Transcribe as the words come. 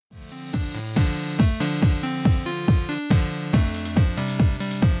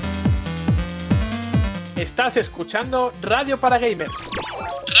Estás escuchando Radio para Gamers.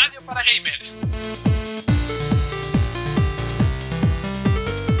 Radio para Gamers.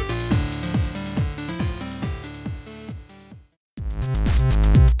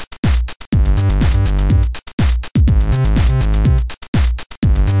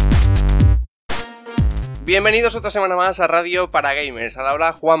 Bienvenidos otra semana más a Radio para Gamers. Al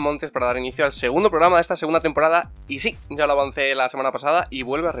habla Juan Montes para dar inicio al segundo programa de esta segunda temporada. Y sí, ya lo avancé la semana pasada y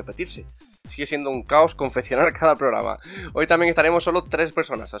vuelve a repetirse. Sigue siendo un caos confeccionar cada programa. Hoy también estaremos solo 3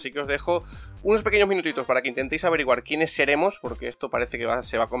 personas, así que os dejo unos pequeños minutitos para que intentéis averiguar quiénes seremos, porque esto parece que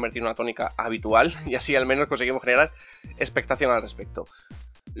se va a convertir en una tónica habitual y así al menos conseguimos generar expectación al respecto.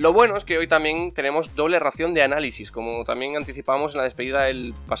 Lo bueno es que hoy también tenemos doble ración de análisis, como también anticipamos en la despedida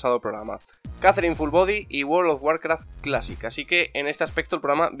del pasado programa. Catherine Full Body y World of Warcraft Classic, así que en este aspecto el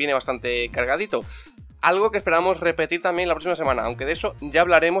programa viene bastante cargadito. Algo que esperamos repetir también la próxima semana, aunque de eso ya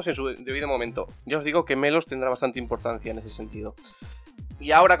hablaremos en su debido momento. Ya os digo que Melos tendrá bastante importancia en ese sentido.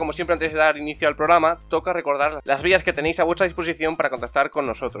 Y ahora, como siempre, antes de dar inicio al programa, toca recordar las vías que tenéis a vuestra disposición para contactar con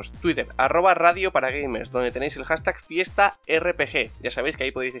nosotros. Twitter, @Radio para Gamers, donde tenéis el hashtag FiestaRPG. Ya sabéis que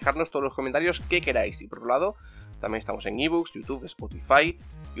ahí podéis dejarnos todos los comentarios que queráis. Y por otro lado, también estamos en ebooks, YouTube, Spotify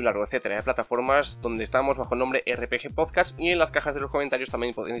y un largo etcétera de plataformas donde estamos bajo el nombre RPG Podcast, y en las cajas de los comentarios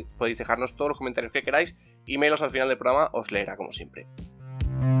también podéis dejarnos todos los comentarios que queráis y Melos al final del programa os leerá como siempre.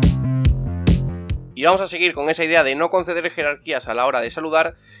 Y vamos a seguir con esa idea de no conceder jerarquías a la hora de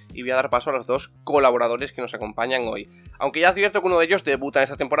saludar y voy a dar paso a los 2 colaboradores que nos acompañan hoy. Aunque ya advierto que uno de ellos debuta en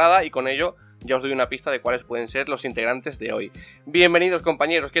esta temporada y con ello ya os doy una pista de cuáles pueden ser los integrantes de hoy. Bienvenidos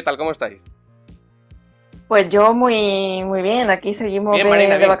compañeros, ¿qué tal? ¿Cómo estáis? Pues yo muy bien, aquí seguimos bien,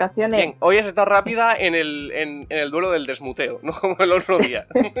 Marina, de vacaciones. Bien, hoy has estado rápida en el duelo del desmuteo, no como el otro día.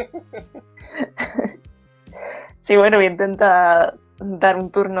 Sí, bueno, voy a intentar dar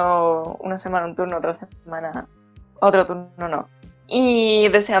un turno, una semana un turno, otra semana otro turno, no. Y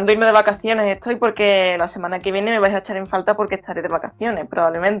deseando irme de vacaciones estoy, porque la semana que viene me vais a echar en falta porque estaré de vacaciones,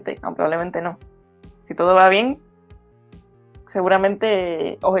 probablemente, aunque probablemente no. Si todo va bien,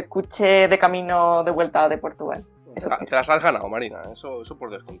 seguramente os escuche de camino de vuelta de Portugal. Te las has ganado, Marina, eso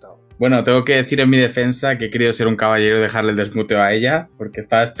por descontado. Bueno, tengo que decir en mi defensa que he querido ser un caballero y dejarle el desmuteo a ella, porque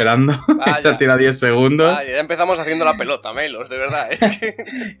estaba esperando. Se ha tirado 10 segundos. Ya empezamos haciendo la pelota, Melos, de verdad.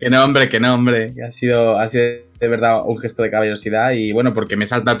 Que no, hombre. Ha sido de verdad un gesto de caballerosidad y bueno, porque me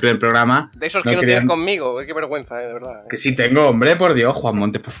salta el primer programa. De esos que no tienes conmigo, qué vergüenza, de verdad. Que sí tengo, hombre, por Dios, Juan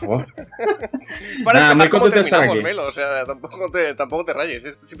Montes, por favor. Para empezar, ¿cómo terminamos, Melo? O sea, tampoco te rayes,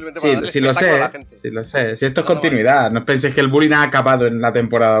 es simplemente para darle espectáculo a la gente. Sí lo sé, si esto es continuidad, no penséis que el bullying ha acabado en la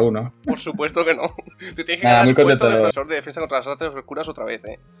temporada 1. Por supuesto que no. Te tienes que dar el puesto de profesor de defensa contra las artes oscuras otra vez,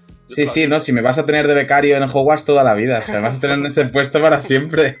 Sí, no, si me vas a tener de becario en Hogwarts toda la vida, o sea, me vas a tener en ese puesto para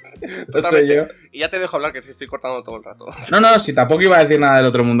siempre. No sé yo. Y ya te dejo hablar, que te estoy cortando todo el rato. No, si tampoco iba a decir nada del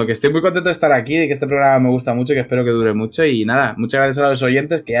otro mundo, que estoy muy contento de estar aquí, de que este programa me gusta mucho, que espero que dure mucho, y nada, muchas gracias a los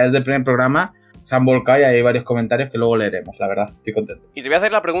oyentes que ya desde el primer programa se han volcado y hay varios comentarios que luego leeremos, la verdad, estoy contento. Y te voy a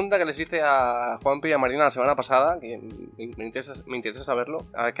hacer la pregunta que les hice a Juanpi y a Marina la semana pasada, que me interesa saberlo.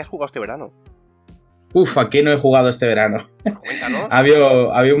 ¿A qué has jugado este verano? ¿A qué no he jugado este verano? Cuéntanos.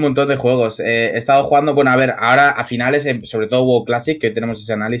 Había un montón de juegos. He estado jugando, bueno, a ver, ahora a finales, sobre todo WoW Classic, que hoy tenemos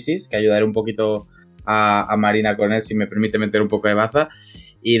ese análisis, que ayudaré un poquito a Marina con él, si me permite meter un poco de baza.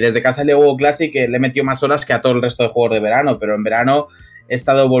 Y desde casa de WoW Classic le he metido más horas que a todo el resto de juegos de verano, pero en verano he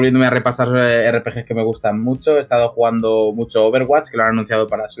estado volviéndome a repasar RPGs que me gustan mucho, he estado jugando mucho Overwatch, que lo han anunciado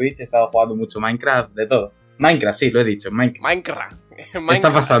para Switch, he estado jugando mucho Minecraft, de todo. Minecraft, sí, lo he dicho, Minecraft. ¿Qué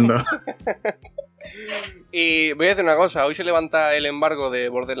está pasando? Y voy a decir una cosa, hoy se levanta el embargo de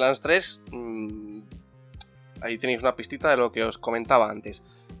Borderlands 3. Ahí tenéis una pistita de lo que os comentaba antes.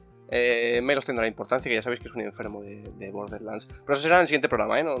 Menos tendrá importancia, que ya sabéis que es un enfermo de Borderlands. Pero eso será en el siguiente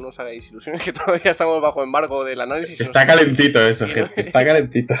programa, no os hagáis ilusiones, que todavía estamos bajo embargo del análisis. Está calentito eso, está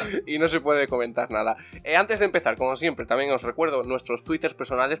calentito. Y no se puede comentar nada. Antes de empezar, como siempre, también os recuerdo nuestros twitters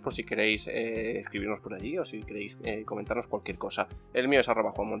personales por si queréis escribirnos por allí o si queréis comentarnos cualquier cosa. El mío es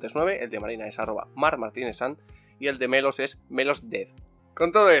 @JuanMontes9, el de Marina es @MarMartinezSan y el de Melos es MElosDead.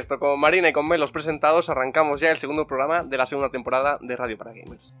 Con todo esto, con Marina y con Melos presentados, arrancamos ya el segundo programa de la segunda temporada de Radio para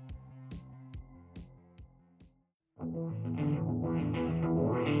Gamers.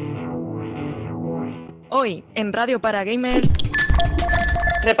 Hoy, en Radio para Gamers,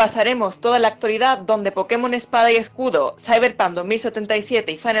 repasaremos toda la actualidad donde Pokémon Espada y Escudo, Cyberpunk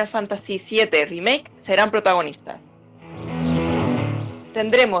 2077 y Final Fantasy VII Remake serán protagonistas.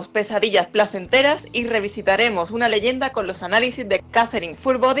 Tendremos pesadillas placenteras y revisitaremos una leyenda con los análisis de Catherine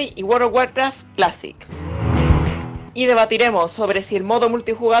Full Body y World of Warcraft Classic. y debatiremos sobre si el modo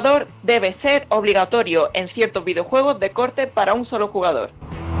multijugador debe ser obligatorio en ciertos videojuegos de corte para un solo jugador.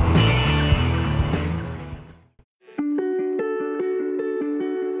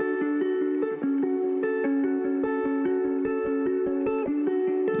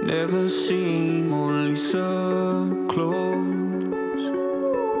 Never seem only so close,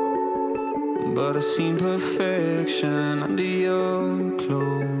 but I seen perfection under your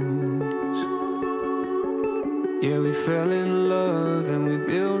clothes. Yeah, we fell in love and we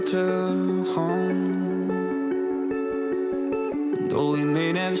built a home, though we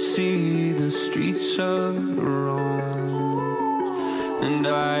may never see the streets of Rome. And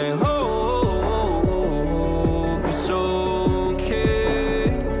I hope it's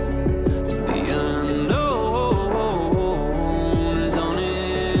okay, 'cause the unknown is on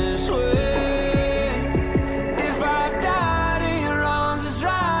its way. If I died in your arms, it's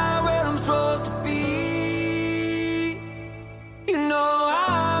right where I'm supposed to be. You know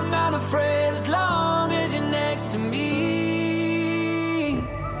I'm not afraid as long as you're next to me.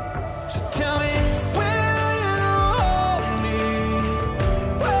 So tell me, will you hold me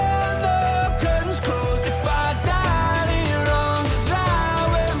when the curtains close? If I died in your arms, it's right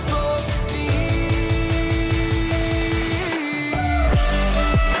where I'm supposed to be.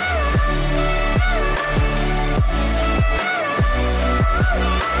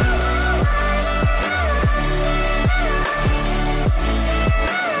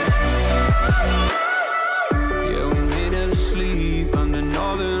 Yeah, we may never sleep under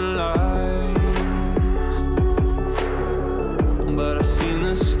northern lights, but I've seen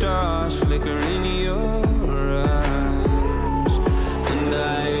the stars flicker in your eyes. And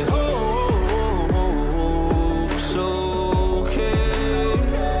I hope it's okay,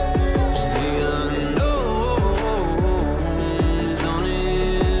 'cause the unknown is on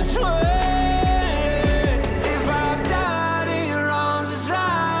its way. If I died in your arms, it's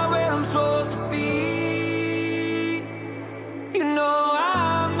right where I'm supposed to be. You know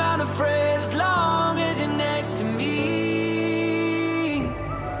I'm not afraid as long as you're next to me.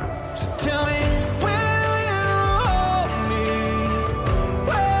 So tell me, will you hold me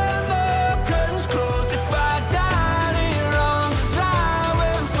when the curtains close? If I died in your arms, it's right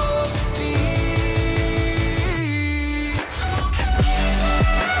where I'm supposed to be.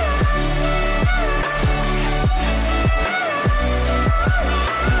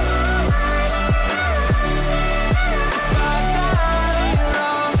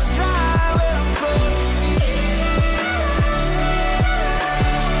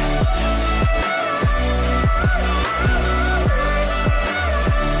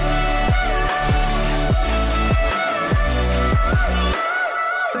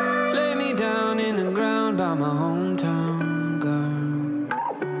 Lay me down in the ground by my hometown girl.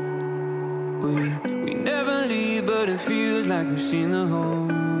 We never leave, but it feels like we've seen the whole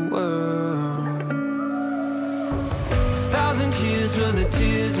world. 1,000 cheers for the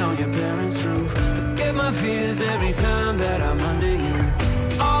tears on your parents' roof. Forget my fears every time that I'm under you.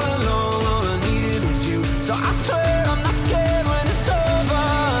 All along, all I needed was you. So I swear I'm not scared when it's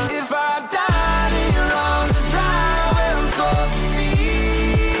over. If I died in your arms, it's right where I'm supposed to be.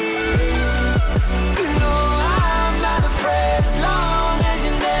 You know I'm not afraid as long as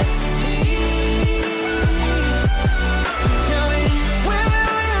you're next to me. So tell me,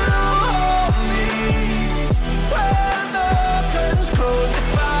 will you hold me when the curtains close?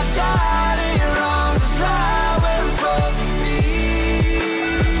 If I died in your arms, it's right where I'm supposed to be.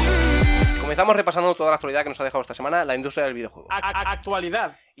 Comenzamos repasando toda la actualidad que nos ha dejado esta semana la industria del videojuego.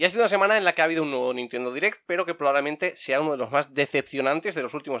 Actualidad. Y ha sido una semana en la que ha habido un nuevo Nintendo Direct, pero que probablemente sea uno de los más decepcionantes de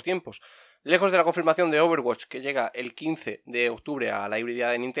los últimos tiempos. Lejos de la confirmación de Overwatch, que llega el 15 de octubre a la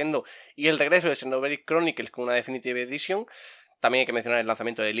hibrididad de Nintendo, y el regreso de Xenoblade Chronicles con una Definitive Edition, también hay que mencionar el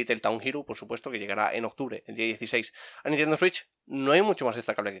lanzamiento de Little Town Hero, por supuesto, que llegará en octubre, el día 16, a Nintendo Switch. No hay mucho más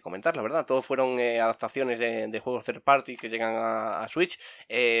destacable que comentar, la verdad. Todos fueron adaptaciones de juegos third party que llegan a Switch,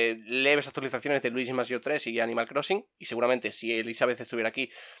 leves actualizaciones de Luigi's Mansion 3 y Animal Crossing, y seguramente si Elizabeth estuviera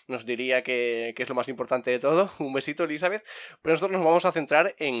aquí nos diría que es lo más importante de todo. Un besito, Elizabeth. Pero nosotros nos vamos a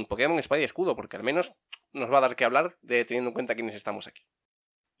centrar en Pokémon Espada y Escudo, porque al menos nos va a dar que hablar teniendo en cuenta quiénes estamos aquí.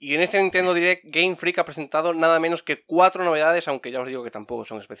 Y en este Nintendo Direct, Game Freak ha presentado nada menos que 4 novedades, aunque ya os digo que tampoco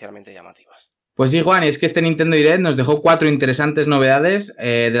son especialmente llamativas. Pues sí, Juan, y es que este Nintendo Direct nos dejó 4 interesantes novedades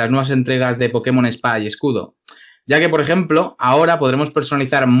de las nuevas entregas de Pokémon Espada y Escudo. Ya que, por ejemplo, ahora podremos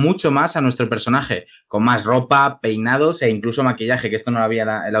personalizar mucho más a nuestro personaje, con más ropa, peinados e incluso maquillaje, que esto no lo había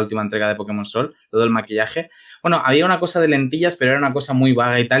en la última entrega de Pokémon Sol, todo el maquillaje. Bueno, había una cosa de lentillas, pero era una cosa muy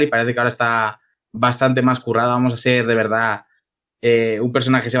vaga y tal, y parece que ahora está bastante más currada. Vamos a ser, de verdad, un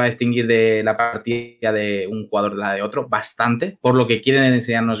personaje se va a distinguir de la partida de un jugador de la de otro, bastante, por lo que quieren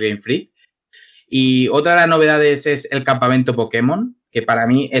enseñarnos Game Freak. Y otra de las novedades es el campamento Pokémon, que para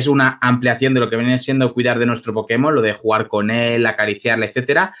mí es una ampliación de lo que viene siendo cuidar de nuestro Pokémon, lo de jugar con él, acariciarle,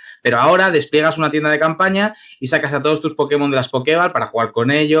 etcétera. Pero ahora despliegas una tienda de campaña y sacas a todos tus Pokémon de las Pokéball para jugar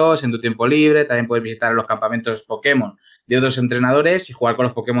con ellos en tu tiempo libre. También puedes visitar los campamentos Pokémon de otros entrenadores y jugar con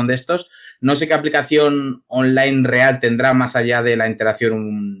los Pokémon de estos. No sé qué aplicación online real tendrá más allá de la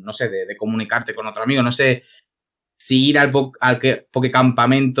interacción, no sé, de comunicarte con otro amigo. No sé si ir al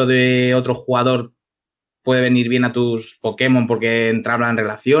Pokécampamento de otro jugador puede venir bien a tus Pokémon porque entablan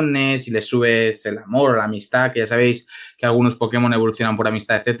relaciones y les subes el amor o la amistad, que ya sabéis que algunos Pokémon evolucionan por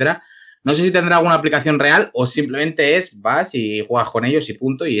amistad, etcétera. No sé si tendrá alguna aplicación real o simplemente vas y juegas con ellos y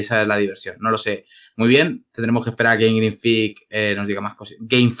punto, y esa es la diversión. No lo sé. Muy bien, tendremos que esperar a que Game Freak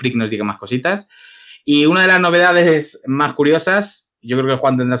nos diga más cositas. Y una de las novedades más curiosas, yo creo que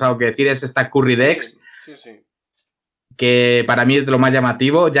Juan tendrás algo que decir, es esta Curry Dex. Sí. Que para mí es de lo más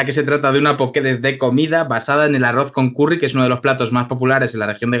llamativo, ya que se trata de una Pokédex de comida basada en el arroz con curry, que es uno de los platos más populares en la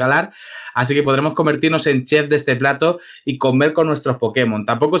región de Galar, así que podremos convertirnos en chef de este plato y comer con nuestros Pokémon.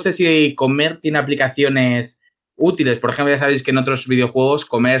 Tampoco sé si comer tiene aplicaciones útiles, por ejemplo, ya sabéis que en otros videojuegos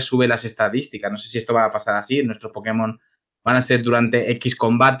comer sube las estadísticas, no sé si esto va a pasar así, nuestros Pokémon van a ser durante X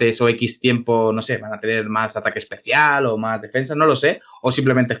combates o X tiempo, no sé, van a tener más ataque especial o más defensa, no lo sé, o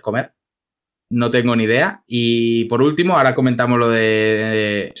simplemente es comer. No tengo ni idea. Y por último, ahora comentamos lo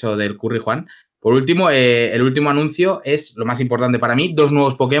de eso del curry, Juan. Por último, el último anuncio es lo más importante para mí. 2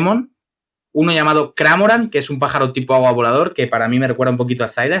 nuevos Pokémon. Uno llamado Cramoran, que es un pájaro tipo agua volador, que para mí me recuerda un poquito a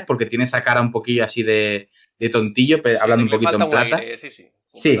Psyduck, porque tiene esa cara un poquillo así de tontillo, sí, hablando un poquito en plata. Aire,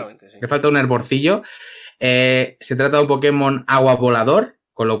 sí, le falta un hervorcillo. Se trata de un Pokémon agua volador,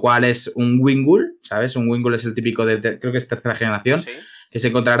 con lo cual es un Wingull, ¿sabes? Un Wingull es el típico creo que es tercera generación. Sí. Que se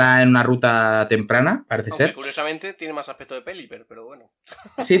encontrará en una ruta temprana, parece ser. Curiosamente tiene más aspecto de Pelipper, pero bueno.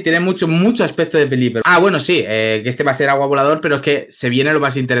 Sí, tiene mucho aspecto de Pelipper. Bueno, sí, que este va a ser agua volador, pero es que se viene lo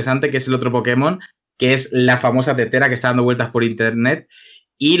más interesante, que es el otro Pokémon, que es la famosa tetera que está dando vueltas por internet.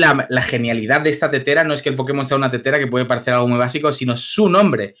 Y la genialidad de esta tetera no es que el Pokémon sea una tetera, que puede parecer algo muy básico, sino su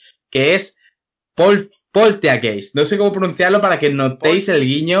nombre, que es Polteageist. No sé cómo pronunciarlo para que notéis el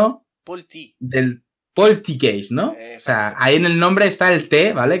guiño del Poltergeist, ¿no? O sea, ahí en el nombre está el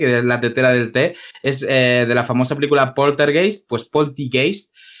T, ¿vale? Que es la tetera del T. Es de la famosa película Poltergeist, pues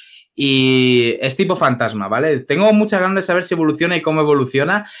Poltergeist. Y es tipo fantasma, ¿vale? Tengo muchas ganas de saber si evoluciona y cómo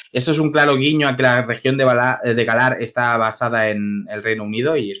evoluciona. Esto es un claro guiño a que la región de Galar está basada en el Reino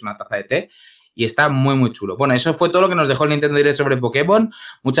Unido y es una taza de té. Y está muy chulo. Bueno, eso fue todo lo que nos dejó el Nintendo Direct sobre Pokémon.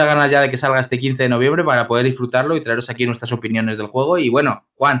 Muchas ganas ya de que salga este 15 de noviembre para poder disfrutarlo y traeros aquí nuestras opiniones del juego. Y bueno,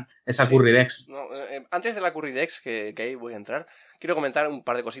 Juan, esa Curry Dex. No, antes de la Curry Dex, que ahí voy a entrar, quiero comentar un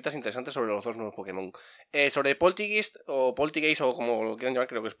par de cositas interesantes sobre los 2 nuevos Pokémon. Sobre Poltergeist, o como lo quieran llamar,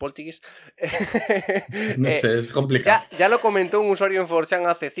 creo que es Poltergeist. No sé, es complicado. Ya lo comentó un usuario en 4chan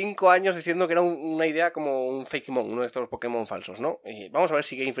hace 5 años diciendo que era una idea como un Fakemon, uno de estos Pokémon falsos, ¿no? Y vamos a ver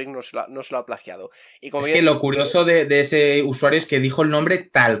si Game Freak no se lo ha plagiado. Que lo curioso de ese usuario es que dijo el nombre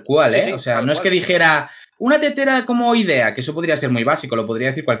tal cual, ¿eh? Sí, o sea, no es que dijera una tetera como idea, que eso podría ser muy básico, lo podría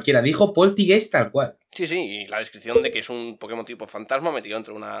decir cualquiera. Dijo Poltergeist tal cual. Sí, y la descripción de que es un Pokémon tipo fantasma metido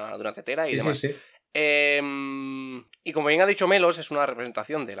dentro de una tetera y demás. Sí. Y como bien ha dicho Melos, es una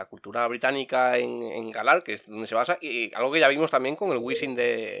representación de la cultura británica en Galar, que es donde se basa, y algo que ya vimos también con el Wishing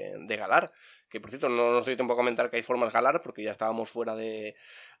de Galar, que por cierto no nos doy tiempo a comentar que hay formas Galar, porque ya estábamos fuera de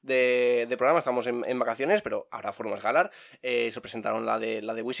programa, estamos en vacaciones, pero ahora formas Galar. Se presentaron la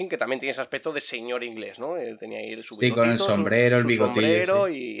de Wishing, que también tiene ese aspecto de señor inglés, ¿no? Tenía ahí su bigotito, con el sombrero, el bigotillo, sombrero,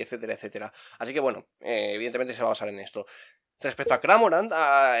 y etcétera. Así que bueno, evidentemente se va a basar en esto. Respecto a Cramoran,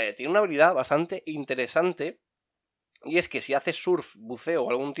 tiene una habilidad bastante interesante, y es que si hace surf, buceo o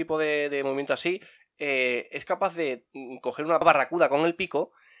algún tipo de movimiento así, es capaz de coger una barracuda con el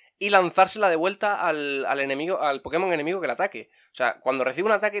pico y lanzársela de vuelta al enemigo, al Pokémon enemigo que le ataque. O sea, cuando recibe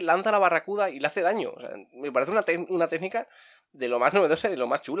un ataque, lanza la barracuda y le hace daño. O sea, me parece una técnica de lo más novedosa y de lo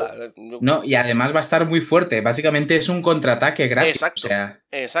más chula. No, y además va a estar muy fuerte. Básicamente es un contraataque gratis.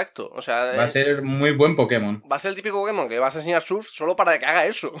 Exacto. O sea, va a ser muy buen Pokémon. Va a ser el típico Pokémon que vas a enseñar surf solo para que haga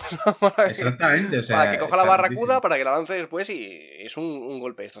eso. Exactamente. O sea, para que coja la barracuda, para que la lance después, y es un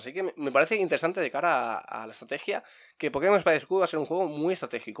golpe extra. Así que me parece interesante de cara a la estrategia, que Pokémon Espada y Escudo va a ser un juego muy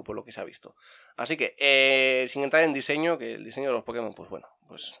estratégico por lo que se ha visto. Así que, sin entrar en diseño, que el diseño de los Pokémon, pues bueno,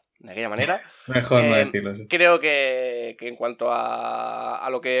 pues de aquella manera. Mejor no decirlo así. Creo que en cuanto a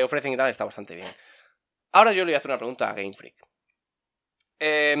lo que ofrecen y tal, está bastante bien. Ahora yo le voy a hacer una pregunta a Game Freak.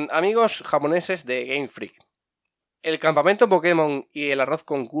 Amigos japoneses de Game Freak, ¿El campamento Pokémon y el arroz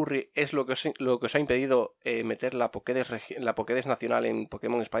con curry es lo que os ha impedido meter la Pokédex nacional en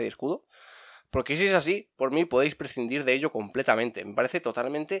Pokémon Espada y Escudo? Porque si es así, por mí podéis prescindir de ello completamente. Me parece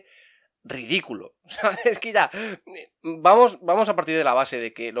totalmente ridículo. O sea, es que ya... Vamos a partir de la base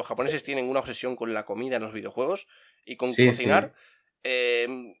de que los japoneses tienen una obsesión con la comida en los videojuegos y con cocinar.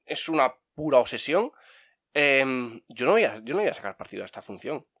 Es una pura obsesión. Yo no voy a sacar partido a esta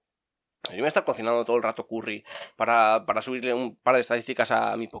función. Yo me voy a estar cocinando todo el rato curry para subirle un par de estadísticas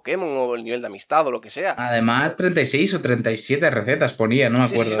a mi Pokémon o el nivel de amistad o lo que sea. Además, 36 o 37 recetas ponía, no me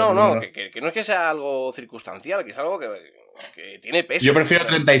acuerdo. Sí, no, que no es que sea algo circunstancial, que es algo que tiene peso. Yo prefiero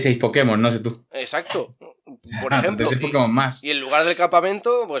 36 Pokémon, no sé tú. Exacto. Por ejemplo, 36 Pokémon más. Y en lugar del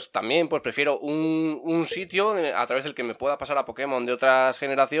campamento, pues también pues prefiero un sitio a través del que me pueda pasar a Pokémon de otras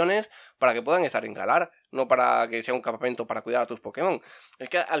generaciones para que puedan estar en Galar, no para que sea un campamento para cuidar a tus Pokémon. Es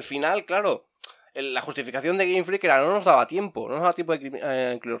que al final, claro, la justificación de Game Freak era no nos daba tiempo a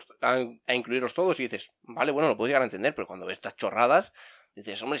incluiros todos y dices, vale, bueno, lo puedo llegar a entender, pero cuando ves estas chorradas,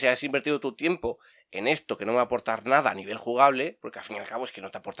 dices, hombre, si has invertido tu tiempo en esto que no me va a aportar nada a nivel jugable, porque al fin y al cabo es que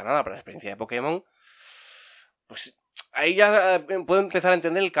no te aporta nada para la experiencia de Pokémon, pues ahí ya puedo empezar a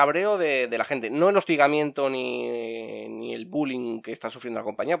entender el cabreo de la gente. No el hostigamiento ni el bullying que está sufriendo la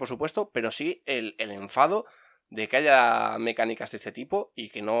compañía, por supuesto, pero sí el enfado de que haya mecánicas de este tipo y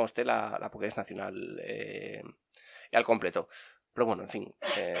que no esté la Pokédex nacional al completo. Pero bueno, en fin,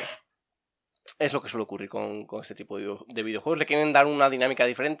 es lo que suele ocurrir con este tipo de videojuegos. Le quieren dar una dinámica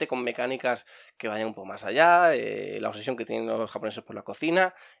diferente, con mecánicas que vayan un poco más allá, la obsesión que tienen los japoneses por la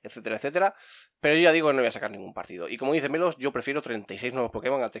cocina, etcétera, etcétera. Pero yo ya digo que no voy a sacar ningún partido. Y como dice Melos, yo prefiero 36 nuevos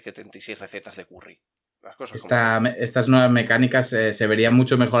Pokémon antes que 36 recetas de curry. Las cosas Estas nuevas mecánicas se verían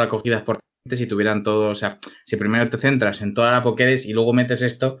mucho mejor acogidas por gente si tuvieran todo. O sea, si primero te centras en toda la Pokédex y luego metes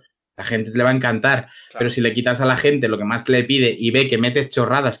esto, la gente le va a encantar. Claro. Pero si le quitas a la gente lo que más le pide y ve que metes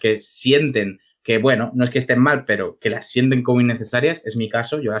chorradas que sienten que, bueno, no es que estén mal, pero que las sienten como innecesarias, es mi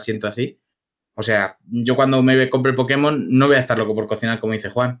caso, yo las siento así. O sea, yo cuando me compre Pokémon no voy a estar loco por cocinar, como dice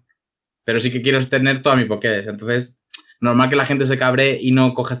Juan. Pero sí que quiero tener toda mi Pokédex. Entonces, normal que la gente se cabree y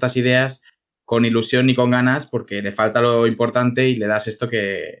no coja estas ideas con ilusión ni con ganas porque le falta lo importante y le das esto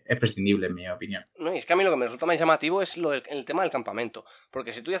que es prescindible, en mi opinión. No, y es que a mí lo que me resulta más llamativo es el tema del campamento.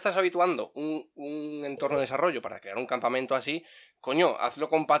 Porque si tú ya estás habituando un entorno de desarrollo para crear un campamento así, coño, hazlo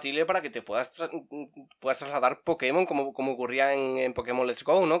compatible para que te puedas trasladar Pokémon como ocurría en Pokémon Let's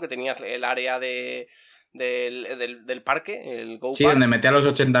Go, ¿no? Que tenías el área del parque, el Go Park. Sí, donde metía los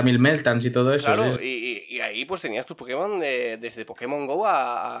 80.000 Meltans y todo eso. Claro, sí. Y ahí pues tenías tus Pokémon desde Pokémon Go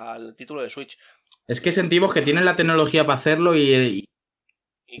al título de Switch. Es que sentimos que tienen la tecnología para hacerlo y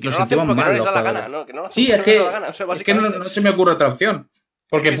que no lo hacen porque no les da la gana, ¿no? Que no lo hacen sí, porque es no les da la gana. O sea, es que no se me ocurre otra opción.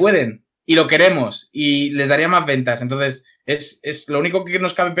 Porque pueden, y lo queremos, y les daría más ventas. Entonces, es lo único que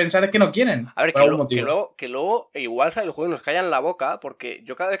nos cabe pensar es que no quieren. A ver, que luego igual sale el juego y nos callan la boca, porque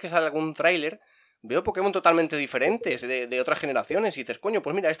yo cada vez que sale algún tráiler veo Pokémon totalmente diferentes de otras generaciones y dices, coño,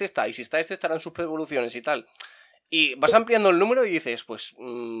 pues mira, este está, y si está este estarán sus evoluciones y tal. Y vas ampliando el número y dices, pues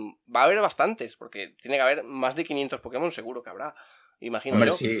va a haber bastantes, porque tiene que haber más de 500 Pokémon seguro que habrá, imagino. Hombre,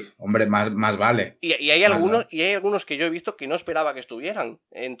 yo. sí, hombre, más vale. Y hay algunos que yo he visto que no esperaba que estuvieran.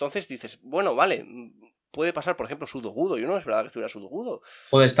 Entonces dices, bueno, vale, puede pasar, por ejemplo, Sudogudo. Yo no esperaba que estuviera Sudogudo.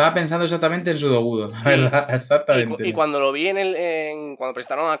 Pues estaba pensando exactamente en Sudogudo, la verdad, exactamente. Y cuando lo vi cuando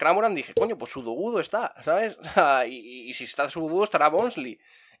presentaron a Cramoran dije, coño, pues Sudogudo está, ¿sabes? y si está Sudogudo estará Bonsley.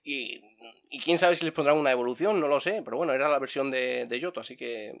 Y quién sabe si les pondrán una evolución, no lo sé. Pero bueno, era la versión de Yoto, así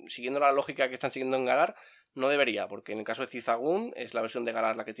que siguiendo la lógica que están siguiendo en Galar, no debería, porque en el caso de Cizagun es la versión de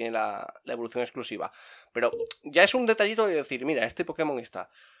Galar la que tiene la evolución exclusiva. Pero ya es un detallito de decir, mira, este Pokémon está.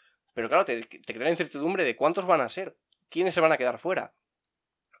 Pero claro, te crea la incertidumbre de cuántos van a ser, quiénes se van a quedar fuera.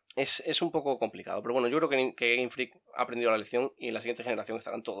 Es un poco complicado, pero bueno, yo creo que Game Freak ha aprendido la lección y en la siguiente generación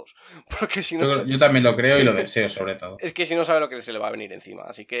estarán todos. Porque si no, yo también lo creo y lo deseo, sobre todo. Es que si no sabe lo que se le va a venir encima.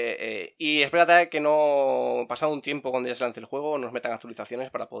 Así que, y espérate que no, pasado un tiempo cuando ya se lance el juego, nos metan actualizaciones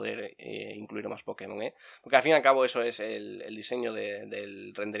para poder incluir más Pokémon, ¿eh? Porque al fin y al cabo eso es el diseño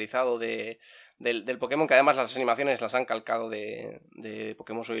del renderizado del Pokémon, que además las animaciones las han calcado de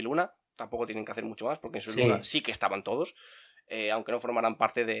Pokémon Sol y Luna. Tampoco tienen que hacer mucho más, porque en Sol y Luna sí que estaban todos. Aunque no formaran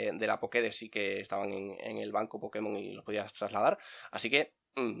parte de la Pokédex, sí que estaban en el banco Pokémon y los podías trasladar. Así que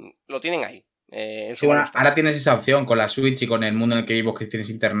lo tienen ahí. Bueno, ahora tienes esa opción con la Switch y con el mundo en el que vivimos, que tienes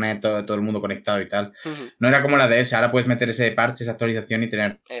internet, todo el mundo conectado y tal. No era como la DS, ahora puedes meter ese parche, esa actualización y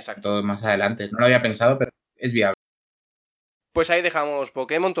tener todo más adelante. No lo había pensado, pero es viable. Pues ahí dejamos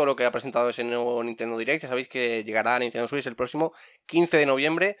Pokémon, todo lo que ha presentado ese nuevo Nintendo Direct. Ya sabéis que llegará a Nintendo Switch el próximo 15 de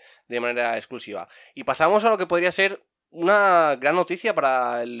noviembre de manera exclusiva. Y pasamos a lo que podría ser una gran noticia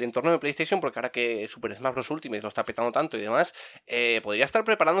para el entorno de PlayStation, porque ahora que Super Smash Bros. Ultimate lo está petando tanto y demás, podría estar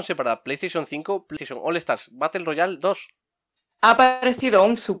preparándose para PlayStation 5, PlayStation All Stars Battle Royale 2. Ha aparecido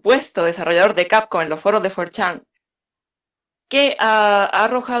un supuesto desarrollador de Capcom en los foros de 4chan que ha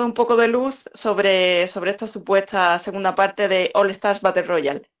arrojado un poco de luz sobre esta supuesta segunda parte de All Stars Battle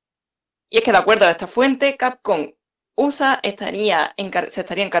Royale. Y es que, de acuerdo a esta fuente, Capcom USA se estaría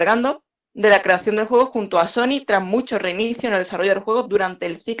encargando de la creación del juego junto a Sony tras mucho reinicio en el desarrollo del juego durante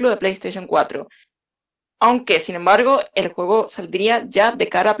el ciclo de PlayStation 4. Aunque, sin embargo, el juego saldría ya de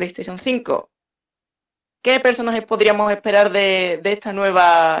cara a PlayStation 5. ¿Qué personajes podríamos esperar de esta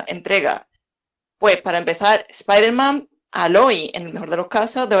nueva entrega? Pues, para empezar, Spider-Man, Aloy, en el mejor de los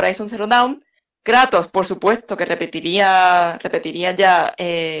casos, de Horizon Zero Dawn, Kratos, por supuesto, que repetiría ya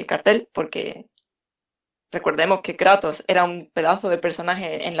cartel, porque recordemos que Kratos era un pedazo de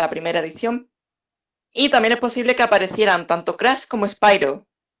personaje en la primera edición. Y también es posible que aparecieran tanto Crash como Spyro,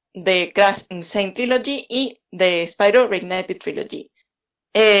 de Crash Insane Trilogy y de Spyro Reignited Trilogy.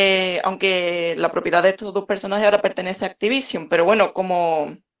 Aunque la propiedad de estos dos personajes ahora pertenece a Activision, pero bueno,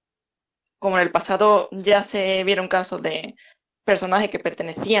 como en el pasado ya se vieron casos de personajes que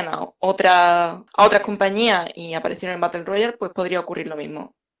pertenecían a otras compañías y aparecieron en Battle Royale, pues podría ocurrir lo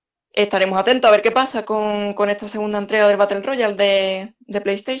mismo. Estaremos atentos a ver qué pasa con esta segunda entrega del Battle Royale de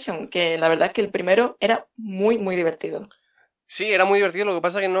PlayStation, que la verdad es que el primero era muy, muy divertido. Sí, era muy divertido, lo que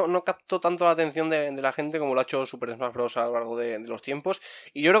pasa es que no captó tanto la atención de la gente como lo ha hecho Super Smash Bros. A lo largo de los tiempos.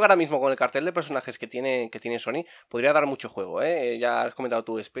 Y yo creo que ahora mismo con el cartel de personajes que tiene Sony podría dar mucho juego, ¿eh? Ya has comentado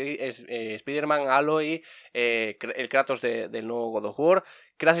tú, Spider-Man, Aloy, el Kratos del nuevo God of War,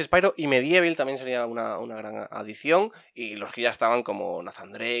 Crash, Spyro y Medieval también sería una gran adición. Y los que ya estaban como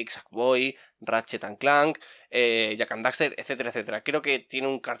Nathan Drake, Sackboy, Ratchet and Clank, Jak and Daxter, etcétera, etcétera. Creo que tiene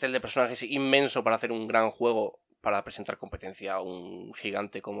un cartel de personajes inmenso para hacer un gran juego, para presentar competencia a un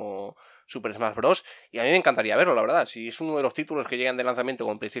gigante como Super Smash Bros. Y a mí me encantaría verlo, la verdad. Si es uno de los títulos que llegan de lanzamiento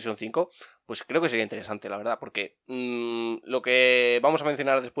con PlayStation 5, pues creo que sería interesante, la verdad. Porque lo que vamos a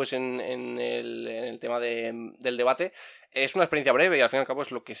mencionar después en el tema del debate es una experiencia breve y al fin y al cabo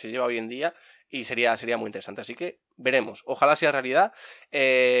es lo que se lleva hoy en día y sería muy interesante. Así que veremos. Ojalá sea realidad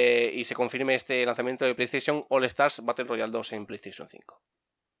y se confirme este lanzamiento de PlayStation All Stars Battle Royale 2 en PlayStation 5.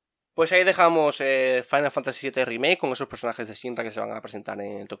 Pues ahí dejamos Final Fantasy VII Remake con esos personajes de Shinra que se van a presentar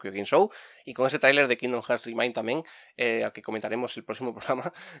en el Tokyo Game Show y con ese tráiler de Kingdom Hearts Remake también, al que comentaremos el próximo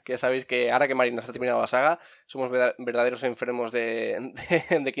programa, que ya sabéis que ahora que Marina está terminado la saga, somos verdaderos enfermos de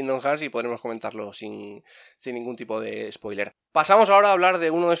Kingdom Hearts y podremos comentarlo sin ningún tipo de spoiler. Pasamos ahora a hablar de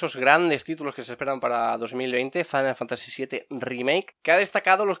uno de esos grandes títulos que se esperan para 2020, Final Fantasy VII Remake, que ha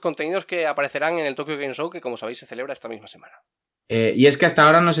destacado los contenidos que aparecerán en el Tokyo Game Show, que como sabéis se celebra esta misma semana. Y es que hasta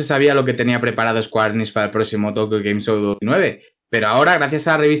ahora no se sabía lo que tenía preparado Square Enix para el próximo Tokyo Game Show 2009. Pero ahora, gracias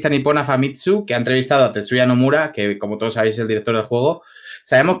a la revista nipona Famitsu, que ha entrevistado a Tetsuya Nomura, que como todos sabéis es el director del juego,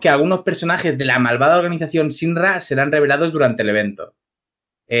 sabemos que algunos personajes de la malvada organización Shinra serán revelados durante el evento.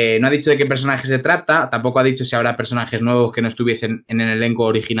 No ha dicho de qué personaje se trata, tampoco ha dicho si habrá personajes nuevos que no estuviesen en el elenco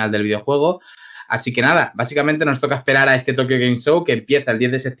original del videojuego. Así que nada, básicamente nos toca esperar a este Tokyo Game Show que empieza el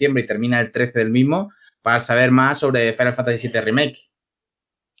 10 de septiembre y termina el 13 del mismo, para saber más sobre Final Fantasy VII Remake.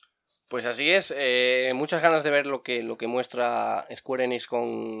 Pues así es, muchas ganas de ver lo que muestra Square Enix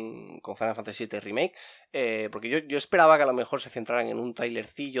con Final Fantasy VII Remake, porque yo esperaba que a lo mejor se centraran en un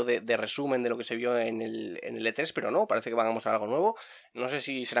trailercillo de resumen de lo que se vio en el E3, pero no, parece que van a mostrar algo nuevo. No sé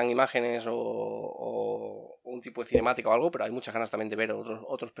si serán imágenes o un tipo de cinemática o algo, pero hay muchas ganas también de ver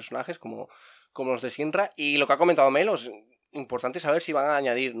otros personajes como los de Shinra. Y lo que ha comentado Melo, es importante saber si van a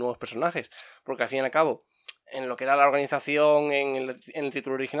añadir nuevos personajes, porque al fin y al cabo en lo que era la organización en el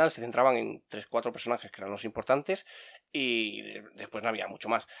título original se centraban en 3-4 personajes que eran los importantes y después no había mucho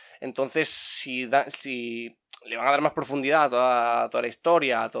más. Entonces si le van a dar más profundidad a toda la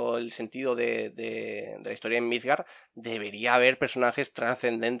historia, a todo el sentido de la historia en Midgard, debería haber personajes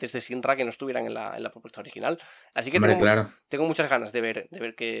trascendentes de Shinra que no estuvieran en la propuesta original. Así que tengo muchas ganas de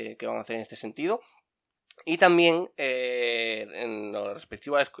ver qué van a hacer en este sentido. Y también en lo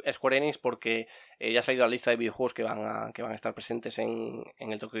respectivo a Square Enix, porque ya ha salido la lista de videojuegos que van a estar presentes en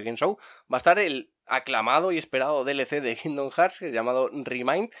el Tokyo Game Show, va a estar el aclamado y esperado DLC de Kingdom Hearts llamado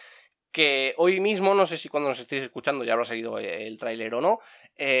Remind, que hoy mismo, no sé si cuando nos estéis escuchando ya habrá salido el tráiler o no,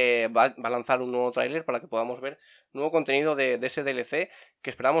 va a lanzar un nuevo tráiler para que podamos ver nuevo contenido de ese DLC que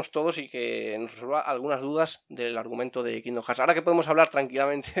esperamos todos y que nos resuelva algunas dudas del argumento de Kingdom Hearts. Ahora que podemos hablar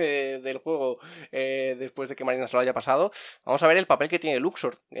tranquilamente del juego después de que Marina se lo haya pasado, vamos a ver el papel que tiene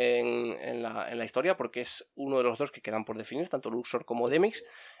Luxor en la historia, porque es uno de los dos que quedan por definir, tanto Luxor como Demix.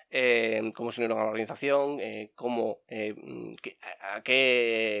 Cómo se unieron a la organización,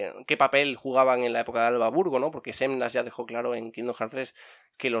 qué papel jugaban en la época de Alba Burgo, ¿no? Porque Semnas ya dejó claro en Kingdom Hearts 3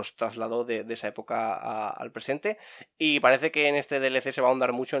 que los trasladó de esa época al presente, y parece que en este DLC se va a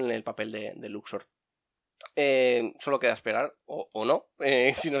ahondar mucho en el papel de Luxor. Solo queda esperar, o no.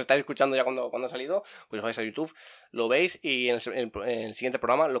 Si nos estáis escuchando ya cuando ha salido, pues vais a YouTube, lo veis, y en el siguiente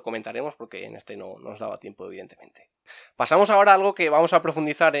programa lo comentaremos, porque en este no nos daba tiempo, evidentemente. Pasamos ahora a algo que vamos a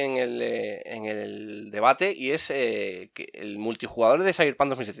profundizar en el debate, y es que el multijugador de Cyberpunk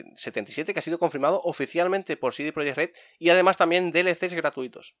 2077, que ha sido confirmado oficialmente por CD Projekt Red, y además también DLCs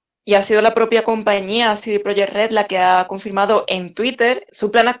gratuitos. Y ha sido la propia compañía CD Projekt Red la que ha confirmado en Twitter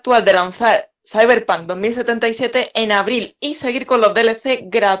su plan actual de lanzar Cyberpunk 2077 en abril y seguir con los DLC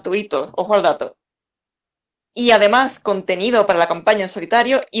gratuitos, ojo al dato. Y además contenido para la campaña en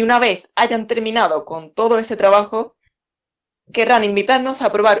solitario, y una vez hayan terminado con todo ese trabajo, querrán invitarnos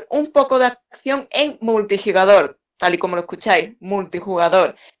a probar un poco de acción en multijugador, tal y como lo escucháis,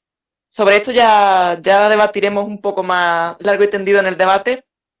 multijugador. Sobre esto ya debatiremos un poco más largo y tendido en el debate,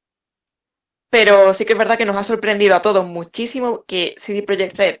 pero sí que es verdad que nos ha sorprendido a todos muchísimo que CD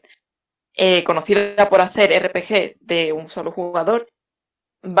Projekt Red, conocida por hacer RPG de un solo jugador,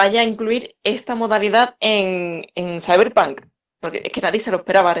 vaya a incluir esta modalidad en Cyberpunk, porque es que nadie se lo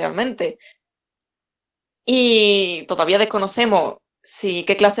esperaba realmente. Y todavía desconocemos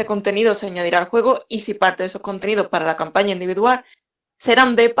qué clase de contenido se añadirá al juego y si parte de esos contenidos para la campaña individual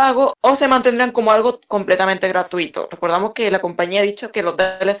serán de pago o se mantendrán como algo completamente gratuito. Recordamos que la compañía ha dicho que los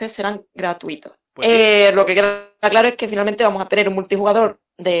DLC serán gratuitos. Pues sí. Lo que queda claro es que finalmente vamos a tener un multijugador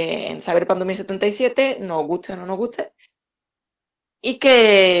en Cyberpunk 2077, nos guste o no nos guste, y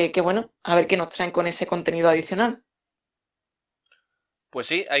que bueno, a ver qué nos traen con ese contenido adicional. Pues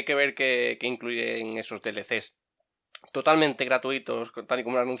sí, hay que ver qué incluyen esos DLCs totalmente gratuitos, tal y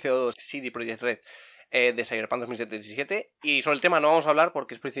como lo ha anunciado CD Projekt Red, de Cyberpunk 2077. Y sobre el tema no vamos a hablar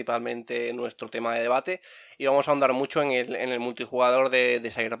porque es principalmente nuestro tema de debate, y vamos a ahondar mucho en el multijugador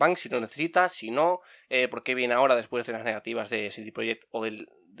de Cyberpunk, si lo necesita, si no, por qué viene ahora después de las negativas de CD Projekt o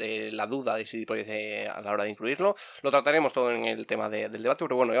de la duda de CD Projekt a la hora de incluirlo. Lo trataremos todo en el tema del debate,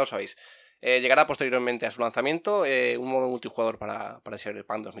 pero bueno, ya lo sabéis. Llegará posteriormente a su lanzamiento un modo multijugador para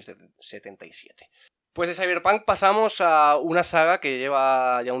Cyberpunk 2077. Pues de Cyberpunk pasamos a una saga que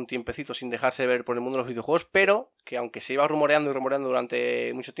lleva ya un tiempecito sin dejarse ver por el mundo de los videojuegos, pero que aunque se iba rumoreando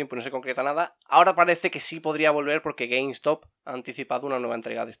durante mucho tiempo y no se concreta nada, ahora parece que sí podría volver porque GameStop ha anticipado una nueva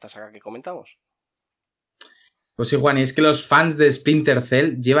entrega de esta saga que comentamos. Pues sí, Juan, y es que los fans de Splinter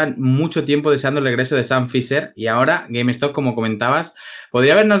Cell llevan mucho tiempo deseando el regreso de Sam Fisher, y ahora GameStop, como comentabas,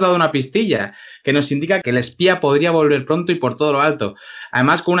 podría habernos dado una pistilla que nos indica que el espía podría volver pronto y por todo lo alto,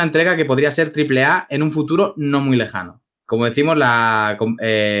 además con una entrega que podría ser AAA en un futuro no muy lejano. Como decimos, la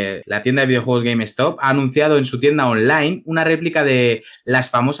tienda de videojuegos GameStop ha anunciado en su tienda online una réplica de las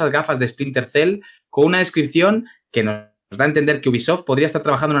famosas gafas de Splinter Cell con una descripción que nos da a entender que Ubisoft podría estar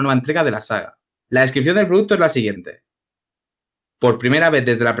trabajando en una nueva entrega de la saga. La descripción del producto es la siguiente. Por primera vez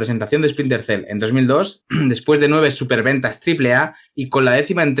desde la presentación de Splinter Cell en 2002, después de 9 superventas AAA y con la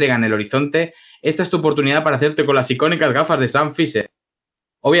 10ª entrega en el horizonte, esta es tu oportunidad para hacerte con las icónicas gafas de Sam Fisher.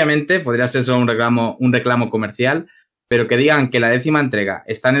 Obviamente, podría ser solo un reclamo comercial, pero que digan que la 10ª entrega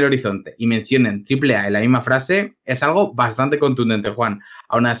está en el horizonte y mencionen AAA en la misma frase es algo bastante contundente, Juan.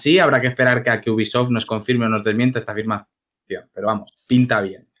 Aún así, habrá que esperar a que Ubisoft nos confirme o nos desmienta esta afirmación. Pero vamos, pinta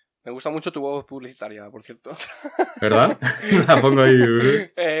bien. Me gusta mucho tu voz publicitaria, por cierto. ¿Verdad? La pongo ahí.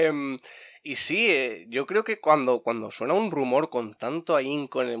 Y sí, yo creo que cuando suena un rumor con tanto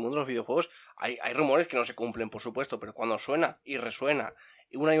ahínco en el mundo de los videojuegos, hay rumores que no se cumplen, por supuesto, pero cuando suena y resuena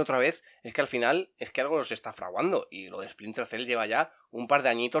una y otra vez, es que al final es que algo se está fraguando. Y lo de Splinter Cell lleva ya un par de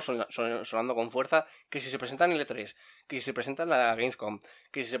añitos sonando con fuerza, que si se presenta en el E3, que si se presenta en la Gamescom,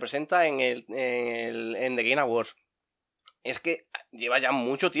 que si se presenta en The Game Awards. Es que lleva ya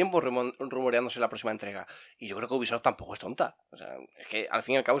mucho tiempo rumoreándose la próxima entrega. Y yo creo que Ubisoft tampoco es tonta. O sea, es que al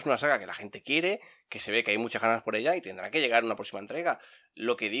fin y al cabo es una saga que la gente quiere, que se ve que hay muchas ganas por ella y tendrá que llegar una próxima entrega.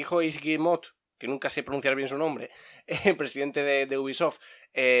 Lo que dijo Isgi Mott, que nunca sé pronunciar bien su nombre, el presidente de Ubisoft,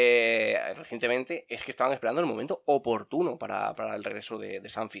 recientemente, es que estaban esperando el momento oportuno para el regreso de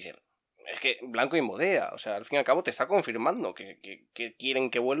Sam Fisher. Es que blanco y modea, o sea, al fin y al cabo te está confirmando que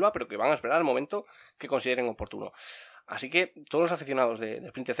quieren que vuelva, pero que van a esperar el momento que consideren oportuno. Así que todos los aficionados de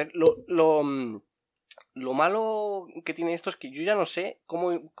Splinter Cell Lo malo que tiene esto es que yo ya no sé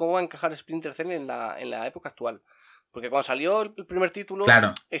cómo va a encajar Splinter Cell en la época actual. Porque cuando salió el primer título,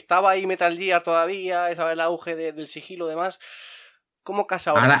 Claro. estaba ahí Metal Gear todavía, estaba el auge del sigilo y demás. ¿Cómo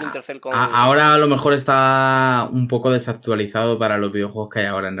casa ahora Splinter Cell con...? Ahora a lo mejor está un poco desactualizado para los videojuegos que hay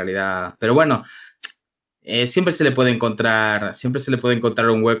ahora en realidad. Pero bueno, siempre se le puede encontrar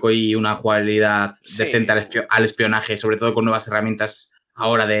un hueco y una jugabilidad decente al espionaje, sobre todo con nuevas herramientas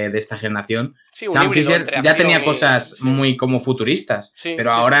ahora de esta generación. Sí, un Sam híbrido Fisher entre ya acción tenía y- cosas sí. muy como futuristas, Sí,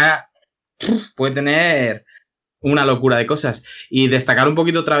 pero sí, ahora puede tener una locura de cosas. Y destacar un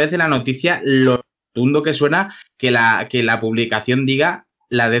poquito otra vez de la noticia lo rotundo que suena que la publicación diga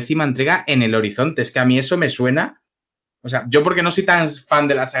la 10ª entrega en el horizonte. Es que a mí eso me suena. O sea, yo porque no soy tan fan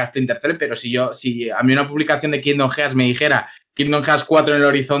de la saga Splinter Cell, pero si a mí una publicación de Kingdom Hearts me dijera Kingdom Hearts 4 en el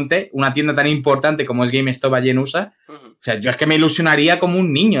horizonte, una tienda tan importante como es GameStop allí en USA, Ujú. o sea, yo es que me ilusionaría como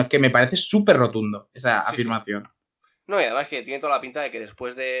un niño, es que me parece súper rotundo esa Sí, afirmación. No, y además que tiene toda la pinta de que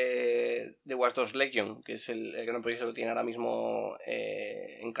después de Watch Dogs Legion, que es el gran proyecto que tiene ahora mismo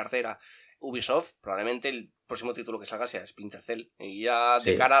en cartera, Ubisoft, probablemente el próximo título que salga sea Splinter Cell. Y ya de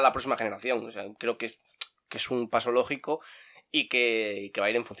Sí. cara a la próxima generación. O sea, creo que es un paso lógico y que va a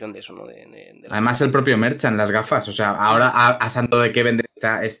ir en función de eso, ¿no? De la Además, el propio merchant, las gafas. O sea, ahora a santo de que vender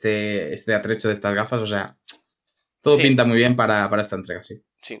este atrecho de estas gafas, o sea, todo Sí. pinta muy bien para esta entrega, sí.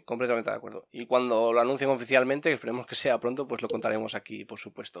 Sí, completamente de acuerdo. Y cuando lo anuncien oficialmente, que esperemos que sea pronto, pues lo contaremos aquí, por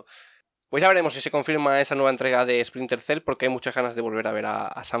supuesto. Pues ya veremos si se confirma esa nueva entrega de Splinter Cell, porque hay muchas ganas de volver a ver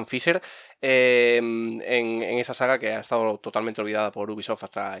a Sam Fisher en esa saga que ha estado totalmente olvidada por Ubisoft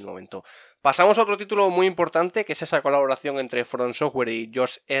hasta el momento. Pasamos a otro título muy importante, que es esa colaboración entre From Software y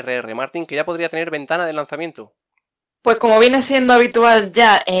George R.R. Martin, que ya podría tener ventana de lanzamiento. Pues como viene siendo habitual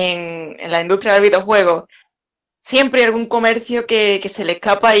ya en la industria del videojuego, siempre hay algún comercio que se le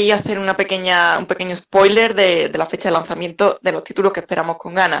escapa y hacer un pequeño spoiler de la fecha de lanzamiento de los títulos que esperamos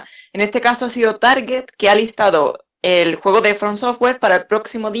con ganas. En este caso ha sido Target, que ha listado el juego de From Software para el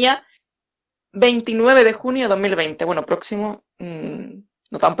próximo día 29 de junio de 2020. Bueno, próximo,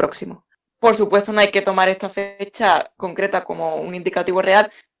 no tan próximo. Por supuesto, no hay que tomar esta fecha concreta como un indicativo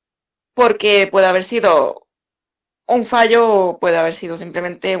real, porque puede haber sido un fallo o puede haber sido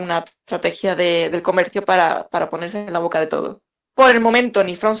simplemente una estrategia del comercio para ponerse en la boca de todo. Por el momento,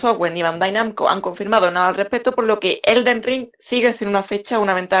 ni From Software ni Bandai Namco han confirmado nada al respecto, por lo que Elden Ring sigue sin una fecha o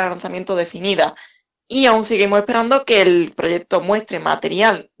una ventana de lanzamiento definida. Y aún seguimos esperando que el proyecto muestre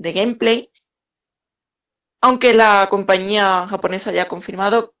material de gameplay, aunque la compañía japonesa ya ha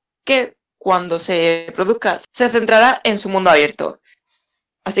confirmado que cuando se produzca se centrará en su mundo abierto.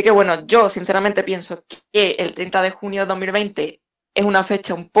 Así que bueno, yo sinceramente pienso que el 30 de junio de 2020 es una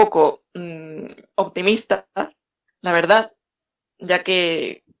fecha un poco optimista, la verdad, ya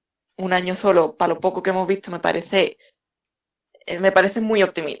que un año solo, para lo poco que hemos visto, me parece muy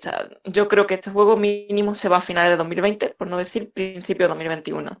optimista. Yo creo que este juego mínimo se va a finales de 2020, por no decir principio de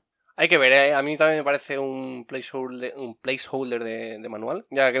 2021. Hay que ver, ¿eh? A mí también me parece un placeholder de manual.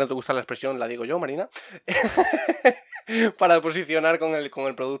 Ya que no te gusta la expresión, la digo yo, Marina. Para posicionar con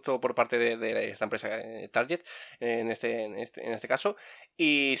el producto por parte de esta empresa Target, en este caso.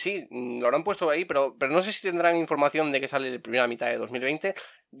 Y sí, lo habrán puesto ahí, pero no sé si tendrán información de que sale la primera mitad de 2020.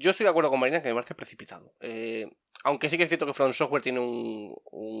 Yo estoy de acuerdo con Marina, que me parece precipitado. Aunque sí que es cierto que From Software tiene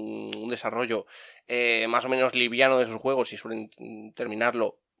un desarrollo más o menos liviano de sus juegos y suelen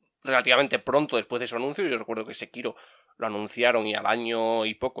terminarlo relativamente pronto después de su anuncio. Yo recuerdo que Sekiro lo anunciaron y al año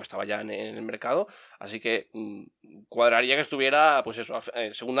y poco estaba ya en el mercado, así que cuadraría que estuviera, pues eso,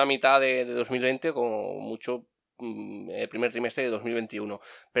 segunda mitad de 2020, como mucho el primer trimestre de 2021,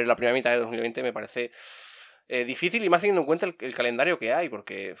 pero la primera mitad de 2020 me parece difícil, y más teniendo en cuenta el calendario que hay,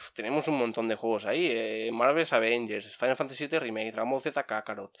 porque tenemos un montón de juegos ahí, Marvel's Avengers, Final Fantasy VII Remake, Dragon Ball Z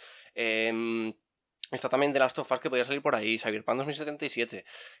Kakarot, está también The Last of Us, que podría salir por ahí, Cyberpunk 2077.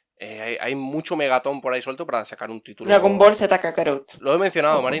 Hay mucho megatón por ahí suelto para sacar un título. Dragon Ball Z Kakarot. Lo he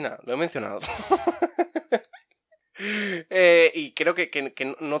mencionado, Ojo. Marina, lo he mencionado. Y creo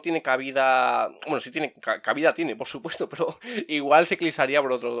que no tiene cabida. Bueno, sí tiene cabida, tiene, por supuesto, pero igual se eclipsaría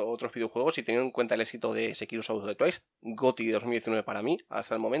por otros videojuegos, y teniendo en cuenta el éxito de Sekiro Shadows of the Twice, GOTY 2019 para mí,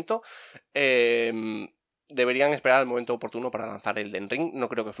 hasta el momento. Deberían esperar el momento oportuno para lanzar el Elden Ring. No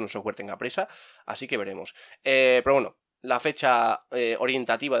creo que From Software tenga presa, así que veremos. Pero bueno, la fecha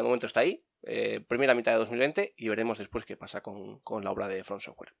orientativa de momento está ahí, primera mitad de 2020, y veremos después qué pasa con la obra de From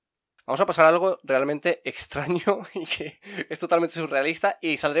Software. Vamos a pasar a algo realmente extraño y que es totalmente surrealista,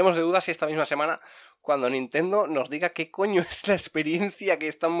 y saldremos de dudas esta misma semana cuando Nintendo nos diga qué coño es la experiencia que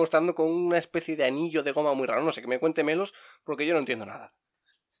están mostrando con una especie de anillo de goma muy raro. No sé, que me cuente Melos, porque yo no entiendo nada.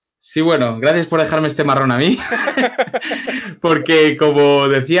 Sí, bueno, gracias por dejarme este marrón a mí. Porque, como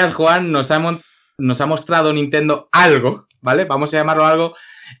decías, Juan, nos ha mostrado Nintendo algo, ¿vale? Vamos a llamarlo algo.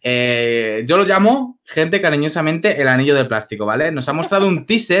 Yo lo llamo, gente, cariñosamente, el anillo de plástico, ¿vale? Nos ha mostrado un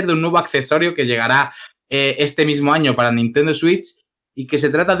teaser de un nuevo accesorio que llegará este mismo año para Nintendo Switch y que se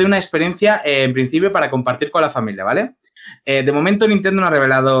trata de una experiencia, en principio, para compartir con la familia, ¿vale? De momento, Nintendo no ha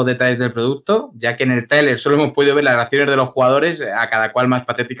revelado detalles del producto, ya que en el tráiler solo hemos podido ver las reacciones de los jugadores, a cada cual más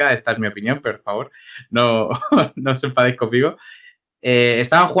patética. Esta es mi opinión, por favor, no, no os enfadéis conmigo.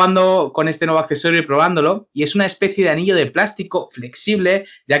 Estaban jugando con este nuevo accesorio y probándolo, y es una especie de anillo de plástico flexible,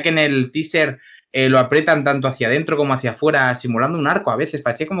 ya que en el teaser lo aprietan tanto hacia adentro como hacia afuera, simulando un arco. A veces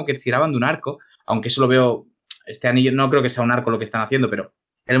parecía como que tiraban de un arco, aunque eso lo veo, este anillo no creo que sea un arco lo que están haciendo, pero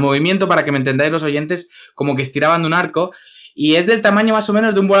el movimiento, para que me entendáis los oyentes, como que estiraban de un arco, y es del tamaño más o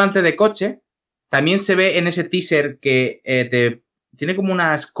menos de un volante de coche. También se ve en ese teaser que tiene como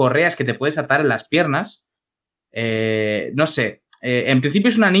unas correas que te puedes atar en las piernas. No sé, en principio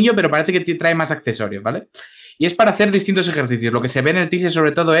es un anillo, pero parece que trae más accesorios, ¿vale? Y es para hacer distintos ejercicios. Lo que se ve en el teaser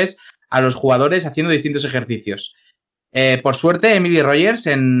sobre todo es a los jugadores haciendo distintos ejercicios. Por suerte, Emily Rogers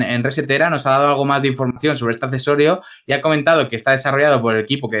en Resetera nos ha dado algo más de información sobre este accesorio y ha comentado que está desarrollado por el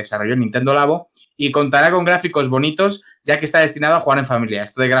equipo que desarrolló Nintendo Labo y contará con gráficos bonitos, ya que está destinado a jugar en familia.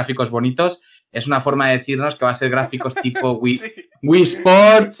 Esto de gráficos bonitos es una forma de decirnos que va a ser gráficos tipo Wii, sí. Wii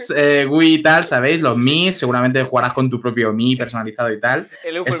Sports, Wii y tal, ¿sabéis? Los Mi, seguramente jugarás con tu propio Mi personalizado y tal.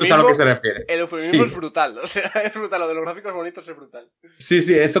 Esto es a lo que se refiere. El eufemismo es brutal, o sea, es brutal, lo de los gráficos bonitos es brutal. Sí,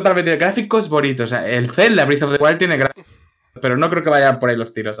 es totalmente gráficos bonitos. O sea, el Zelda Breath of the Wild tiene gráficos, pero no creo que vayan por ahí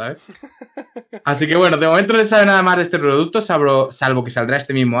los tiros, ¿sabes? Así que bueno, de momento no se sabe nada más de este producto, salvo que saldrá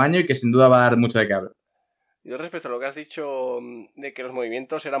este mismo año y que sin duda va a dar mucho de qué hablar. Yo respecto a lo que has dicho de que los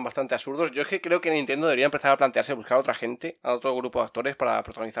movimientos eran bastante absurdos, yo es que creo que Nintendo debería empezar a plantearse buscar a otra gente, a otro grupo de actores para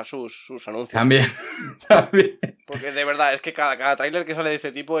protagonizar sus anuncios. También. Porque de verdad, es que cada tráiler que sale de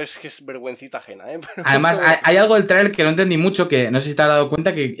este tipo es que es vergüencita ajena, ¿eh? Además, hay algo del tráiler que no entendí mucho, que no sé si te has dado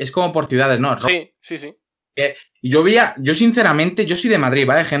cuenta, que es como por ciudades, ¿no? Sí. Yo sinceramente, yo soy de Madrid,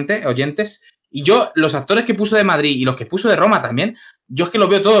 ¿vale, gente? Oyentes. Y los actores que puso de Madrid y los que puso de Roma también, yo es que los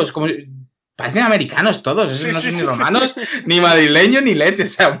veo todos como... Parecen americanos todos, esos no son ni romanos, ni madrileños, ni leche. O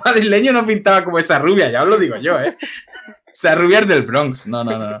sea, un madrileño no pintaba como esa rubia, ya os lo digo yo, ¿eh? Esa rubia es del Bronx. No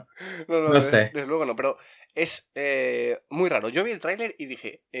sé. Desde luego no, pero es muy raro. Yo vi el tráiler y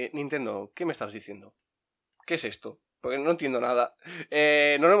dije, Nintendo, ¿qué me estás diciendo? ¿Qué es esto? Porque no entiendo nada.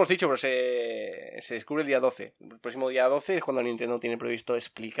 No lo hemos dicho, pero se descubre el día 12. El próximo día 12 es cuando Nintendo tiene previsto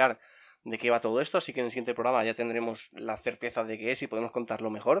explicar de qué va todo esto, así que en el siguiente programa ya tendremos la certeza de qué es y podemos contarlo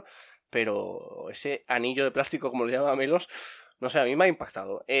mejor, pero ese anillo de plástico, como lo llama Melos, no sé, a mí me ha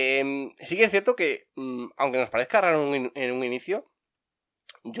impactado. Sí que es cierto que, aunque nos parezca raro en un inicio,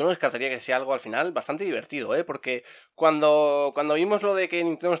 yo no descartaría que sea algo al final bastante divertido, porque cuando vimos lo de que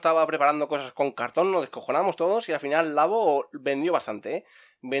Nintendo estaba preparando cosas con cartón, nos descojonamos todos y al final Labo vendió bastante,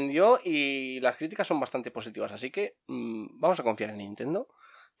 vendió y las críticas son bastante positivas, así que vamos a confiar en Nintendo.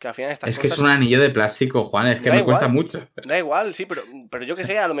 Que al final es que es un anillo de plástico, Juan, es que me cuesta mucho. Da igual, sí, pero yo que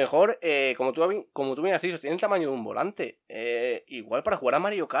sé, a lo mejor, como tú me has dicho, tiene el tamaño de un volante. Igual para jugar a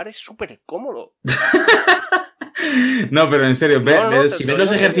Mario Kart es súper cómodo. No, pero en serio, si ves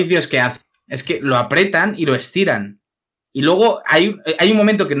los ejercicios que hace, es que lo apretan y lo estiran. Y luego hay un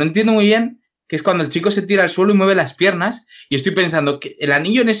momento que no entiendo muy bien, que es cuando el chico se tira al suelo y mueve las piernas, y estoy pensando, que ¿el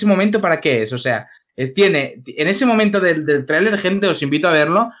anillo en ese momento para qué es? O sea... en ese momento del tráiler, gente, os invito a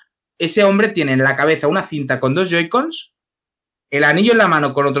verlo. Ese hombre tiene en la cabeza una cinta con 2 Joy-Cons, el anillo en la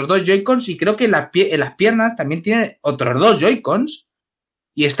mano con otros 2 Joy-Cons y creo que en las piernas también tiene otros 2 Joy-Cons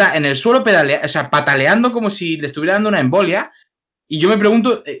y está en el suelo pataleando como si le estuviera dando una embolia. Y yo me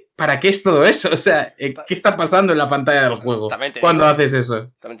pregunto, ¿para qué es todo eso? O sea, ¿qué está pasando en la pantalla del juego cuando haces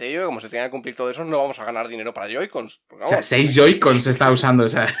eso? También te digo que como se tiene que cumplir todo eso, no vamos a ganar dinero para Joy-Cons. O sea, 6 Joy-Cons se está usando, o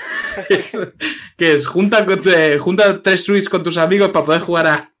sea... ¿Qué es? Junta 3 Switch con tus amigos para poder jugar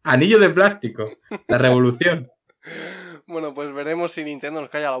a anillo de plástico. La revolución. Bueno, pues veremos si Nintendo nos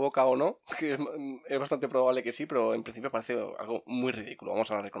calla la boca o no, que es bastante probable que sí, pero en principio parece algo muy ridículo,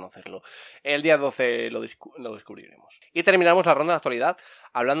 vamos a reconocerlo. El día 12 lo descubriremos. Y terminamos la ronda de actualidad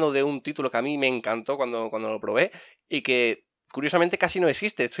hablando de un título que a mí me encantó cuando lo probé y que curiosamente casi no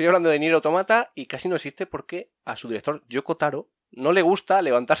existe. Estoy hablando de Nier Automata y casi no existe porque a su director Yoko Taro no le gusta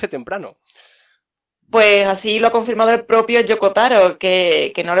levantarse temprano. Pues así lo ha confirmado el propio Yoko Taro,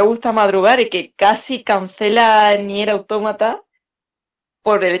 que no le gusta madrugar y que casi cancela Nier Automata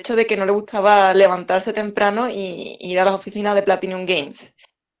por el hecho de que no le gustaba levantarse temprano y ir a las oficinas de Platinum Games.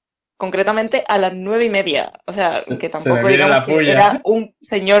 concretamente a las 9:30. O sea, que tampoco me olvida digamos la que puya. era un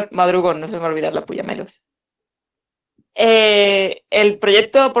señor madrugón, no se me va a olvidar la puya, Melos. El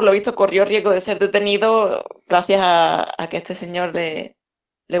proyecto, por lo visto, corrió riesgo de ser detenido gracias a que este señor se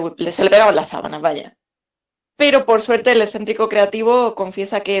le pegaban las sábanas, vaya. Pero por suerte el excéntrico creativo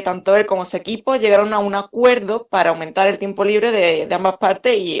confiesa que tanto él como su equipo llegaron a un acuerdo para aumentar el tiempo libre de ambas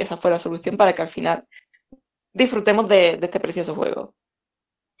partes y esa fue la solución para que al final disfrutemos de este precioso juego.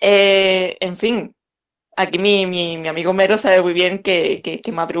 En fin, aquí mi amigo Mero sabe muy bien que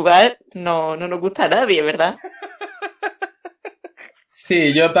madrugar no nos gusta a nadie, ¿verdad?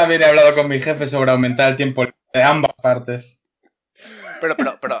 Sí, yo también he hablado con mi jefe sobre aumentar el tiempo de ambas partes. Pero,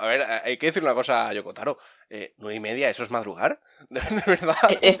 a ver, hay que decir una cosa a Yokotaro. 9:30, ¿eso es madrugar? ¿De verdad?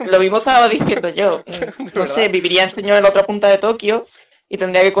 Lo mismo estaba diciendo yo. No sé, viviría el señor en la otra punta de Tokio y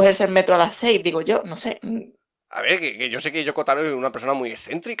tendría que cogerse el metro a las 6, digo yo, no sé. A ver, que yo sé que Yokotaro es una persona muy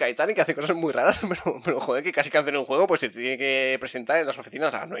excéntrica y tal, y que hace cosas muy raras, pero joder, que casi que hacer un juego, pues se tiene que presentar en las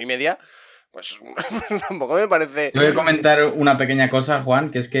oficinas a las 9:30. Pues tampoco me parece... Yo voy a comentar una pequeña cosa,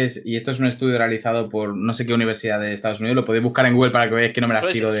 Juan, que y esto es un estudio realizado por no sé qué universidad de Estados Unidos, lo podéis buscar en Google para que veáis que no me las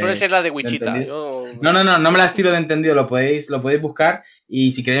tiro de... Suele ser la de Wichita. No me las tiro de entendido, lo podéis buscar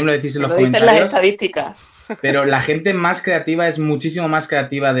y si queréis me lo decís en los comentarios. Lo dicen las estadísticas. Pero la gente más creativa es muchísimo más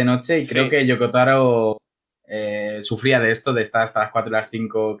creativa de noche y creo que Yokotaro sufría de esto, de estar hasta las 4 y las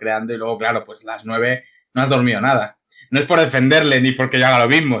 5 creando y luego, claro, pues las 9 no has dormido nada. No es por defenderle ni porque yo haga lo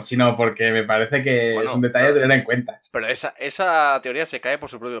mismo, sino porque me parece que es un detalle a tener en cuenta. Pero esa teoría se cae por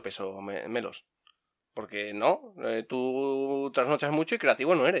su propio peso, Melos. Porque no, tú trasnochas mucho y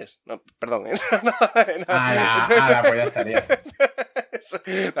creativo no eres. No, perdón, ¿eh? Pues ya estaría.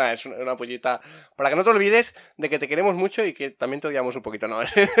 Es una pollita. Para que no te olvides de que te queremos mucho y que también te odiamos un poquito. No,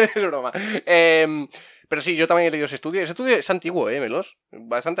 es broma. Pero sí, yo también he leído ese estudio. Ese estudio es antiguo, Melos.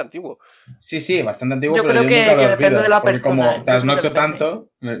 Bastante antiguo. Sí, bastante antiguo, yo pero creo yo nunca lo depende olvido. de la Porque persona. como trasnocho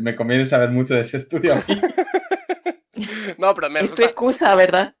tanto, me conviene saber mucho de ese estudio a mí. No, pero Es tu excusa,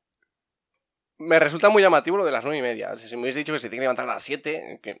 ¿verdad? Me resulta muy llamativo lo de las 9:30. Si me hubiese dicho que se tiene que levantar a las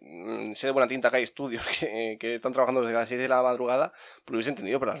 7, que sé de buena tinta que hay estudios que están trabajando desde las 6 de la madrugada, pues lo hubiese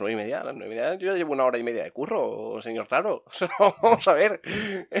entendido, pero a las 9:30, yo ya llevo 1 hora y media de curro, señor Taro. Vamos a ver.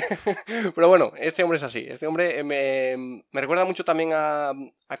 Pero bueno, este hombre es así. Este hombre me recuerda mucho también a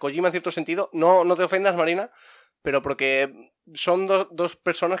Kojima en cierto sentido. No te ofendas, Marina, pero porque son dos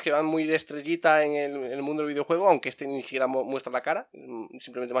personas que van muy de estrellita en el mundo del videojuego, aunque este ni siquiera muestra la cara,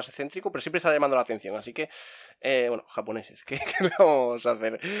 simplemente más excéntrico, pero siempre está llamando la atención, así que, bueno, japoneses, ¿qué le vamos a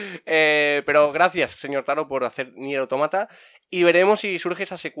hacer? Pero gracias, señor Taro, por hacer Nier Automata, y veremos si surge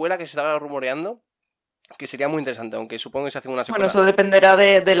esa secuela que se estaba rumoreando, que sería muy interesante, aunque supongo que se hace una secuela. Bueno, eso dependerá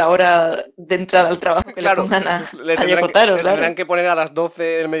de la hora de entrada al trabajo que claro, le pongan a Yokotaro, claro. Tendrán que poner a las 12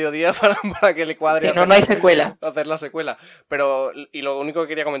 del mediodía para que le cuadre. Sí, no hay secuela. Hacer la secuela. Pero, y lo único que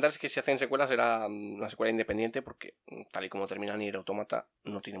quería comentar es que si hacen secuelas será una secuela independiente, porque tal y como termina Nier Automata,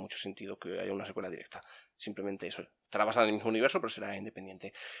 no tiene mucho sentido que haya una secuela directa. Simplemente eso. Estará basada en el mismo universo, pero será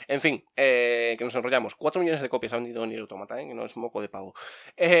independiente. En fin, que nos enrollamos. 4 millones de copias ha vendido Nier Automata, que no es moco de pavo.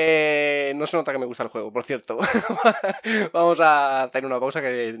 No se nota que me gusta el juego, por cierto. Vamos a hacer una pausa,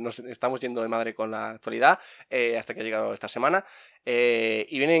 que nos estamos yendo de madre con la actualidad, hasta que ha llegado esta semana.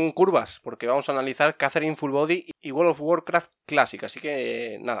 Y vienen curvas, porque vamos a analizar Catherine Full Body y World of Warcraft Classic. Así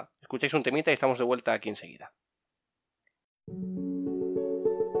que nada, escucháis un temita y estamos de vuelta aquí enseguida.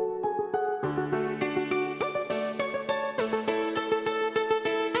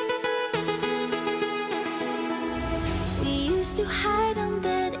 To hide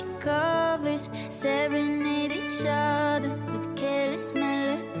under the covers, serenade each other with careless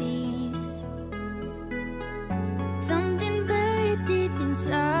melodies. Something buried deep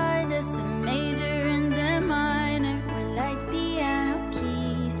inside us, the major and the minor were like piano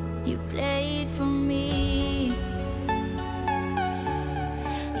keys. You played for me.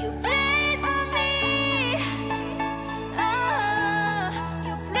 You played for me. Oh,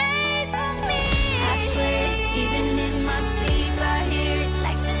 you played for me. I swear, even in my sleep, I hear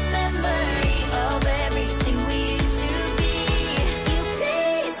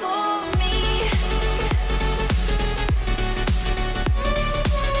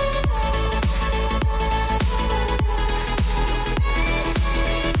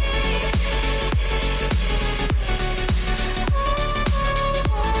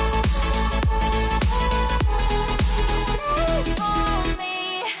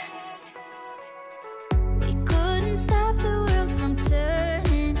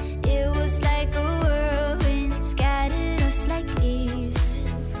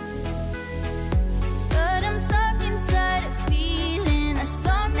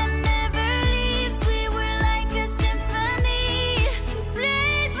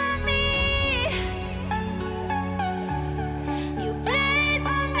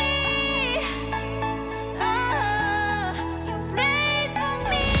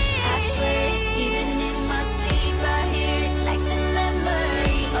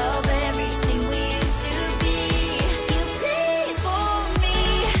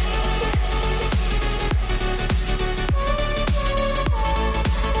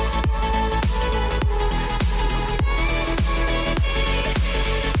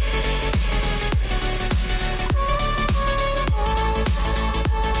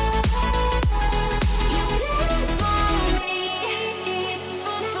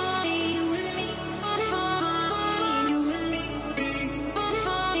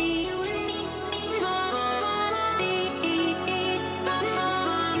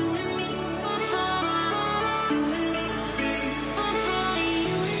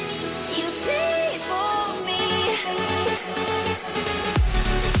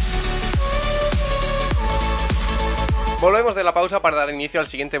Volvemos de la pausa para dar inicio al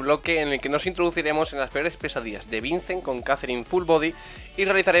siguiente bloque en el que nos introduciremos en las peores pesadillas de Vincent con Catherine Full Body y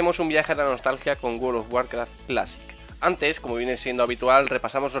realizaremos un viaje a la nostalgia con World of Warcraft Classic. Antes, como viene siendo habitual,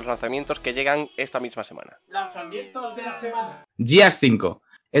 repasamos los lanzamientos que llegan esta misma semana. Lanzamientos de la semana. Gears 5.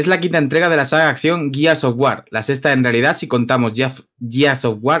 Es la quinta entrega de la saga de acción Gears of War, la sexta en realidad si contamos Gears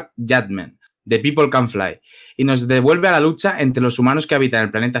of War Judgment, The People Can Fly, y nos devuelve a la lucha entre los humanos que habitan el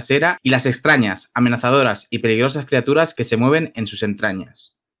planeta Sera y las extrañas, amenazadoras y peligrosas criaturas que se mueven en sus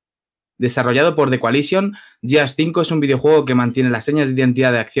entrañas. Desarrollado por The Coalition, Gears 5 es un videojuego que mantiene las señas de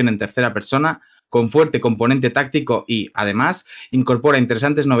identidad de acción en tercera persona, con fuerte componente táctico y, además, incorpora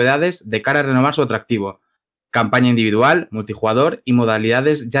interesantes novedades de cara a renovar su atractivo. Campaña individual, multijugador y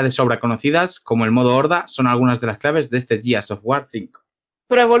modalidades ya de sobra conocidas, como el modo horda, son algunas de las claves de este Gears of War 5.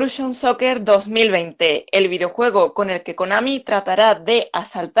 Pro Evolution Soccer 2020, el videojuego con el que Konami tratará de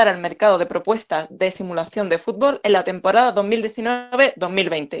asaltar al mercado de propuestas de simulación de fútbol en la temporada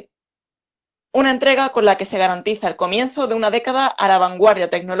 2019-2020. Una entrega con la que se garantiza el comienzo de una década a la vanguardia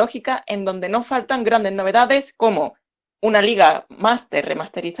tecnológica en donde no faltan grandes novedades como una liga Master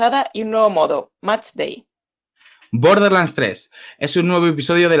remasterizada y un nuevo modo, Match Day. Borderlands 3 es un nuevo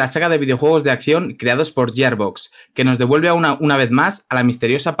episodio de la saga de videojuegos de acción creados por Gearbox, que nos devuelve una vez más a la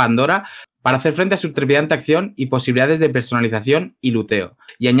misteriosa Pandora para hacer frente a su trepidante acción y posibilidades de personalización y luteo,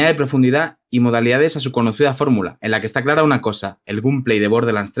 y añade profundidad y modalidades a su conocida fórmula, en la que está clara una cosa: el gameplay de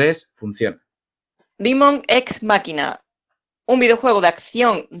Borderlands 3 funciona. Demon X Machina, un videojuego de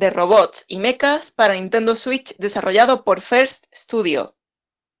acción de robots y mechas para Nintendo Switch desarrollado por First Studio.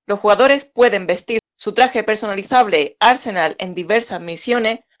 Los jugadores pueden vestir su traje personalizable Arsenal en diversas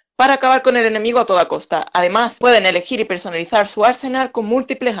misiones para acabar con el enemigo a toda costa. Además, pueden elegir y personalizar su Arsenal con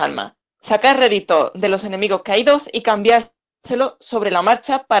múltiples armas, sacar rédito de los enemigos caídos y cambiárselo sobre la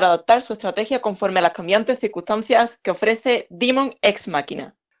marcha para adaptar su estrategia conforme a las cambiantes circunstancias que ofrece Demon X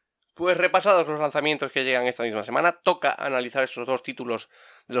Machina. Pues repasados los lanzamientos que llegan esta misma semana, toca analizar estos dos títulos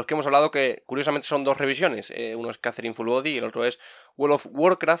de los que hemos hablado, que curiosamente son dos revisiones. Uno es Catherine Full Body y el otro es World of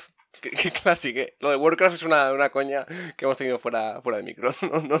Warcraft. Que clásico. Lo de Warcraft es una coña que hemos tenido fuera de micro.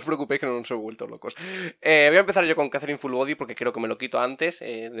 No os preocupéis que no nos hemos vuelto locos. Voy a empezar yo con Catherine Full Body porque creo que me lo quito antes,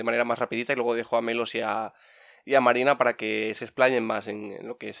 de manera más rapidita, y luego dejo a Melos y a Marina para que se explayen más en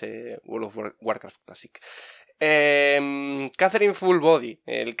lo que es World of Warcraft Classic. Catherine Full Body,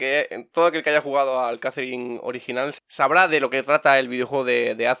 todo aquel que haya jugado al Catherine original sabrá de lo que trata el videojuego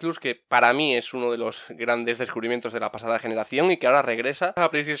de Atlus, que para mí es uno de los grandes descubrimientos de la pasada generación y que ahora regresa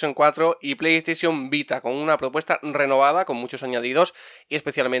a PlayStation 4 y PlayStation Vita con una propuesta renovada, con muchos añadidos y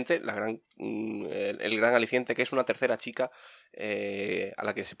especialmente el gran aliciente, que es una tercera chica a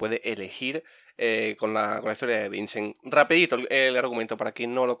la que se puede elegir con la historia de Vincent. Rapidito el argumento para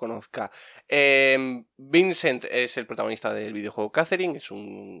quien no lo conozca. Vincent es el protagonista del videojuego Catherine, es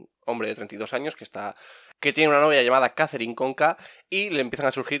un hombre de 32 años que tiene una novia llamada Catherine con K, y le empiezan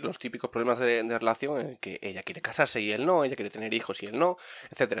a surgir los típicos problemas de relación en el que ella quiere casarse y él no, ella quiere tener hijos y él no,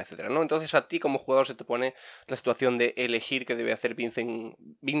 etcétera, etcétera, ¿no? Entonces a ti como jugador se te pone la situación de elegir qué debe hacer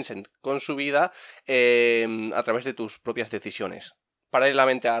Vincent con su vida a través de tus propias decisiones.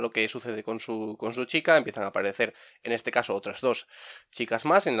 Paralelamente a lo que sucede con su chica, empiezan a aparecer, en este caso, otras dos chicas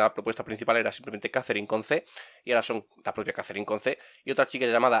más. En la propuesta principal era simplemente Catherine con C, y ahora son la propia Catherine con C, y otra chica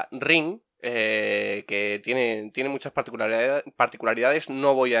llamada Ring, que tiene muchas particularidades.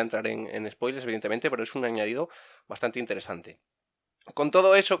 No voy a entrar en spoilers, evidentemente, pero es un añadido bastante interesante. Con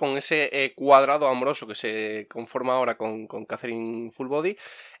todo eso, con ese cuadrado amoroso que se conforma ahora con Catherine Full Body,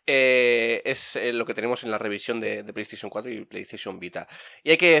 es lo que tenemos en la revisión de PlayStation 4 y PlayStation Vita. Y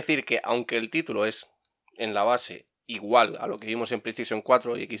hay que decir que, aunque el título es en la base igual a lo que vimos en PlayStation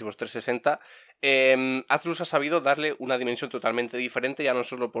 4 y Xbox 360, Atlus ha sabido darle una dimensión totalmente diferente, ya no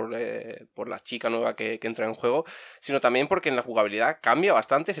solo por la chica nueva que entra en juego, sino también porque en la jugabilidad cambia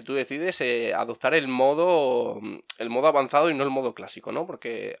bastante si tú decides adoptar el modo avanzado y no el modo clásico, ¿no?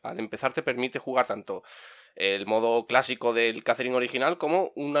 Porque al empezar te permite jugar tanto el modo clásico del Catherine original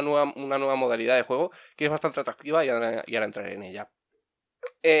como una nueva modalidad de juego que es bastante atractiva, y ahora entraré en ella.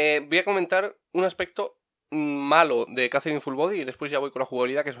 Voy a comentar un aspecto malo de Catherine Full Body y después ya voy con la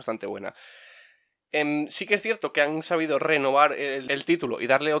jugabilidad, que es bastante buena. Sí que es cierto que han sabido renovar el título y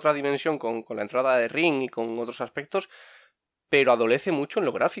darle otra dimensión con la entrada de Ring y con otros aspectos, pero adolece mucho en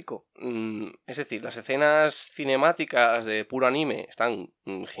lo gráfico. Es decir, las escenas cinemáticas de puro anime están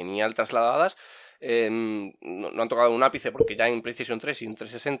genial trasladadas. No han tocado un ápice porque ya en PlayStation 3 y en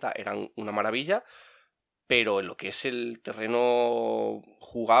 360 eran una maravilla, pero en lo que es el terreno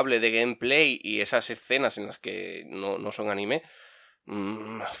jugable de gameplay y esas escenas en las que no son anime,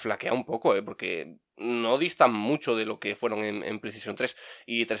 flaquea un poco, porque no distan mucho de lo que fueron en PlayStation 3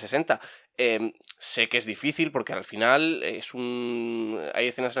 y 360. Sé que es difícil porque al final hay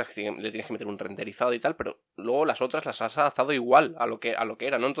escenas en las que le tienes que meter un renderizado y tal, pero luego las otras las has adaptado igual a lo que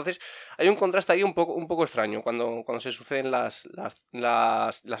era, ¿no? Entonces hay un contraste ahí un poco extraño cuando se suceden las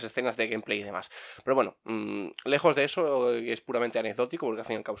escenas de gameplay y demás. Pero bueno, lejos de eso, es puramente anecdótico porque al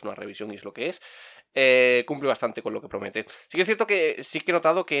fin y al cabo es una revisión y es lo que es. Cumple bastante con lo que promete. Sí que es cierto que sí que he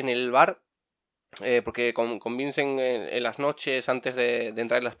notado que en el bar, porque con Vincent en las noches antes de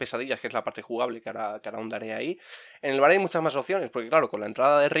entrar en las pesadillas, que es la parte jugable que ahora ahondaré ahí, en el bar hay muchas más opciones, porque claro, con la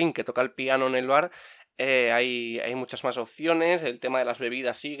entrada de Ring que toca el piano en el bar, hay muchas más opciones. El tema de las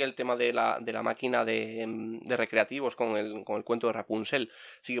bebidas sigue, el tema de la máquina de recreativos con el cuento de Rapunzel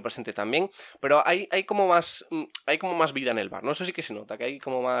sigue presente también, pero hay como más vida en el bar, ¿no? Eso sí que se nota, que hay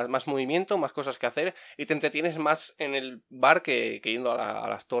como más movimiento, más cosas que hacer y te entretienes más en el bar que yendo a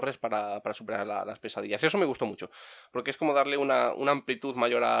las torres para superar las pesadillas. Eso me gustó mucho, porque es como darle una amplitud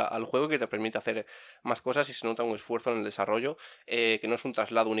mayor al juego que te permite hacer más cosas y se nota un esfuerzo en el desarrollo, que no es un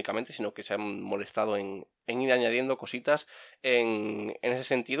traslado únicamente, sino que se han molestado en ir añadiendo cositas en ese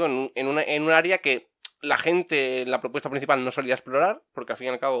sentido, en un área que la gente en la propuesta principal no solía explorar, porque al fin y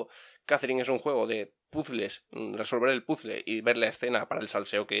al cabo Catherine es un juego de puzzles, resolver el puzzle y ver la escena para el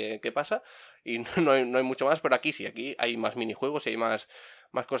salseo que pasa, y no hay mucho más, pero aquí sí, aquí hay más minijuegos y hay más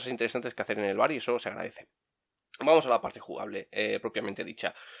cosas interesantes que hacer en el bar y eso se agradece. Vamos a la parte jugable, propiamente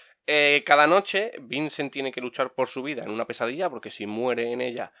dicha. Cada noche Vincent tiene que luchar por su vida en una pesadilla, porque si muere en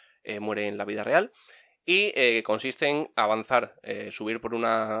ella, muere en la vida real. Y consiste en avanzar, subir por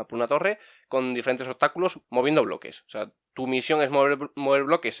una torre con diferentes obstáculos moviendo bloques. O sea, tu misión es mover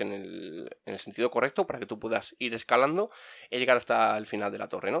bloques en el sentido correcto para que tú puedas ir escalando y llegar hasta el final de la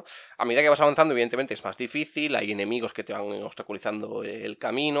torre, ¿no? A medida que vas avanzando, evidentemente es más difícil, hay enemigos que te van obstaculizando el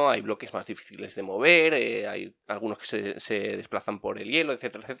camino, hay bloques más difíciles de mover, hay algunos que se desplazan por el hielo,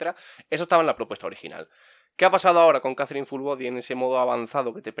 etcétera, etcétera. Eso estaba en la propuesta original. ¿Qué ha pasado ahora con Catherine Full Body en ese modo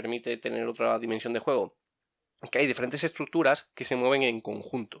avanzado que te permite tener otra dimensión de juego? Que hay diferentes estructuras que se mueven en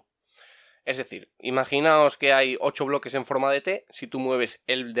conjunto. Es decir, imaginaos que hay 8 bloques en forma de T, si tú mueves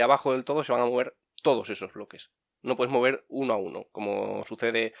el de abajo del todo se van a mover todos esos bloques. No puedes mover uno a uno, como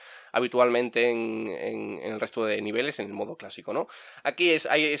sucede habitualmente en el resto de niveles en el modo clásico, ¿no? Aquí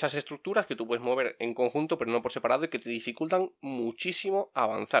hay esas estructuras que tú puedes mover en conjunto, pero no por separado, y que te dificultan muchísimo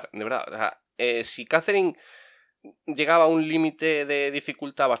avanzar. De verdad, o sea, si Catherine llegaba a un límite de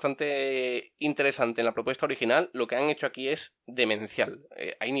dificultad bastante interesante en la propuesta original, lo que han hecho aquí es demencial.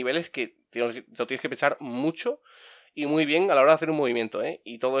 Hay niveles que te lo tienes que pensar mucho y muy bien a la hora de hacer un movimiento,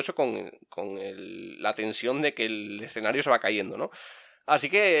 y todo eso con la tensión de que el escenario se va cayendo, ¿no? Así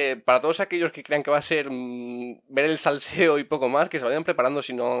que para todos aquellos que crean que va a ser ver el salseo y poco más, que se vayan preparando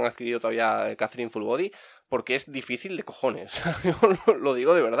si no han adquirido todavía Catherine Full Body, porque es difícil de cojones. Yo lo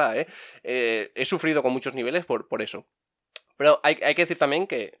digo de verdad, he sufrido con muchos niveles por eso. Pero hay que decir también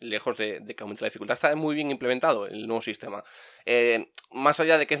que, lejos de que aumente la dificultad, está muy bien implementado el nuevo sistema. Más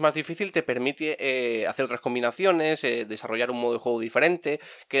allá de que es más difícil, te permite hacer otras combinaciones, desarrollar un modo de juego diferente,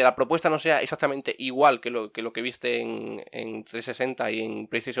 que la propuesta no sea exactamente igual que lo que viste en 360 y en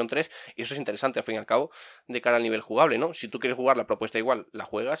PlayStation 3, y eso es interesante al fin y al cabo de cara al nivel jugable, ¿no? Si tú quieres jugar la propuesta igual, la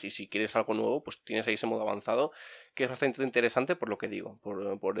juegas, y si quieres algo nuevo, pues tienes ahí ese modo avanzado, que es bastante interesante por lo que digo,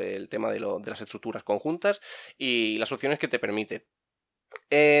 por el tema de las estructuras conjuntas y las opciones que te permite.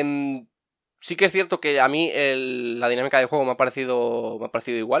 Sí que es cierto que a mí la dinámica de juego me ha parecido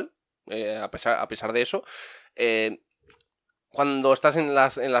igual, a pesar de eso. Cuando estás en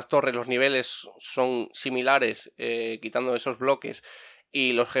las torres, los niveles son similares, quitando esos bloques,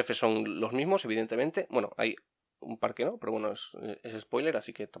 y los jefes son los mismos, evidentemente. Bueno, hay un par que no, pero bueno, es spoiler,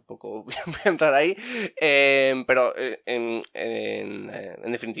 así que tampoco voy a entrar ahí. Pero en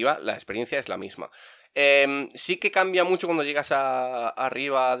definitiva, la experiencia es la misma. Sí que cambia mucho cuando llegas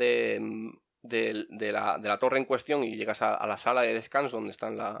arriba de la torre en cuestión y llegas a la sala de descanso donde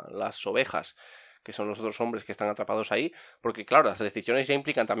están las ovejas, que son los otros hombres que están atrapados ahí, porque claro, las decisiones ya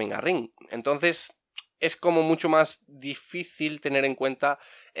implican también a Ring. Entonces es como mucho más difícil tener en cuenta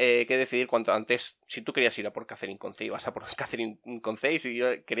que decidir cuanto antes. Si tú querías ir a por Catherine con C, ibas a por Catherine con C, y si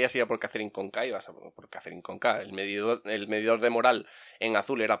querías ir a por Catherine con K, ibas a por Catherine con K. El medidor de moral en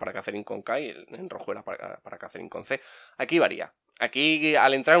azul era para Catherine con K y en rojo era para Catherine con C. Aquí varía. Aquí,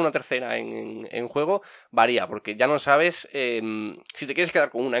 al entrar en una tercera en juego, varía, porque ya no sabes, si te quieres quedar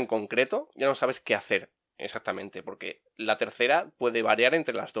con una en concreto, ya no sabes qué hacer exactamente, porque la tercera puede variar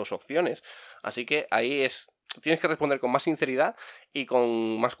entre las dos opciones. Así que ahí es tienes que responder con más sinceridad y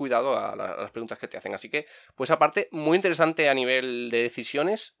con más cuidado a las preguntas que te hacen. Así que, pues aparte, muy interesante a nivel de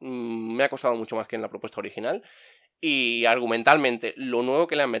decisiones. Me ha costado mucho más que en la propuesta original. Y argumentalmente, lo nuevo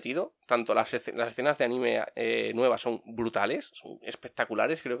que le han metido, tanto las escenas de anime nuevas son brutales, son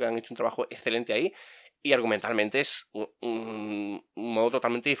espectaculares, creo que han hecho un trabajo excelente ahí. Y argumentalmente es un modo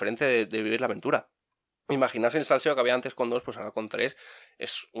totalmente diferente de vivir la aventura. Imaginarse el salseo que había antes con 2, pues ahora con 3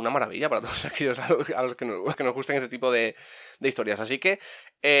 es una maravilla para todos aquellos a los que nos gusten este tipo de historias. Así que,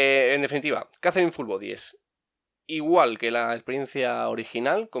 en definitiva, Catherine Full Body es igual que la experiencia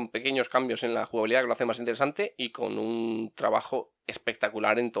original, con pequeños cambios en la jugabilidad que lo hace más interesante y con un trabajo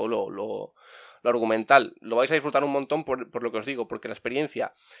espectacular en todo lo argumental. Lo vais a disfrutar un montón por lo que os digo, porque la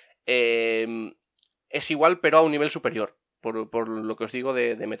experiencia es igual pero a un nivel superior. Por lo que os digo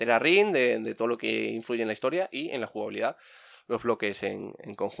de meter a Rin, de todo lo que influye en la historia y en la jugabilidad, los bloques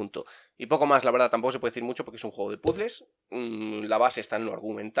en conjunto. Y poco más, la verdad, tampoco se puede decir mucho porque es un juego de puzzles. La base está en lo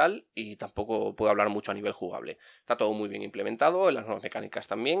argumental y tampoco puedo hablar mucho a nivel jugable. Está todo muy bien implementado, las nuevas mecánicas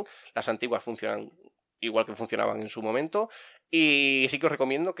también. Las antiguas funcionan igual que funcionaban en su momento. Y sí que os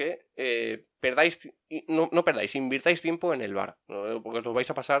recomiendo que no perdáis, invirtáis tiempo en el bar, ¿no? Porque os lo vais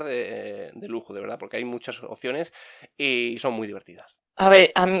a pasar de lujo, de verdad, porque hay muchas opciones y son muy divertidas. A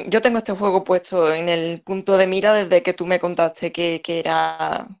ver, yo tengo este juego puesto en el punto de mira desde que tú me contaste que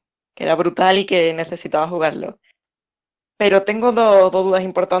era brutal y que necesitaba jugarlo. Pero tengo dos dudas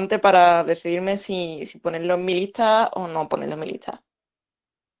importantes para decidirme si ponerlo en mi lista o no ponerlo en mi lista.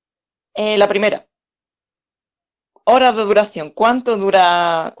 La primera, horas de duración. ¿Cuánto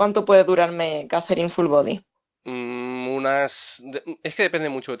puede durarme Catherine Full Body? Es que depende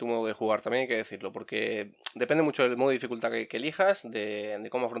mucho de tu modo de jugar, también hay que decirlo, porque depende mucho del modo de dificultad que elijas, de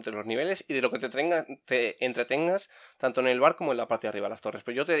cómo afrontes los niveles y de lo que te entretengas tanto en el bar como en la parte de arriba de las torres.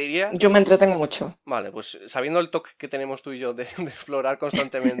 Pero yo te diría... Yo me entretengo mucho. Vale, pues sabiendo el toque que tenemos tú y yo de explorar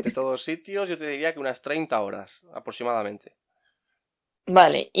constantemente todos sitios, yo te diría que unas 30 horas aproximadamente.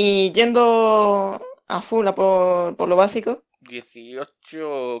 Vale, y yendo a full por lo básico.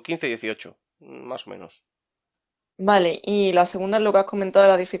 15-18, más o menos. Vale, y la segunda es lo que has comentado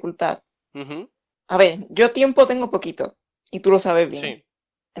de la dificultad. Uh-huh. A ver, yo tiempo tengo poquito, y tú lo sabes bien. Sí.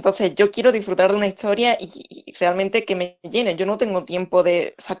 Entonces, yo quiero disfrutar de una historia y realmente que me llene. Yo no tengo tiempo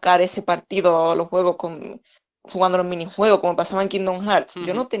de sacar ese partido a los juegos jugando los minijuegos, como pasaba en Kingdom Hearts.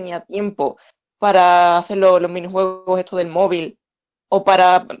 Yo no tenía tiempo para hacer los minijuegos estos del móvil o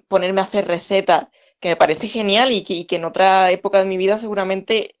para ponerme a hacer recetas, que me parece genial y que en otra época de mi vida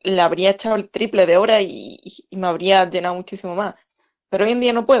seguramente le habría echado el triple de horas y me habría llenado muchísimo más. Pero hoy en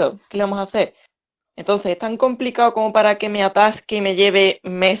día no puedo. ¿Qué le vamos a hacer? Entonces, ¿es tan complicado como para que me atasque y me lleve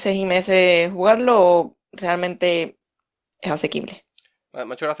meses y meses jugarlo o realmente es asequible? Me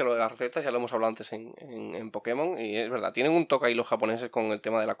ha hecho gracia lo de las recetas, ya lo hemos hablado antes en Pokémon, y es verdad, tienen un toque ahí los japoneses con el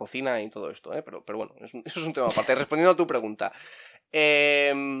tema de la cocina y todo esto, pero bueno, eso es un tema aparte. Respondiendo a tu pregunta,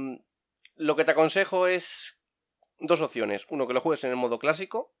 lo que te aconsejo es dos opciones. Uno, que lo juegues en el modo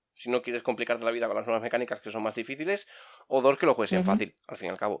clásico, si no quieres complicarte la vida con las nuevas mecánicas que son más difíciles, o dos, que lo juegues en fácil, al fin y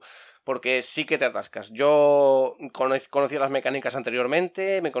al cabo, porque sí que te atascas. Yo conocía las mecánicas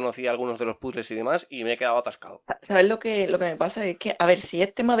anteriormente, me conocía algunos de los puzzles y demás, y me he quedado atascado. ¿Sabes lo que me pasa? Es que, a ver, si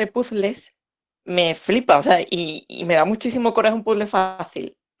es tema de puzzles, me flipa, o sea, y me da muchísimo coraje un puzzle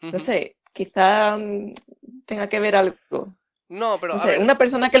fácil. No sé, quizá tenga que ver algo. No, pero No a sé, ver, una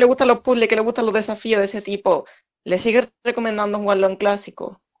persona que le gustan los puzzles, que le gustan los desafíos de ese tipo, ¿le sigue recomendando jugarlo en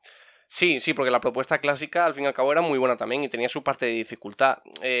clásico? sí, porque la propuesta clásica al fin y al cabo era muy buena también y tenía su parte de dificultad.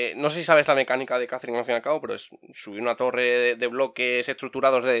 No sé si sabes la mecánica de Catherine al fin y al cabo, pero es subir una torre de bloques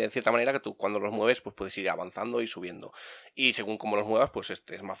estructurados de cierta manera que tú cuando los mueves pues puedes ir avanzando y subiendo. Y según cómo los muevas pues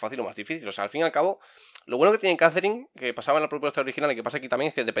es más fácil o más difícil. O sea, al fin y al cabo, lo bueno que tiene Catherine, que pasaba en la propuesta original y que pasa aquí también,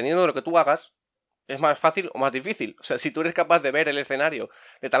 es que dependiendo de lo que tú hagas, es más fácil o más difícil. O sea, si tú eres capaz de ver el escenario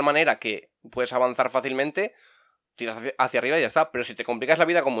de tal manera que puedes avanzar fácilmente, tiras hacia arriba y ya está. Pero si te complicas la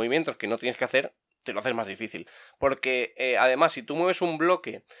vida con movimientos que no tienes que hacer, te lo haces más difícil. Porque además, si tú mueves un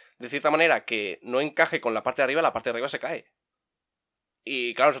bloque de cierta manera que no encaje con la parte de arriba se cae.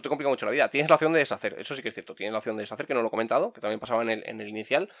 Y claro, eso te complica mucho la vida. Tienes la opción de deshacer, eso sí que es cierto. Tienes la opción de deshacer, que no lo he comentado, que también pasaba en el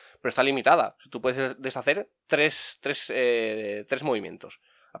inicial, pero está limitada. Tú puedes deshacer tres movimientos.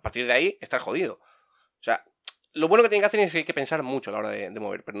 A partir de ahí, estás jodido. O sea, lo bueno que tiene que hacer es que hay que pensar mucho a la hora de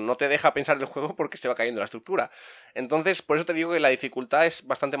mover, pero no te deja pensar el juego porque se va cayendo la estructura. Entonces, por eso te digo que la dificultad es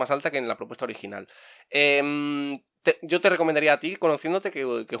bastante más alta que en la propuesta original. Yo te recomendaría a ti, conociéndote,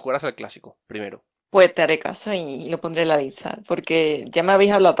 que jugaras al clásico primero. Pues te haré caso y lo pondré en la lista, porque ya me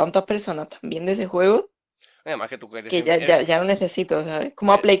habéis hablado tantas personas también de ese juego. Además que tú que eres... que ya lo necesito, ¿sabes?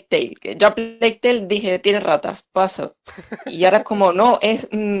 Como a Plague Tale, que yo a Plague Tale dije, tiene ratas, paso. Y ahora es como, no, es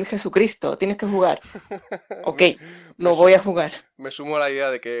Jesucristo, tienes que jugar. Ok, lo voy a jugar. Me sumo a la idea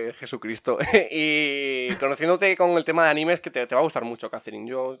de que Jesucristo. Y conociéndote con el tema de animes, que te va a gustar mucho, Catherine.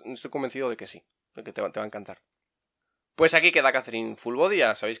 Yo estoy convencido de que sí, de que te va a encantar. Pues aquí queda Catherine Full Body.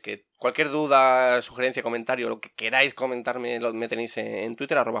 Ya sabéis que cualquier duda, sugerencia, comentario, lo que queráis comentarme, me tenéis en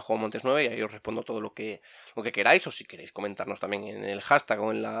Twitter, @juanmontes9, y ahí os respondo todo lo que queráis. O si queréis comentarnos también en el hashtag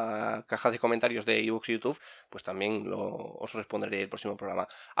o en la caja de comentarios de iVoox y YouTube, pues también os responderé el próximo programa.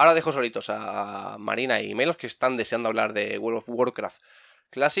 Ahora dejo solitos a Marina y Melos, que están deseando hablar de World of Warcraft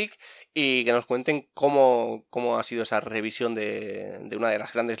Classic, y que nos cuenten cómo ha sido esa revisión de una de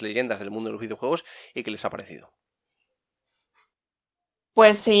las grandes leyendas del mundo de los videojuegos y qué les ha parecido.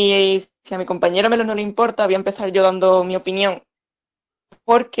 Pues si a mi compañero Melo no le importa, voy a empezar yo dando mi opinión,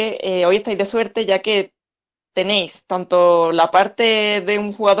 porque hoy estáis de suerte ya que tenéis tanto la parte de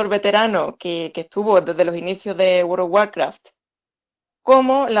un jugador veterano que estuvo desde los inicios de World of Warcraft,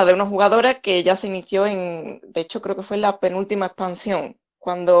 como la de una jugadora que ya se inició de hecho creo que fue la penúltima expansión,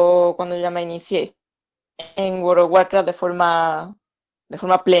 cuando ya me inicié en World of Warcraft de forma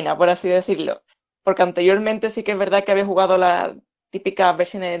plena, por así decirlo. Porque anteriormente sí que es verdad que había jugado las típicas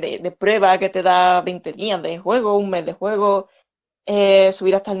versiones de prueba que te da 20 días de juego, un mes de juego,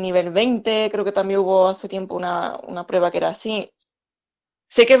 subir hasta el nivel 20, creo que también hubo hace tiempo una prueba que era así.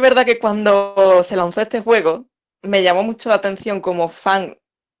 Sí que es verdad que cuando se lanzó este juego, me llamó mucho la atención como fan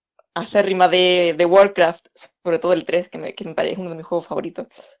acérrima de Warcraft, sobre todo el 3, que me parece uno de mis juegos favoritos.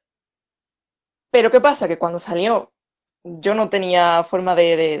 Pero ¿qué pasa? Que cuando salió, yo no tenía forma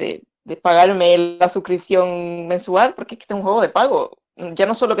de pagarme la suscripción mensual, porque es que este es un juego de pago. Ya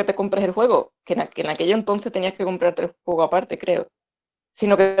no solo que te compres el juego, que en aquello entonces tenías que comprarte el juego aparte, creo,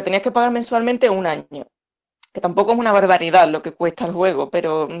 sino que tenías que pagar mensualmente un año, que tampoco es una barbaridad lo que cuesta el juego,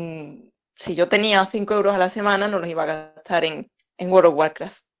 pero si yo tenía 5 euros a la semana, no los iba a gastar en World of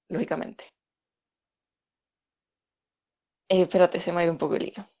Warcraft, lógicamente. Espérate, se me ha ido un poco el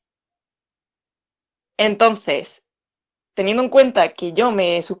hilo. Entonces, teniendo en cuenta que yo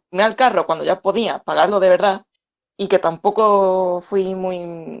me subí al carro cuando ya podía pagarlo de verdad y que tampoco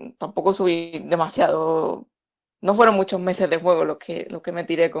subí demasiado, no fueron muchos meses de juego los que me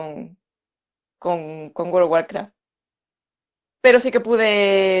tiré con World of Warcraft, pero sí que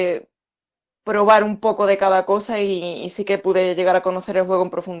pude probar un poco de cada cosa y sí que pude llegar a conocer el juego en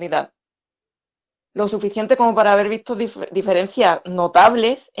profundidad. Lo suficiente como para haber visto diferencias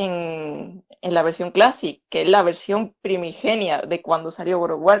notables en la versión Classic, que es la versión primigenia de cuando salió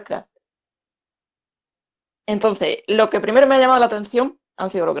World of Warcraft. Entonces, lo que primero me ha llamado la atención han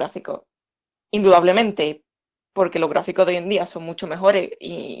sido los gráficos. Indudablemente, porque los gráficos de hoy en día son mucho mejores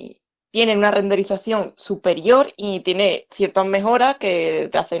y tienen una renderización superior y tiene ciertas mejoras que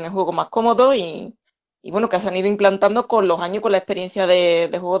te hacen el juego más cómodo y bueno, que se han ido implantando con los años, con la experiencia de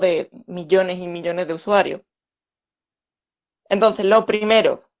juego de millones y millones de usuarios. Entonces, lo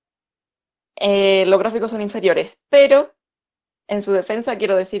primero, los gráficos son inferiores, pero en su defensa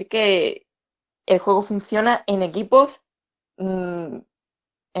quiero decir que el juego funciona en equipos, en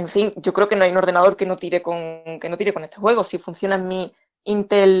fin, yo creo que no hay un ordenador que no tire con este juego. Si funciona en mi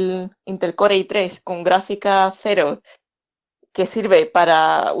Intel Core i3 con gráfica 0, que sirve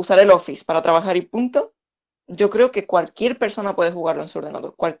para usar el Office, para trabajar y punto, yo creo que cualquier persona puede jugarlo en su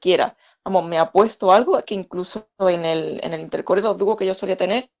ordenador, cualquiera. Vamos, me ha puesto algo que incluso en el Intel Core 2 Duo que yo solía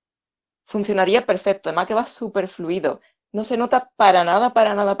tener, funcionaría perfecto. Además que va súper fluido. No se nota para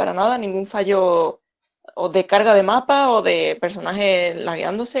nada ningún fallo o de carga de mapa o de personajes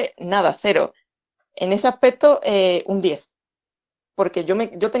lagueándose, nada, cero. En ese aspecto, un 10. Porque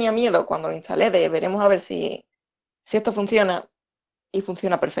yo tenía miedo cuando lo instalé de veremos a ver si esto funciona, y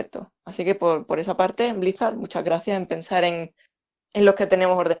funciona perfecto. Así que por esa parte, Blizzard, muchas gracias en pensar en los que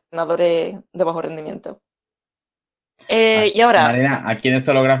tenemos ordenadores de bajo rendimiento. Y ahora... Marina, aquí en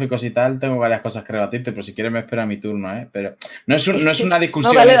esto los gráficos y tal tengo varias cosas que rebatirte, pero si quieres me espera mi turno, ¿eh? Pero no es una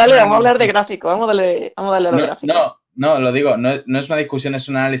discusión. No, dale, vamos a hablar de gráficos, vamos a darle a los gráficos. No, lo digo, no es una discusión, es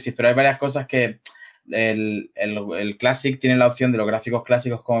un análisis, pero hay varias cosas que el Classic tiene la opción de los gráficos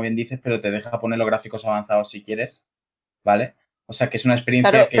clásicos, como bien dices, pero te deja poner los gráficos avanzados si quieres, ¿vale? O sea, que es una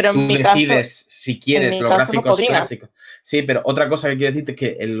experiencia que tú decides si quieres los gráficos clásicos. Sí, pero otra cosa que quiero decirte es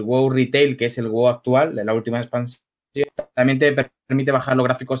que el WoW Retail, que es el WoW actual, de la última expansión, también te permite bajar los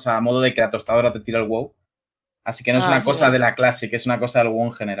gráficos a modo de que la tostadora te tira el WoW. Así que no es una cosa de la Classic, es una cosa del WoW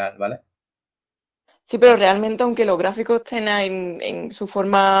en general, ¿vale? Sí, pero realmente, aunque los gráficos estén en su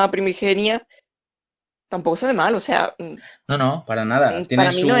forma primigenia, tampoco se ve mal, o sea, No, para nada. Tiene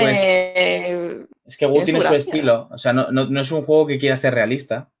para mí su no es- es... Es que WoW tiene su tiene su gracia. estilo. O sea, no es un juego que quiera ser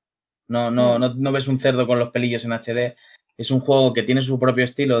realista. No ves un cerdo con los pelillos en HD. Es un juego que tiene su propio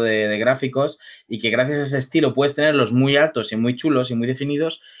estilo de gráficos y que gracias a ese estilo puedes tenerlos muy altos y muy chulos y muy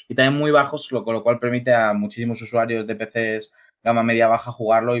definidos y también muy bajos, con lo cual permite a muchísimos usuarios de PCs gama media baja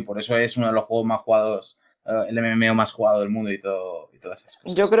jugarlo y por eso es uno de los juegos más jugados, el MMO más jugado del mundo y todas esas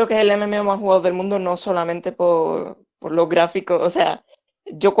cosas. Yo creo que es el MMO más jugado del mundo, no solamente por los gráficos. O sea,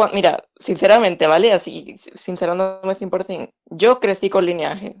 mira, sinceramente, ¿vale? Así, sincerándome 100%, yo crecí con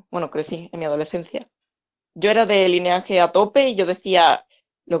lineaje. Bueno, crecí en mi adolescencia. Yo era de lineaje a tope y yo decía,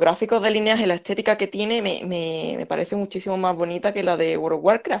 los gráficos de lineaje, la estética que tiene, me parece muchísimo más bonita que la de World of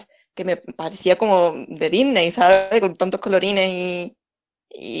Warcraft, que me parecía como de Disney, ¿sabes? Con tantos colorines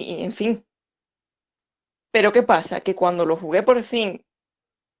y en fin. Pero ¿qué pasa? Que cuando lo jugué por fin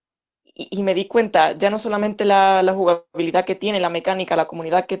y me di cuenta, ya no solamente la jugabilidad que tiene, la mecánica, la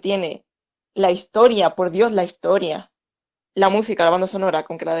comunidad que tiene, la historia, por Dios, la historia, la música, la banda sonora,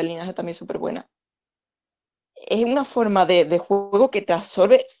 con que la de lineaje también es súper buena. Es una forma de juego que te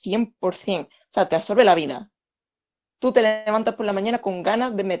absorbe 100%, o sea, te absorbe la vida. Tú te levantas por la mañana con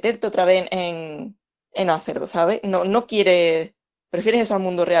ganas de meterte otra vez en hacerlo, ¿sabes? No quieres, prefieres eso al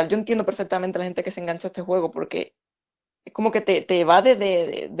mundo real. Yo entiendo perfectamente a la gente que se engancha a este juego porque es como que te evade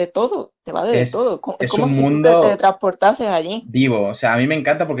de todo, te evade de todo. Es Es como un si tú te mundo teletransportases allí. vivo. O sea, a mí me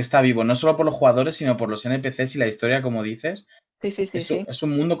encanta porque está vivo, no solo por los jugadores, sino por los NPCs y la historia, como dices. Sí. Es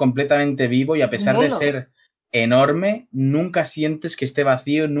un mundo completamente vivo y a Un pesar de mundo. ser enorme, nunca sientes que esté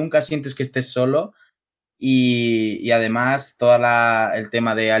vacío, nunca sientes que estés solo. Y además, el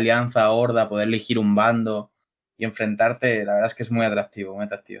tema de alianza, horda, poder elegir un bando y enfrentarte, la verdad es que es muy atractivo, muy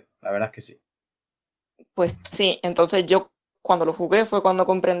atractivo. La verdad es que sí. Pues sí, entonces yo cuando lo jugué fue cuando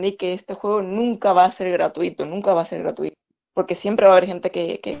comprendí que este juego nunca va a ser gratuito, nunca va a ser gratuito. Porque siempre va a haber gente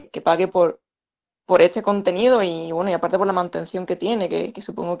que pague por este contenido y bueno, y aparte por la mantención que tiene, que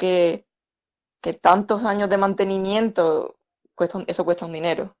supongo que tantos años de mantenimiento, eso cuesta un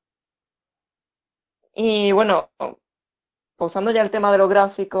dinero. Y bueno, pausando ya el tema de los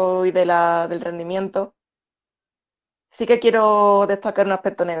gráficos y del rendimiento, sí que quiero destacar un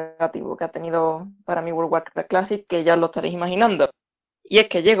aspecto negativo que ha tenido para mí World of Warcraft Classic, que ya os lo estaréis imaginando. Y es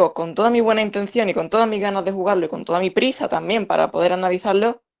que llego con toda mi buena intención y con todas mis ganas de jugarlo y con toda mi prisa también para poder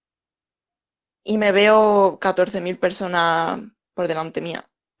analizarlo y me veo 14.000 personas por delante mía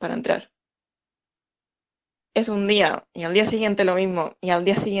para entrar. Es un día y al día siguiente lo mismo y al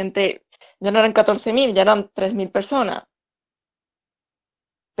día siguiente ya no eran 14.000, ya eran 3.000 personas.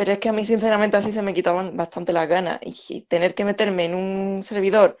 Pero es que a mí sinceramente así se me quitaban bastante las ganas y tener que meterme en un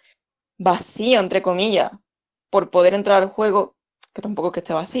servidor vacío, entre comillas, por poder entrar al juego, que tampoco es que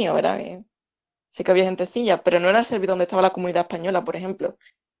esté vacío, ¿verdad? Que sí que había gentecilla, pero no era el servidor donde estaba la comunidad española, por ejemplo.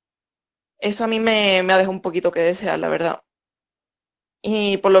 Eso a mí me ha dejado un poquito que desear, la verdad.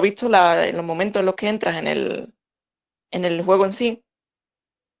 Y por lo visto, en los momentos en los que entras en el juego en sí,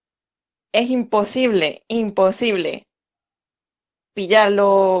 es imposible pillar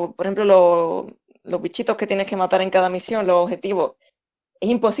por ejemplo, los bichitos que tienes que matar en cada misión, los objetivos. Es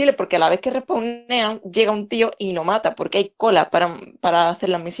imposible porque a la vez que respawnean, llega un tío y lo mata, porque hay cola para hacer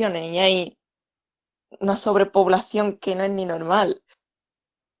las misiones y hay una sobrepoblación que no es ni normal.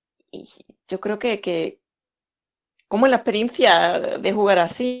 Y yo creo que como en la experiencia de jugar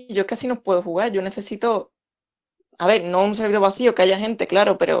así, yo casi no puedo jugar, yo necesito, a ver, no un servidor vacío, que haya gente,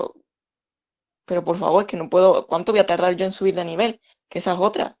 claro, pero por favor, es que no puedo, ¿cuánto voy a tardar yo en subir de nivel? Que esa es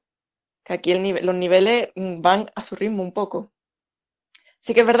otra, que aquí los niveles van a su ritmo un poco.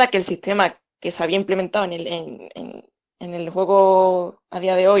 Sí que es verdad que el sistema que se había implementado en el juego a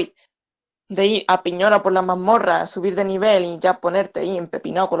día de hoy, de ir a piñona por las mazmorras, subir de nivel y ya ponerte ahí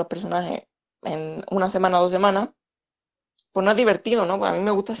empepinado con los personajes en una semana o 2 semanas, pues no es divertido, ¿no? Pues a mí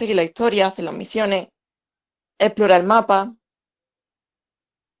me gusta seguir la historia, hacer las misiones, explorar el mapa,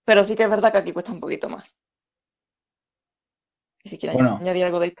 pero sí que es verdad que aquí cuesta un poquito más. Y si quieres Bueno, añadir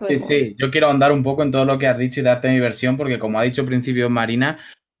algo de esto, sí. Yo quiero ahondar un poco en todo lo que has dicho y darte mi versión, porque como ha dicho al principio Marina,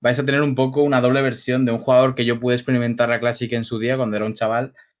 vais a tener un poco una doble versión de un jugador que yo pude experimentar la Classic en su día cuando era un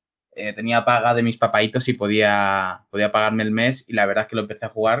chaval. Tenía paga de mis papaitos y podía pagarme el mes y la verdad es que lo empecé a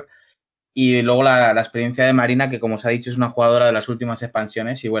jugar. Y luego la experiencia de Marina, que como os ha dicho es una jugadora de las últimas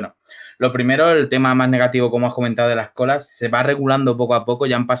expansiones. Y bueno, lo primero, el tema más negativo, como has comentado, de las colas, se va regulando poco a poco.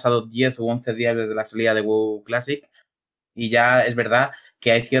 Ya han pasado 10 u 11 días desde la salida de WoW Classic y ya es verdad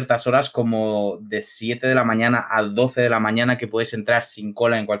que hay ciertas horas como de 7 de la mañana a 12 de la mañana que puedes entrar sin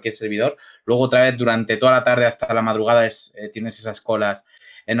cola en cualquier servidor. Luego otra vez durante toda la tarde hasta la madrugada tienes esas colas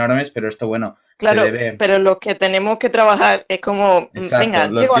enormes, pero esto, bueno, Claro, se debe... pero los que tenemos que trabajar es como, Exacto, venga,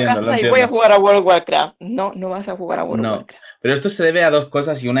 lo llego entiendo, a lo casa y voy a entiendo. jugar a World of Warcraft. No, no vas a jugar a World of No, Warcraft. pero esto se debe a dos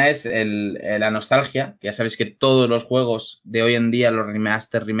cosas y una es la nostalgia. Ya sabéis que todos los juegos de hoy en día, los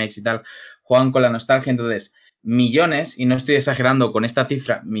remaster, remakes y tal, juegan con la nostalgia. Entonces, millones, y no estoy exagerando con esta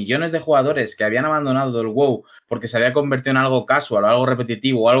cifra, millones de jugadores que habían abandonado el WoW porque se había convertido en algo casual o algo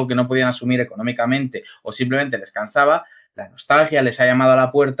repetitivo o algo que no podían asumir económicamente o simplemente les cansaba, la nostalgia les ha llamado a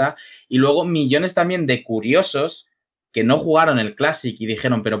la puerta. Y luego millones también de curiosos que no jugaron el Classic y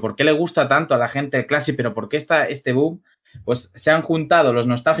dijeron, pero ¿por qué le gusta tanto a la gente el Classic? ¿Pero por qué está este boom? Pues se han juntado los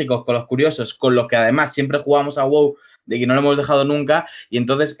nostálgicos con los curiosos, con los que además siempre jugamos a WoW, de que no lo hemos dejado nunca, y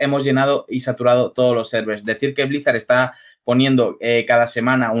entonces hemos llenado y saturado todos los servers. Decir que Blizzard está poniendo cada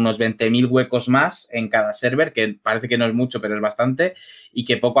semana unos 20.000 huecos más en cada server, que parece que no es mucho, pero es bastante, y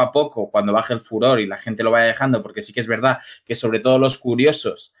que poco a poco, cuando baje el furor y la gente lo vaya dejando, porque sí que es verdad que sobre todo los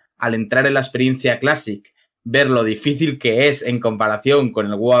curiosos, al entrar en la experiencia Classic, ver lo difícil que es en comparación con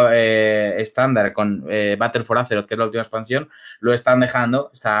el WoW estándar, con Battle for Azeroth, que es la última expansión, lo están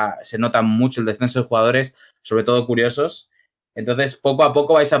dejando. Se nota mucho el descenso de jugadores, sobre todo curiosos. Entonces, poco a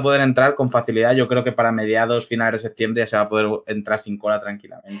poco vais a poder entrar con facilidad. Yo creo que para mediados, finales de septiembre ya se va a poder entrar sin cola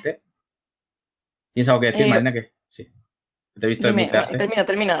tranquilamente. ¿Tienes algo que decir, Marina? Que sí. Te he visto desmutearte.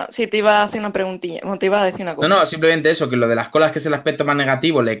 Termina. Sí, te iba a hacer una preguntilla. Bueno, te iba a decir una cosa. No, simplemente eso, que lo de las colas, que es el aspecto más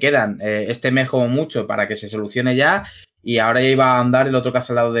negativo, le quedan este mes como mucho para que se solucione ya. Y ahora ya iba a andar el otro que has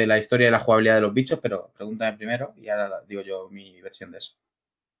hablado de la historia y la jugabilidad de los bichos, pero pregúntame primero y ahora digo yo mi versión de eso.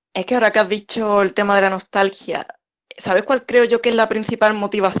 Es que ahora que has dicho el tema de la nostalgia, ¿sabes cuál creo yo que es la principal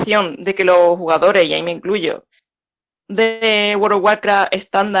motivación de que los jugadores, y ahí me incluyo, de World of Warcraft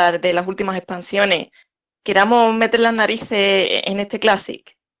estándar de las últimas expansiones, queramos meter las narices en este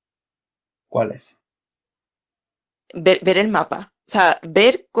Classic? ¿Cuál es? Ver el mapa. O sea,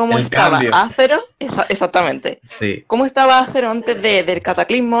 ver cómo El estaba cambio. Azeroth, exactamente. Sí. Cómo estaba Azeroth antes del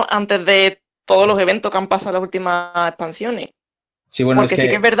cataclismo, antes de todos los eventos que han pasado en las últimas expansiones. Sí, bueno, Porque sí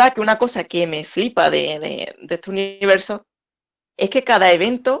que es verdad que una cosa que me flipa de este universo es que cada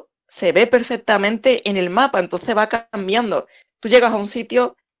evento se ve perfectamente en el mapa, entonces va cambiando. Tú llegas a un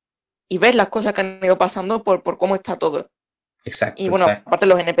sitio y ves las cosas que han ido pasando por cómo está todo. Exacto. Y bueno, exacto. aparte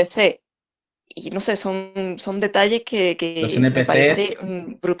los NPC, y no sé, son detalles que Los me NPCs, parece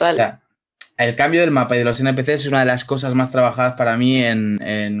brutal. O sea, el cambio del mapa y de los NPCs es una de las cosas más trabajadas para mí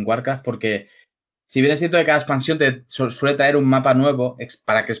en Warcraft, porque si bien es cierto que cada expansión te suele traer un mapa nuevo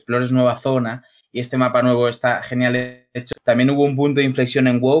para que explores nueva zona, y este mapa nuevo está genial hecho, también hubo un punto de inflexión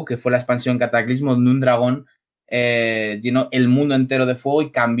en WoW, que fue la expansión Cataclismo, donde un dragón llenó el mundo entero de fuego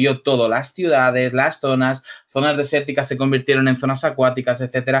y cambió todo, las ciudades, las zonas desérticas se convirtieron en zonas acuáticas,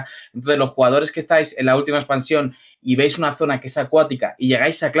 etcétera. Entonces los jugadores que estáis en la última expansión y veis una zona que es acuática y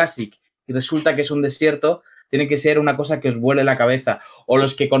llegáis a Classic y resulta que es un desierto, tiene que ser una cosa que os vuele la cabeza. O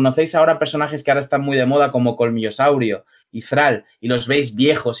los que conocéis ahora personajes que ahora están muy de moda, como Colmillosaurio y Thrall, y los veis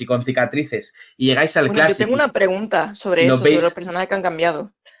viejos y con cicatrices, y llegáis al Classic. Yo tengo una pregunta sobre eso, sobre los personajes que han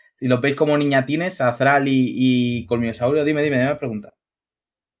cambiado. Y lo veis como niñatines a Thrall y Colmillosaurio. Dime pregunta.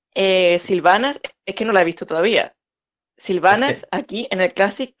 Sylvanas, es que no la he visto todavía. Sylvanas, aquí en el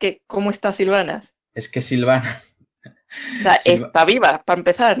Classic, ¿cómo está Sylvanas? Es que Sylvanas... O sea, está viva, para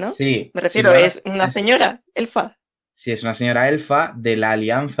empezar, ¿no? Sí. Me refiero, Sylvanas es una señora elfa. Sí, es una señora elfa de la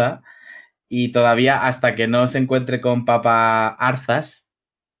Alianza, y todavía hasta que no se encuentre con Papa Arzas,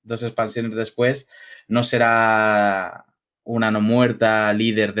 2 expansiones después, no será una no muerta,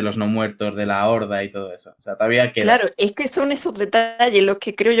 líder de los no muertos, de la Horda y todo eso. O sea, todavía queda. Claro, es que son esos detalles los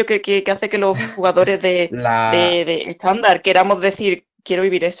que creo yo que hace que los jugadores de estándar queramos decir, quiero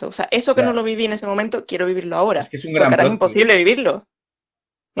vivir eso. O sea, eso que no lo viví en ese momento, quiero vivirlo ahora. Es que es un gran porque ahora es imposible vivirlo.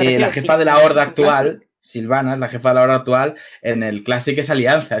 La jefa de la Horda actual, Sylvanas, la jefa de la Horda actual, en el Classic es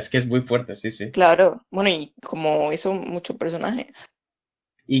Alianza. Es que es muy fuerte, sí. Claro, bueno, y como eso, muchos personajes.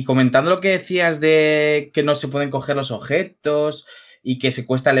 Y comentando lo que decías de que no se pueden coger los objetos y que se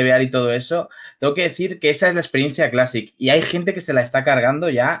cuesta levear y todo eso, tengo que decir que esa es la experiencia Classic. Y hay gente que se la está cargando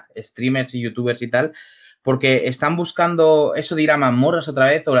ya, streamers y youtubers y tal, porque están buscando eso de ir a mazmorras otra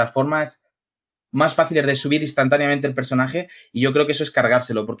vez o las formas más fáciles de subir instantáneamente el personaje, y yo creo que eso es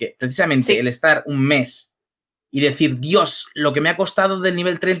cargárselo, porque precisamente el estar un mes y decir, Dios, lo que me ha costado del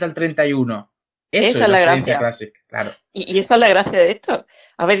nivel 30 al 31, esa es la gracia. Classic, claro. Y esta es la gracia de esto.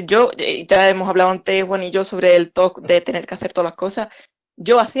 A ver, yo, ya hemos hablado antes, Juan y yo, sobre el toque de tener que hacer todas las cosas.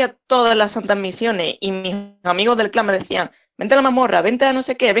 Yo hacía todas las santas misiones y mis amigos del clan me decían, vente a la mazmorra, vente a no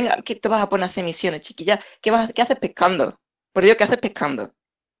sé qué, venga, ¿qué te vas a poner a hacer misiones, chiquilla? ¿Qué haces pescando? Por Dios, ¿qué haces pescando?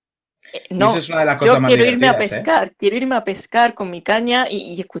 Y No, eso es una de las cosas yo más quiero irme a divertidas, ¿eh? pescar, quiero irme a pescar con mi caña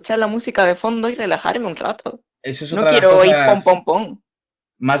y escuchar la música de fondo y relajarme un rato. Eso es No otra de las quiero ir pom, cosas pom, pom.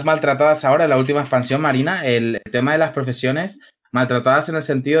 más maltratadas ahora en la última expansión, Marina, el tema de las profesiones, maltratadas en el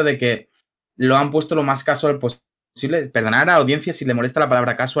sentido de que lo han puesto lo más casual posible. Perdonad a la audiencia si le molesta la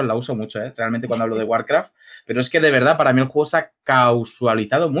palabra casual, la uso mucho, realmente cuando hablo de Warcraft, pero es que de verdad para mí el juego se ha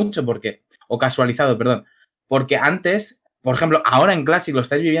casualizado mucho, porque antes, por ejemplo, ahora en Classic lo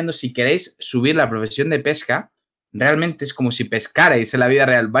estáis viviendo, si queréis subir la profesión de pesca, realmente es como si pescarais en la vida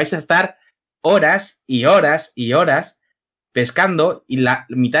real. Vais a estar horas y horas y horas pescando y la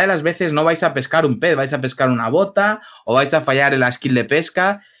mitad de las veces no vais a pescar un pez, vais a pescar una bota o vais a fallar en la skill de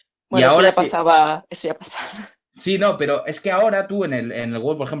pesca. Bueno, y ahora eso ya pasaba. Sí, no, pero es que ahora tú en el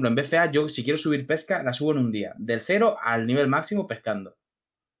juego, por ejemplo, en BFA, yo si quiero subir pesca, la subo en un día, del 0 al nivel máximo pescando.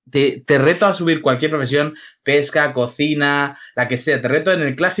 Te reto a subir cualquier profesión, pesca, cocina, la que sea, te reto en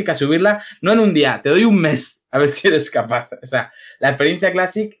el Classic a subirla, no en un día, te doy un mes a ver si eres capaz. O sea, la experiencia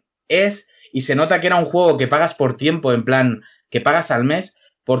Classic es, y se nota que era un juego que pagas por tiempo, en plan, que pagas al mes,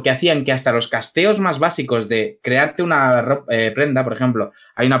 porque hacían que hasta los casteos más básicos de crearte una prenda, por ejemplo,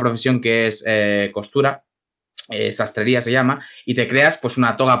 hay una profesión que es costura, sastrería se llama, y te creas pues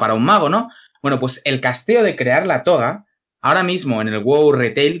una toga para un mago, ¿no? Bueno, pues el casteo de crear la toga, ahora mismo en el WoW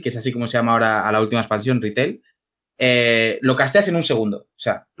Retail, que es así como se llama ahora a la última expansión, Retail, lo casteas en un segundo, o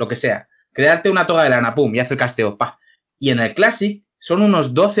sea, lo que sea. Crearte una toga de lana, pum, y hace el casteo, pa. Y en el Classic son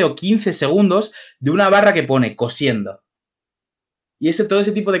unos 12 o 15 segundos de una barra que pone cosiendo. Y todo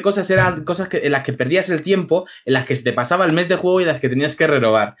ese tipo de cosas eran cosas en las que perdías el tiempo, en las que se te pasaba el mes de juego y en las que tenías que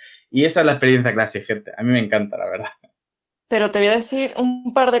renovar. Y esa es la experiencia Classic, gente. A mí me encanta, la verdad. Pero te voy a decir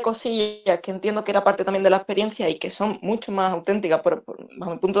un par de cosillas que entiendo que era parte también de la experiencia y que son mucho más auténticas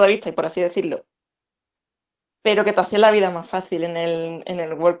bajo mi punto de vista y por así decirlo. Pero que te hacían la vida más fácil en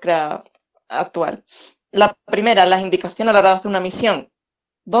el Warcraft actual. La primera, las indicaciones a la hora de hacer una misión.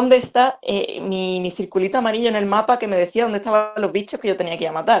 ¿Dónde está mi circulito amarillo en el mapa que me decía dónde estaban los bichos que yo tenía que ir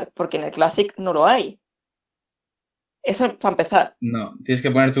a matar? Porque en el Classic no lo hay. Eso es para empezar. No, tienes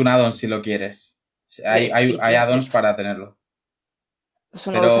que ponerte un addon si lo quieres. Hay addons para tenerlo.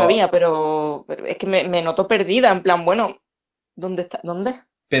 Eso no lo sabía, pero es que me noto perdida. En plan, bueno, ¿dónde está? ¿Dónde?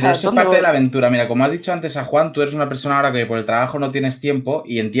 Pero O sea, eso es parte de la aventura. Mira, como has dicho antes a Juan, tú eres una persona ahora que por el trabajo no tienes tiempo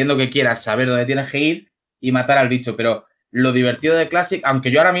y entiendo que quieras saber dónde tienes que ir y matar al bicho, pero lo divertido de Classic,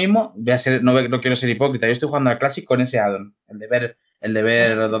 aunque yo ahora mismo no quiero ser hipócrita, yo estoy jugando al Classic con ese addon, el de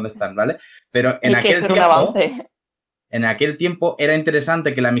ver dónde están, ¿vale? Pero en aquel tiempo era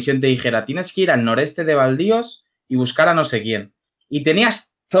interesante que la misión te dijera, tienes que ir al noreste de Baldíos y buscar a no sé quién. Y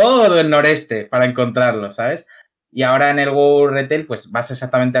tenías todo el noreste para encontrarlo, ¿sabes? Y ahora en el WoW Retail, pues vas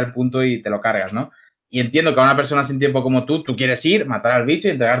exactamente al punto y te lo cargas, ¿no? Y entiendo que a una persona sin tiempo como tú quieres ir, matar al bicho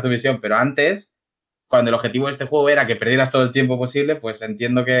y entregar tu misión, pero antes, cuando el objetivo de este juego era que perdieras todo el tiempo posible, pues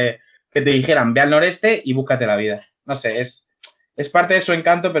entiendo que te dijeran, ve al noreste y búscate la vida. No sé, es parte de su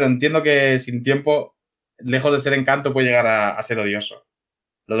encanto, pero entiendo que sin tiempo, lejos de ser encanto, puede llegar a ser odioso.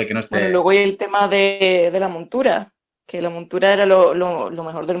 Lo de que no esté... Bueno, luego hay el tema de la montura, que la montura era lo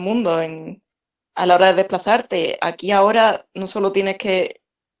mejor del mundo a la hora de desplazarte. Aquí ahora no solo tienes que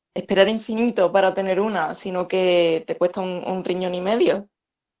esperar infinito para tener una, sino que te cuesta un riñón y medio.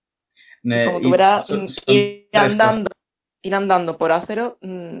 Y como tú verás, ir andando por Acero,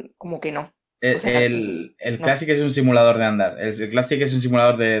 como que no. O sea, el no. Classic es un simulador de andar. El Classic es un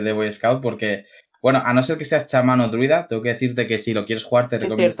simulador de Boy Scout porque, bueno, a no ser que seas chamán o druida, tengo que decirte que si lo quieres jugar te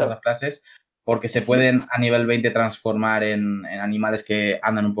recomiendo estas dos clases porque se pueden a nivel 20 transformar en animales que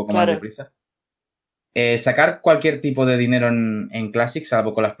andan un poco más deprisa. Sacar cualquier tipo de dinero en Classic,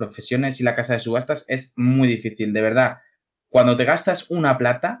 salvo con las profesiones y la casa de subastas, es muy difícil, de verdad. Cuando te gastas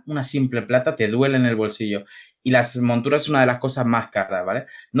una simple plata, te duele en el bolsillo. Y las monturas es una de las cosas más caras, ¿vale?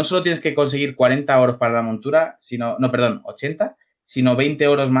 No solo tienes que conseguir 40 euros para la montura, 80, sino 20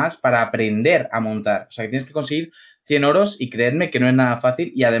 euros más para aprender a montar. O sea, que tienes que conseguir 100 euros y creedme que no es nada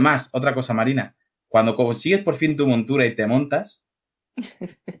fácil. Y además, otra cosa, Marina, cuando consigues por fin tu montura y te montas,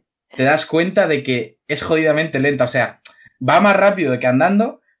 te das cuenta de que es jodidamente lenta. O sea, va más rápido que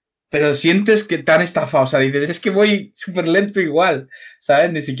andando, pero sientes que te han estafado. O sea, dices, es que voy súper lento igual,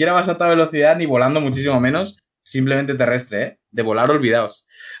 ¿sabes? Ni siquiera vas a toda velocidad, ni volando muchísimo menos. Simplemente terrestre, ¿eh? De volar, olvidaos.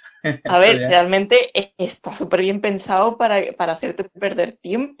 A ver, realmente está súper bien pensado para hacerte perder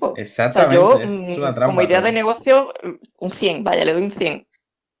tiempo. Exactamente, o sea, es una trampa, como idea de negocio, un 100, vaya, le doy un 100.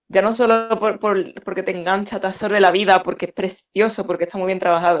 Ya no solo porque te engancha, te absorbe la vida, porque es precioso, porque está muy bien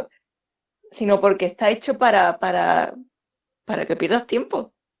trabajado, sino porque está hecho para para que pierdas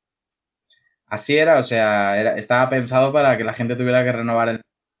tiempo. Así era, o sea, estaba pensado para que la gente tuviera que renovar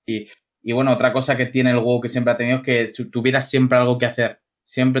y bueno, otra cosa que tiene el WoW que siempre ha tenido es que tuvieras siempre algo que hacer.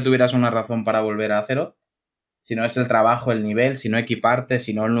 Siempre tuvieras una razón para volver a hacerlo. Si no es el trabajo, el nivel, si no equiparte,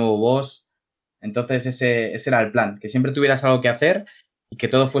 si no el nuevo boss. Entonces ese era el plan, que siempre tuvieras algo que hacer y que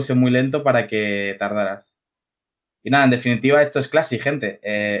todo fuese muy lento para que tardaras. Y nada, en definitiva esto es Classic, gente.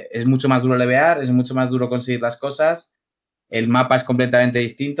 Es mucho más duro levear, es mucho más duro conseguir las cosas. El mapa es completamente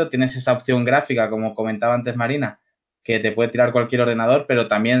distinto. Tienes esa opción gráfica, como comentaba antes Marina, que te puede tirar cualquier ordenador, pero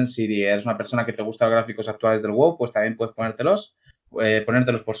también si eres una persona que te gusta los gráficos actuales del WoW, pues también puedes ponértelos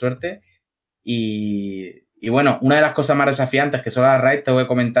por suerte. Y bueno, una de las cosas más desafiantes que solo la Raid, te voy a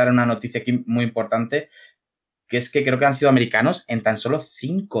comentar una noticia aquí muy importante, que es que creo que han sido americanos en tan solo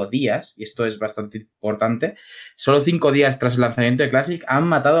 5 días, y esto es bastante importante, solo 5 días tras el lanzamiento de Classic han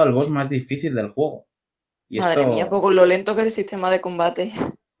matado al boss más difícil del juego. Y Madre esto mía, poco lo lento que es el sistema de combate.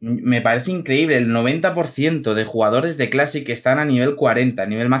 me parece increíble. El 90% de jugadores de Classic están a nivel 40, el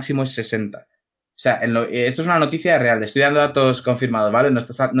nivel máximo es 60. O sea, esto es una noticia real, estoy dando datos confirmados, ¿vale?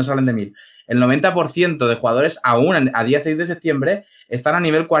 No salen de 1000. El 90% de jugadores aún a día 6 de septiembre están a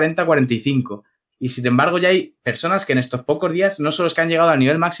nivel 40-45. Y sin embargo ya hay personas que en estos pocos días no solo es que han llegado al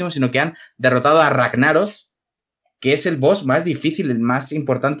nivel máximo, sino que han derrotado a Ragnaros, que es el boss más difícil, el más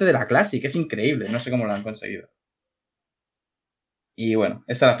importante de la Classic. Es increíble, no sé cómo lo han conseguido. Y bueno,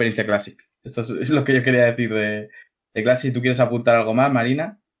 esta es la experiencia Classic. Esto es lo que yo quería decir de Classic. Si tú quieres apuntar algo más,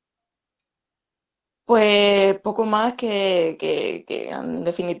 Marina. Pues poco más que en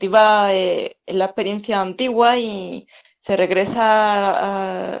definitiva es la experiencia antigua y se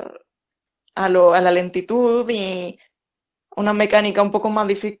regresa a la lentitud y una mecánica un poco más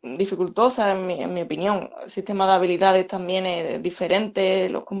dificultosa, en mi opinión. El sistema de habilidades también es diferente,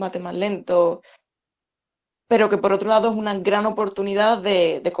 los combates más lentos, pero que por otro lado es una gran oportunidad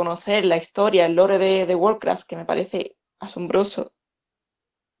de conocer la historia, el lore de Warcraft, que me parece asombroso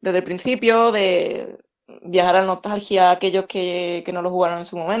desde el principio, de viajar a la nostalgia a aquellos que no lo jugaron en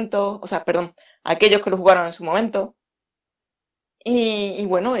su momento, o sea, perdón, a aquellos que lo jugaron en su momento. Y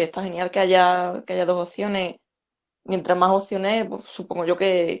bueno, está genial que haya dos opciones. Mientras más opciones, pues, supongo yo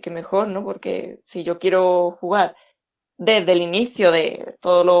que mejor, ¿no? Porque si yo quiero jugar desde el inicio de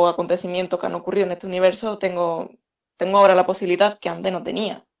todos los acontecimientos que han ocurrido en este universo, tengo ahora la posibilidad que antes no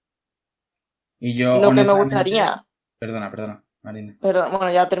tenía. Y yo, Lo que me honestamente... gustaría, Perdona, Marina. perdón,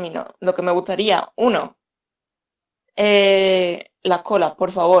 bueno, ya termino. Lo que me gustaría, uno, las colas,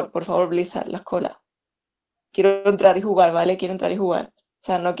 por favor, Blizzard, las colas. Quiero entrar y jugar, ¿vale? Quiero entrar y jugar. O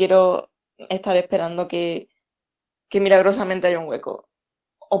sea, no quiero estar esperando que milagrosamente haya un hueco.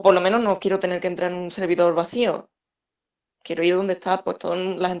 O por lo menos no quiero tener que entrar en un servidor vacío. Quiero ir donde está pues toda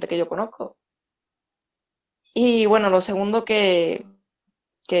la gente que yo conozco. Y bueno, lo segundo que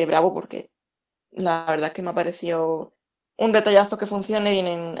bravo, porque la verdad es que me ha parecido un detallazo que funcione bien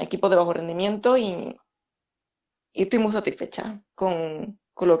en equipos de bajo rendimiento y estoy muy satisfecha con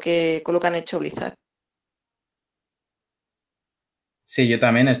lo que han hecho Blizzard. Sí, yo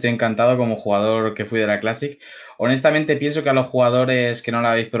también estoy encantado como jugador que fui de la Classic. Honestamente pienso que a los jugadores que no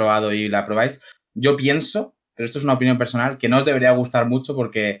la habéis probado y la probáis, yo pienso, pero esto es una opinión personal, que no os debería gustar mucho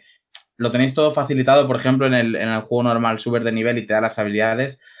porque lo tenéis todo facilitado, por ejemplo, en el juego normal, subes de nivel y te da las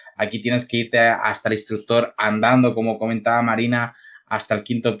habilidades. Aquí tienes que irte hasta el instructor andando, como comentaba Marina, hasta el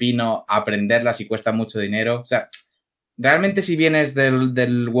quinto pino, a aprenderlas y cuesta mucho dinero. O sea, realmente si vienes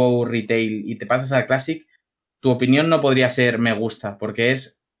del WoW Retail y te pasas al Classic, tu opinión no podría ser me gusta, porque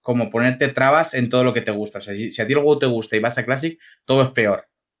es como ponerte trabas en todo lo que te gusta. O sea, si a ti el WoW te gusta y vas a Classic, todo es peor,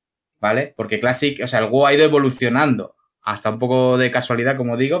 ¿vale? Porque Classic, o sea, el WoW ha ido evolucionando, hasta un poco de casualidad,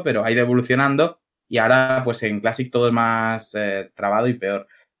 como digo, pero ha ido evolucionando y ahora, pues en Classic todo es más trabado y peor.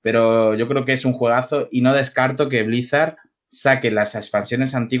 Pero yo creo que es un juegazo y no descarto que Blizzard saque las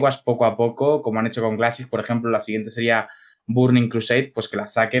expansiones antiguas poco a poco, como han hecho con Classic. Por ejemplo, la siguiente sería Burning Crusade, pues que la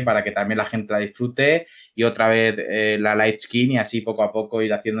saque para que también la gente la disfrute y otra vez la Light Skin y así poco a poco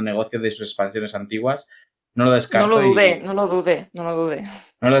ir haciendo negocios de sus expansiones antiguas. No lo descarto. No lo dudé, no lo dudé.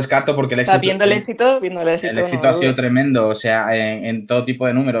 No lo descarto porque el O sea, éxito... viendo el éxito, El éxito ha sido tremendo, o sea, en todo tipo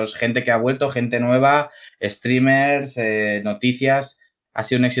de números, gente que ha vuelto, gente nueva, streamers, noticias, ha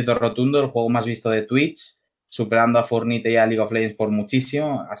sido un éxito rotundo, el juego más visto de Twitch, superando a Fortnite y a League of Legends por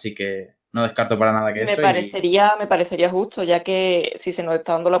muchísimo, así que no descarto para nada que me eso. parecería justo, ya que si se nos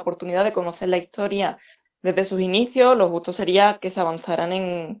está dando la oportunidad de conocer la historia desde sus inicios, lo justo sería que se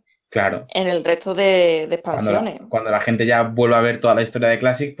avanzaran Claro, en el resto de expansiones. cuando la gente ya vuelva a ver toda la historia de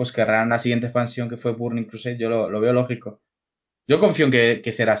Classic, pues querrán la siguiente expansión que fue Burning Crusade, yo lo veo lógico. Yo confío en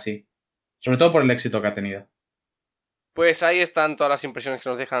que será así, sobre todo por el éxito que ha tenido. Pues ahí están todas las impresiones que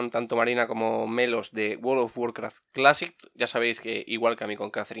nos dejan tanto Marina como Melos de World of Warcraft Classic. Ya sabéis que, igual que a mí con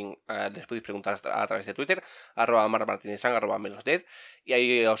Catherine, les podéis preguntar a través de Twitter, @marmartinezan, @melosdead, y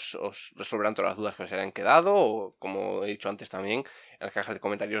ahí os resolverán todas las dudas que os hayan quedado, o como he dicho antes también, en las cajas de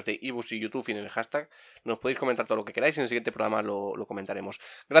comentarios de ebooks y YouTube y en el hashtag. Nos podéis comentar todo lo que queráis y en el siguiente programa lo comentaremos.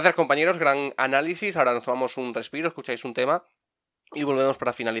 Gracias, compañeros, gran análisis. Ahora nos tomamos un respiro, escucháis un tema y volvemos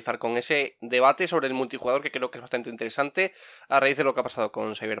para finalizar con ese debate sobre el multijugador, que creo que es bastante interesante a raíz de lo que ha pasado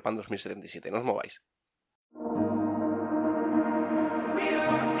con Cyberpunk 2077. No os mováis.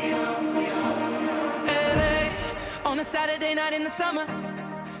 LA on a Saturday night in the summer,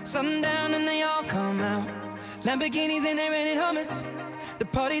 sundown and they all come out. Lamborghinis and they rented Hummers. The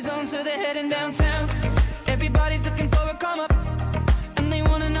party's on, so they're heading downtown. Everybody's looking for a come up, and they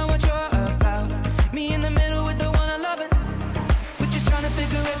wanna know what you're about. Me in the middle with the one I love. Trying to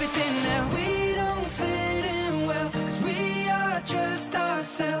figure everything out. We don't fit in well, cause we are just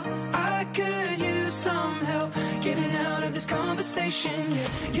ourselves. I could use some help getting out of this conversation, yeah.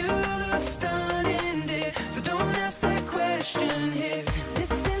 You look stunning, dear, so don't ask that question here.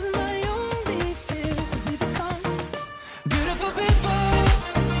 This is my only fear, we become beautiful people.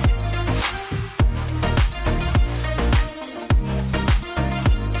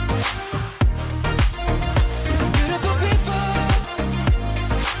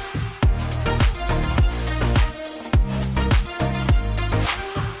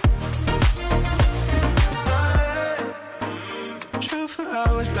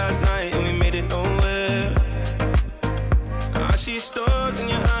 Last night and we made it nowhere. I see stars in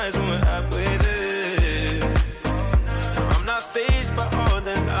your eyes when we're halfway there. I'm not fazed by all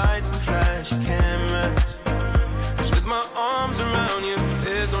the lights and flashy cameras, 'cause with my arms around you,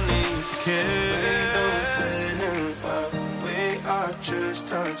 there's no need to care. We don't fit in well, we are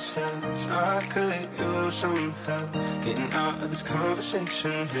just ourselves. I could use some help getting out of this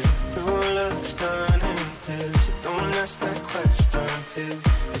conversation here. You look stunning, dear, so don't ask that question here.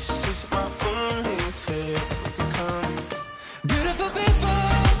 This is my only fear, we become beautiful people.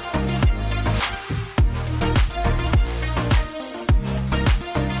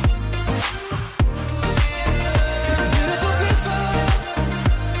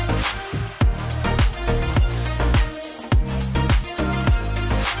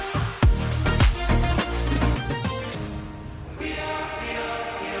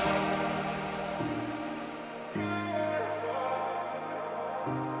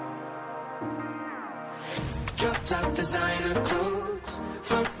 Top designer clothes,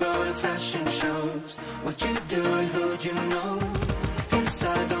 front row at fashion shows. What you do and who'd you know?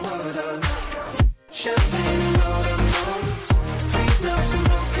 Inside the world of champagne and rolled up notes, free loves and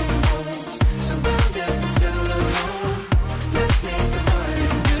broken homes, surrounded but still alone. Let's leave the party,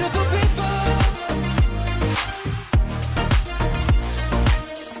 beautiful people.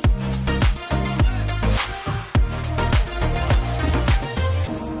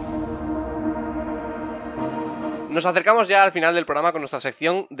 Nos acercamos ya al final del programa con nuestra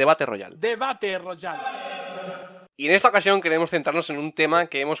sección Debate Royal. Debate Royal. Y en esta ocasión queremos centrarnos en un tema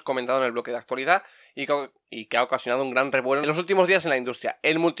que hemos comentado en el bloque de actualidad y que ha ocasionado un gran revuelo en los últimos días en la industria: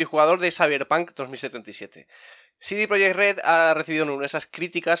 el multijugador de Cyberpunk 2077. CD Projekt Red ha recibido numerosas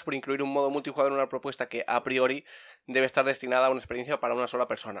críticas por incluir un modo multijugador en una propuesta que, a priori, debe estar destinada a una experiencia para una sola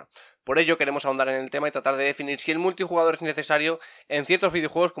persona. Por ello, queremos ahondar en el tema y tratar de definir si el multijugador es necesario en ciertos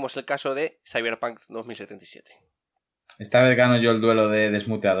videojuegos, como es el caso de Cyberpunk 2077. Esta vez gano yo el duelo de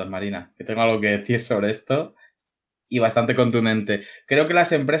desmuteados, Marina, que tengo algo que decir sobre esto y bastante contundente. Creo que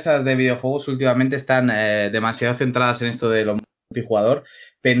las empresas de videojuegos últimamente están demasiado centradas en esto de lo multijugador,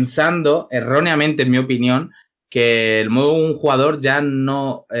 pensando erróneamente, en mi opinión, que el modo un jugador ya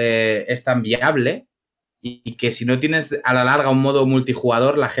no es tan viable y que si no tienes a la larga un modo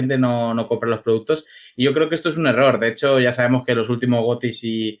multijugador, la gente no compra los productos. Y yo creo que esto es un error. De hecho, ya sabemos que los últimos GOTYs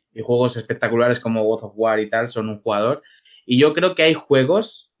y juegos espectaculares como God of War y tal son un jugador. Y yo creo que hay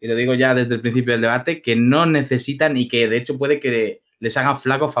juegos, y lo digo ya desde el principio del debate, que no necesitan y que de hecho puede que les hagan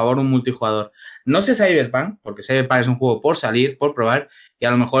flaco favor un multijugador. No sé Cyberpunk, porque Cyberpunk es un juego por salir, por probar, y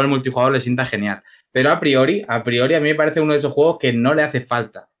a lo mejor el multijugador le sienta genial. Pero a priori a mí me parece uno de esos juegos que no le hace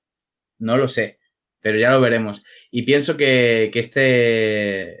falta. No lo sé, pero ya lo veremos. Y pienso que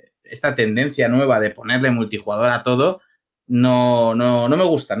esta tendencia nueva de ponerle multijugador a todo no me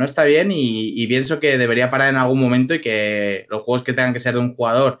gusta, no está bien y pienso que debería parar en algún momento y que los juegos que tengan que ser de un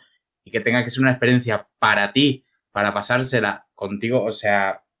jugador y que tenga que ser una experiencia para ti, para pasársela contigo, o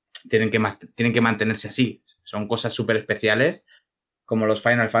sea, tienen que mantenerse así. Son cosas súper especiales como los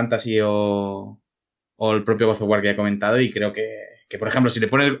Final Fantasy o el propio God of War que he comentado, y creo que por ejemplo, si le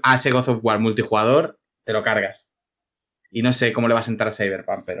pones a ese God of War multijugador, te lo cargas. y no sé cómo le va a sentar a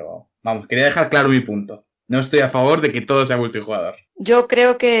Cyberpunk, pero vamos, quería dejar claro mi punto. No estoy a favor de que todo sea multijugador. Yo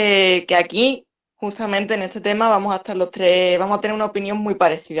creo que aquí, justamente en este tema, vamos a estar los tres, vamos a tener una opinión muy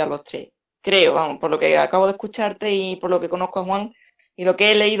parecida a los tres. Creo, vamos, por lo que acabo de escucharte y por lo que conozco a Juan y lo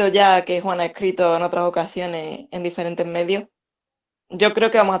que he leído ya que Juan ha escrito en otras ocasiones en diferentes medios, yo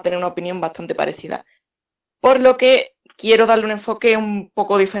creo que vamos a tener una opinión bastante parecida. Por lo que quiero darle un enfoque un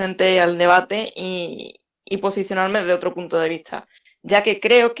poco diferente al debate y posicionarme desde otro punto de vista, ya que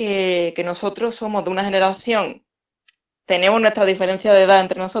creo que nosotros somos de una generación, tenemos nuestra diferencia de edad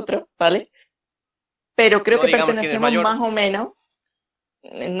entre nosotros, ¿vale? Pero creo No que digamos quién es pertenecemos mayor. más o menos,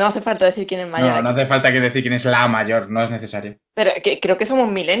 no hace falta decir quién es mayor No, no aquí, hace falta que decir quién es la mayor, no es necesario. pero creo que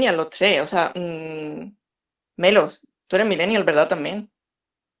somos millennials los tres, o sea, Melos, tú eres millennial, ¿verdad? También.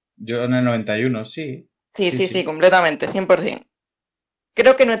 Yo en el 91, sí. Sí, completamente, 100%.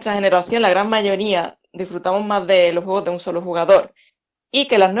 Creo que nuestra generación, la gran mayoría, disfrutamos más de los juegos de un solo jugador y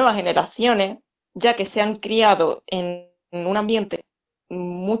que las nuevas generaciones, ya que se han criado en un ambiente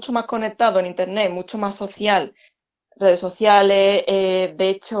mucho más conectado en internet, mucho más social, redes sociales, de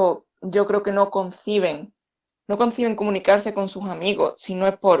hecho, yo creo que no conciben comunicarse con sus amigos si no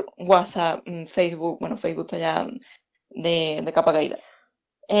es por WhatsApp, Facebook, bueno, Facebook está ya de capa caída.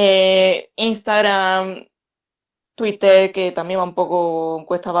 Instagram, Twitter, que también va un poco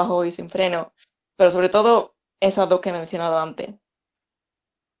cuesta abajo y sin freno, pero sobre todo esas dos que he mencionado antes.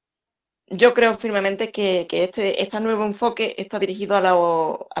 Yo creo firmemente que este nuevo enfoque está dirigido a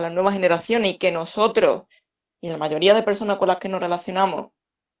las nuevas generaciones y que nosotros y la mayoría de personas con las que nos relacionamos,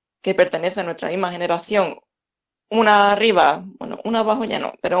 que pertenecen a nuestra misma generación, una arriba, bueno, una abajo ya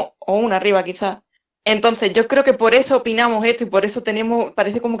no, pero o una arriba quizás. Entonces yo creo que por eso opinamos esto y por eso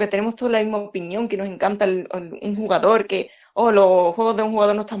parece como que tenemos toda la misma opinión, que nos encanta un jugador, que los juegos de un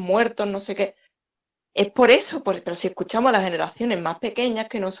jugador no están muertos, no sé qué. Es por eso, pero si escuchamos a las generaciones más pequeñas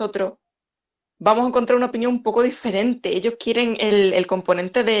que nosotros, vamos a encontrar una opinión un poco diferente. Ellos quieren el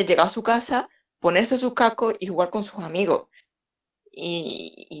componente de llegar a su casa, ponerse sus cascos y jugar con sus amigos.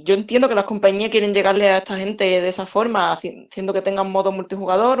 Y yo entiendo que las compañías quieren llegarle a esta gente de esa forma, haciendo que tengan un modo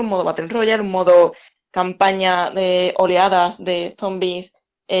multijugador, un modo Battle Royale, un modo campaña de oleadas de zombies,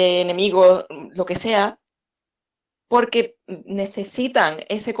 enemigos, lo que sea, porque necesitan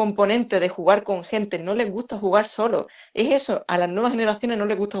ese componente de jugar con gente, no les gusta jugar solo. Es eso, a las nuevas generaciones no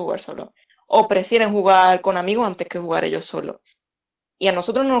les gusta jugar solo. O prefieren jugar con amigos antes que jugar ellos solos. Y a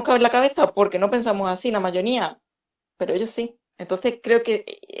nosotros no nos cabe en la cabeza porque no pensamos así, la mayoría, pero ellos sí. Entonces creo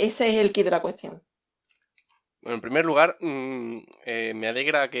que ese es el kit de la cuestión. Bueno, en primer lugar, me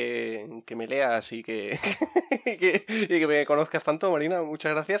alegra que me leas y que, y que me conozcas tanto, Marina,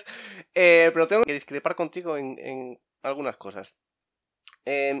 muchas gracias. Pero tengo que discrepar contigo en algunas cosas.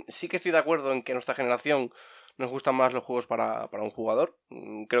 Sí que estoy de acuerdo en que nuestra generación nos gustan más los juegos para un jugador.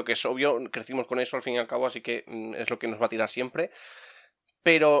 Creo que es obvio, crecimos con eso al fin y al cabo, así que es lo que nos va a tirar siempre.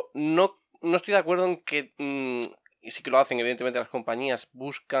 Pero no estoy de acuerdo en que, y sí que lo hacen, evidentemente las compañías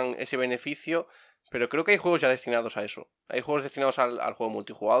buscan ese beneficio, pero creo que hay juegos ya destinados a eso. Hay juegos destinados al juego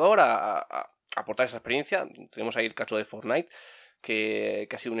multijugador, a aportar esa experiencia. Tenemos ahí el caso de Fortnite, que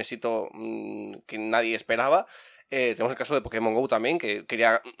ha sido un éxito que nadie esperaba. Tenemos el caso de Pokémon GO también, que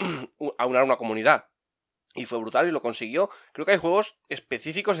quería aunar una comunidad. Y fue brutal y lo consiguió. Creo que hay juegos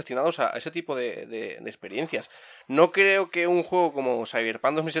específicos destinados a ese tipo de experiencias. No creo que un juego como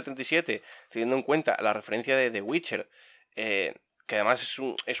Cyberpunk 2077, teniendo en cuenta la referencia de The Witcher, que además es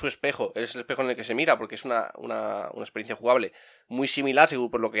su espejo, es el espejo en el que se mira, porque es una experiencia jugable muy similar,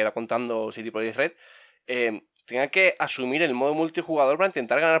 según por lo que era contando CD Projekt Red, tenga que asumir el modo multijugador para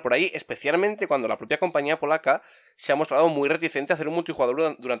intentar ganar por ahí, especialmente cuando la propia compañía polaca se ha mostrado muy reticente a hacer un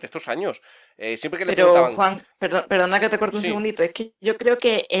multijugador durante estos años. Siempre que le Pero preguntaban... Juan, perdona que te corte un Sí. segundito, es que yo creo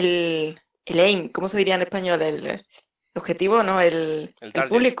que el aim, ¿cómo se diría en español? El objetivo, ¿no? El target,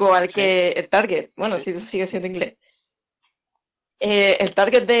 público al sí. que... El target, bueno, Sí. sí, eso sigue siendo inglés. El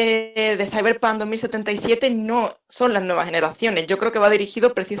target de Cyberpunk 2077 no son las nuevas generaciones. Yo creo que va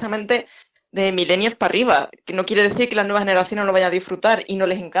dirigido precisamente de millennials para arriba, que no quiere decir que las nuevas generaciones no lo vayan a disfrutar y no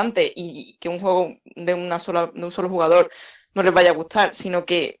les encante y que un juego de un solo jugador no les vaya a gustar, sino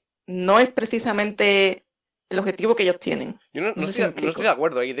que no es precisamente el objetivo que ellos tienen. Yo no sé si me estoy explico. de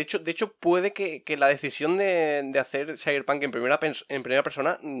acuerdo ahí. De hecho puede que la decisión de hacer Cyberpunk en primera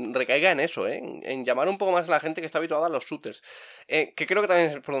persona recaiga en eso, en llamar un poco más a la gente que está habituada a los shooters. Que creo que también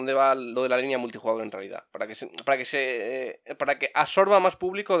es por donde va lo de la línea multijugador en realidad. Para que absorba más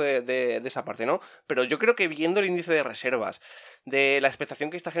público de esa parte, ¿no? Pero yo creo que viendo el índice de reservas, de la expectación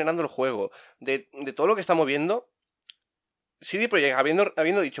que está generando el juego, de todo lo que estamos viendo, CD Projekt,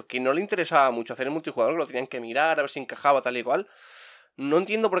 habiendo dicho que no le interesaba mucho hacer el multijugador, que lo tenían que mirar, a ver si encajaba tal y cual, no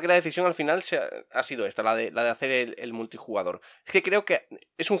entiendo por qué la decisión al final ha sido esta, la de hacer el multijugador. Es que creo que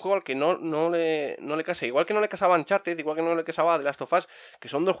es un juego al que no le casa. Igual que no le casaba Uncharted, igual que no le casaba The Last of Us, que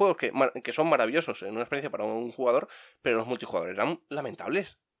son dos juegos que son maravillosos en una experiencia para un jugador, pero los multijugadores eran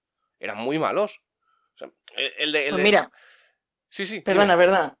lamentables. Eran muy malos. O sea, Pues mira, Sí, dime. perdona,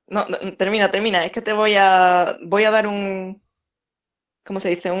 verdad. No, termina. Es que te voy a dar un, ¿cómo se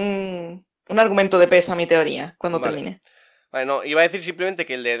dice? Un argumento de peso a mi teoría cuando Vale. termine. Vale, no, iba a decir simplemente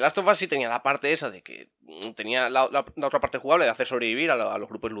que el de The Last of Us sí tenía la parte esa de que tenía la otra parte jugable de hacer sobrevivir a los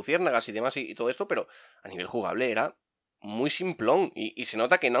grupos luciérnagas y demás y todo esto, pero a nivel jugable era muy simplón y se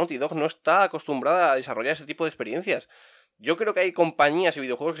nota que Naughty Dog no está acostumbrada a desarrollar ese tipo de experiencias. Yo creo que hay compañías y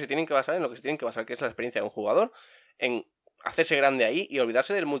videojuegos que se tienen que basar en lo que se tienen que basar, que es la experiencia de un jugador, en hacerse grande ahí y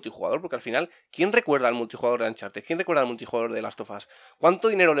olvidarse del multijugador, porque al final, ¿quién recuerda al multijugador de Uncharted? ¿Quién recuerda al multijugador de The Last of Us? ¿Cuánto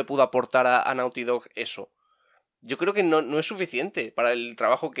dinero le pudo aportar a Naughty Dog eso? Yo creo que no es suficiente para el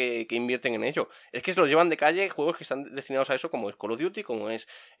trabajo que invierten en ello. Es que se los llevan de calle juegos que están destinados a eso, como es Call of Duty, como es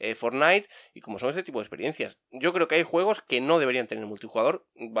Fortnite, y como son este tipo de experiencias. Yo creo que hay juegos que no deberían tener multijugador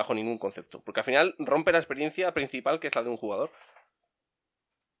bajo ningún concepto, porque al final rompe la experiencia principal, que es la de un jugador.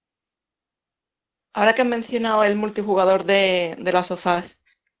 Ahora que has mencionado el multijugador de Last of Us,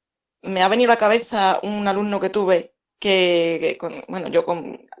 me ha venido a la cabeza un alumno que tuve bueno, yo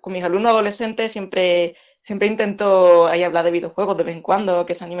con mis alumnos adolescentes siempre intento ahí hablar de videojuegos de vez en cuando,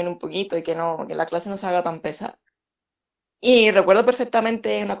 que se animen un poquito y que la clase no se haga tan pesada. Y recuerdo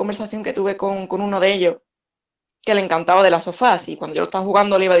perfectamente una conversación que tuve con uno de ellos, que le encantaba de Last of Us, y cuando yo lo estaba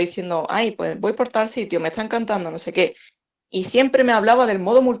jugando le iba diciendo, ay, pues voy por tal sitio, me está encantando, no sé qué. Y siempre me hablaba del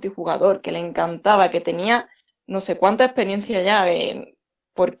modo multijugador, que le encantaba, que tenía no sé cuánta experiencia ya.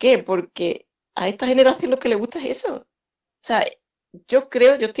 ¿Por qué? Porque a esta generación lo que le gusta es eso. O sea, yo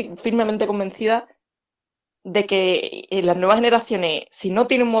estoy firmemente convencida de que las nuevas generaciones, si no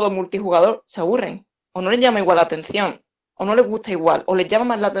tienen un modo multijugador, se aburren. O no les llama igual la atención, o no les gusta igual, o les llama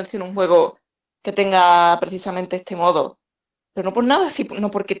más la atención un juego que tenga precisamente este modo. Pero no por nada,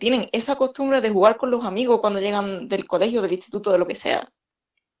 no porque tienen esa costumbre de jugar con los amigos cuando llegan del colegio, del instituto, de lo que sea.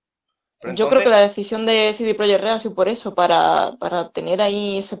 Pero Yo creo que entonces, la decisión de CD Projekt Red ha sido por eso, para tener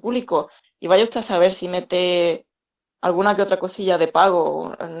ahí ese público. Y vaya usted a saber si mete alguna que otra cosilla de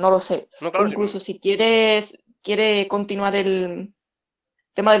pago, no lo sé. no, O claro, incluso si quiere continuar el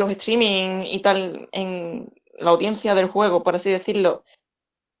tema de los streaming y tal en la audiencia del juego, por así decirlo,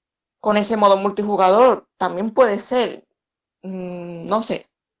 con ese modo multijugador, también puede ser. No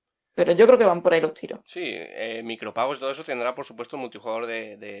sé, pero yo creo que van por ahí los tiros. sí, micropagos y todo eso tendrá, por supuesto, el multijugador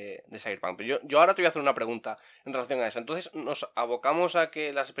de Cyberpunk. Pero yo ahora te voy a hacer una pregunta en relación a eso. Entonces, ¿nos abocamos a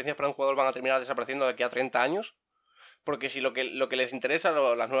que las experiencias para un jugador van a terminar desapareciendo de aquí a 30 años? Porque si lo que les interesa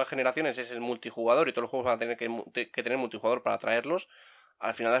a las nuevas generaciones es el multijugador y todos los juegos van a tener que tener multijugador para atraerlos,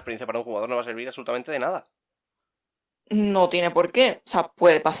 al final la experiencia para un jugador no va a servir absolutamente de nada. No tiene por qué. O sea,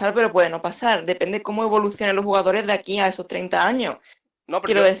 puede pasar, pero puede no pasar. Depende cómo evolucionen los jugadores de aquí a esos 30 años. No,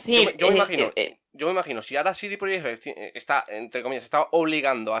 pero Quiero decir, yo me imagino, si ahora CD Projekt Red está, entre comillas, está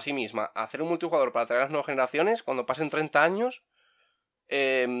obligando a sí misma a hacer un multijugador para atraer a las nuevas generaciones, cuando pasen 30 años,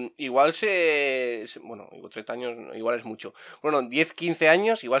 igual bueno, 30 años igual es mucho. Bueno, 10, 15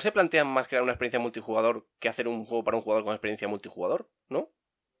 años, igual se plantean más crear una experiencia multijugador que hacer un juego para un jugador con experiencia multijugador, ¿no?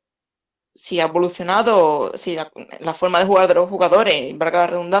 si ha evolucionado, si la forma de jugar de los jugadores, valga la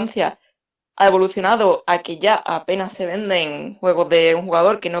redundancia, ha evolucionado a que ya apenas se venden juegos de un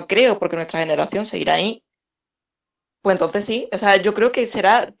jugador, que no creo, porque nuestra generación seguirá ahí, pues entonces sí. O sea, yo creo que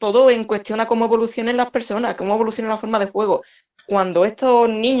será todo en cuestión a cómo evolucionen las personas, cómo evolucione la forma de juego. Cuando estos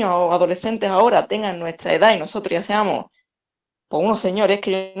niños o adolescentes ahora tengan nuestra edad y nosotros ya seamos pues unos señores,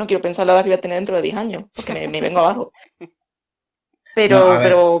 que yo no quiero pensar la edad que voy a tener dentro de 10 años, porque me vengo abajo. No, a ver.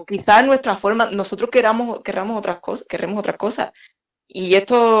 Pero quizás nuestra forma, nosotros querramos otras cosas. Y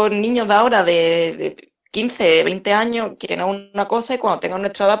estos niños de ahora, de 15, 20 años, quieren una cosa y cuando tengan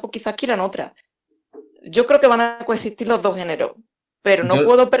nuestra edad, pues quizás quieran otra. Yo creo que van a coexistir los dos géneros, pero no Yo-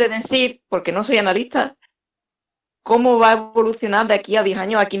 puedo predecir, porque no soy analista, cómo va a evolucionar de aquí a 10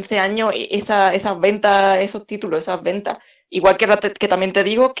 años, a 15 años, esas ventas, esos títulos, esas ventas. Igual que también te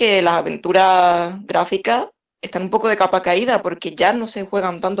digo que las aventuras gráficas están un poco de capa caída, porque ya no se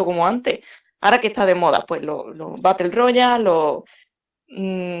juegan tanto como antes. Ahora que está de moda, pues los Battle Royale, los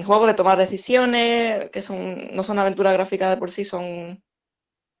juegos de tomar decisiones, que no son aventuras gráficas de por sí, son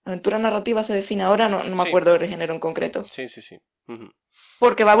aventuras narrativas, se define ahora, no me Sí. acuerdo del género en concreto. Sí. Ujú.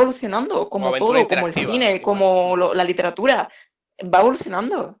 Porque va evolucionando, O como aventura todo, como el interactiva, cine, igual. como la literatura, va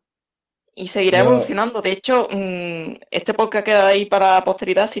evolucionando. Y seguirá Yo- evolucionando. De hecho, este podcast queda ahí para la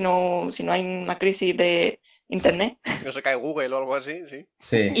posteridad si no hay una crisis de internet. No se cae Google o algo así, sí.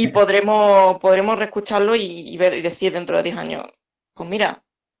 Sí. Y podremos reescucharlo y ver y decir dentro de 10 años, pues mira,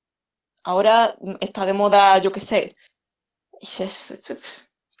 ahora está de moda, yo qué sé.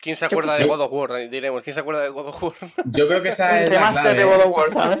 ¿Quién se Yo acuerda qué de sé. God of War? Diremos, ¿quién se acuerda de God of War? Yo creo que esa Un es la remaster de clave. God of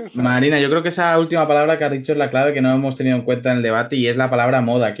War, ¿sabes? Marina, yo creo que esa última palabra que has dicho es la clave que no hemos tenido en cuenta en el debate y es la palabra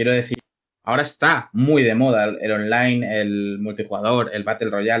moda. Quiero decir, ahora está muy de moda el online, el multijugador, el Battle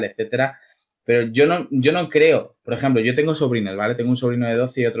Royale, etcétera. Pero yo no creo, por ejemplo, yo tengo sobrinos, ¿vale? Tengo un sobrino de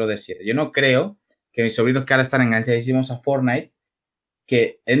 12 y otro de 7. Yo no creo que mis sobrinos que ahora están enganchadísimos a Fortnite,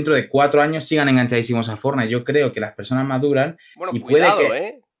 que dentro de 4 años sigan enganchadísimos a Fortnite. Yo creo que las personas maduran Bueno, y cuidado, puede que...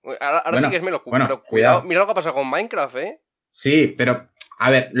 ¿eh? Ahora Bueno, sí que es menos, bueno, pero cuidado. mira lo que ha pasado con Minecraft, ¿eh? Sí, pero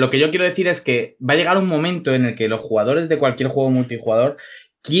a ver, lo que yo quiero decir es que va a llegar un momento en el que los jugadores de cualquier juego multijugador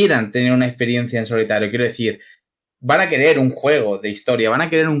quieran tener una experiencia en solitario. Quiero decir, van a querer un juego de historia, van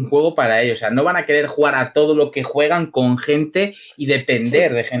a querer un juego para ellos. O sea, no van a querer jugar a todo lo que juegan con gente y depender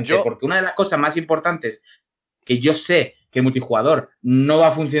Sí, de gente. yo- Porque una de las cosas más importantes que yo sé que el multijugador no va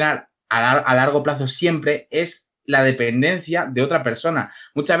a funcionar a largo plazo siempre es la dependencia de otra persona.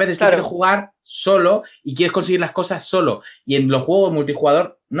 Muchas veces tú Claro. quieres jugar solo y quieres conseguir las cosas solo. Y en los juegos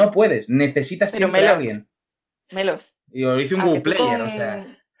multijugador no puedes. Necesitas Pero siempre a Melos, alguien. Melos, Y lo hice un a Go que tú player, con... o sea.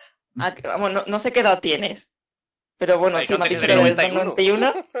 vamos, no sé qué edad tienes, pero bueno, Ay, sí, no, me has tienes dicho que eres del 91.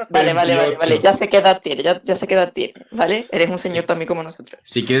 91. Vale, 28. ya sé qué edad tienes, ya sé qué edad tienes, ¿vale? Eres un señor también como nosotros.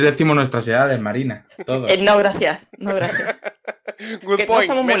 Si quieres decimos nuestras edades, Marina. Todos. No, gracias, no, gracias. Good Que no point,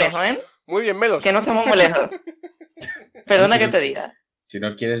 estamos muy Melos. lejos, ¿eh? Muy bien, Melos. Que no estamos muy lejos. Perdona Sí, que sí. te diga. Si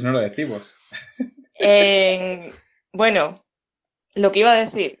no quieres, no lo decimos. Bueno, lo que iba a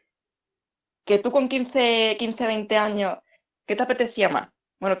decir, que tú con 20 años, ¿qué te apetecía más?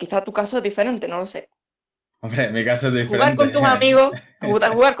 Bueno, quizá tu caso es diferente, no lo sé. Hombre, en mi caso es diferente. Jugar con tus amigos,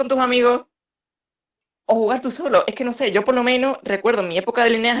 jugar con tus amigos o jugar tú solo. Es que no sé, yo por lo menos recuerdo en mi época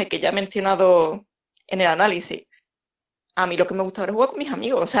de lineaje que ya he mencionado en el análisis. A mí lo que me gustaba era jugar con mis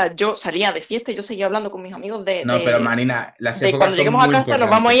amigos. O sea, yo salía de fiesta y yo seguía hablando con mis amigos No, pero Marina, las de épocas cuando son lleguemos a muy casa nos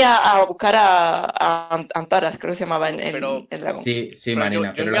vamos a importantes. ir a buscar a Antaras, creo que se llamaba Pero- el dragón. Sí, sí, Pero Marina, yo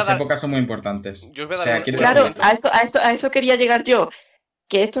os pero voy a las dar- épocas son muy importantes. yo os voy a O dar sea, un quiero Claro, decir, a eso quería llegar yo.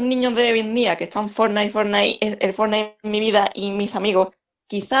 Que estos niños de hoy en día que están Fortnite, el Fortnite en mi vida y mis amigos,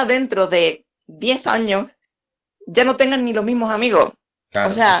 quizá dentro de 10 años ya no tengan ni los mismos amigos. claro,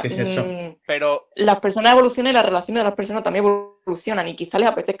 O sea, es que es eso. Pero las personas evolucionan y las relaciones de las personas también evolucionan y quizá les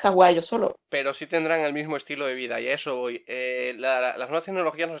apetezca jugar a ellos solos. sí tendrán el mismo estilo de vida, y a eso voy. Las nuevas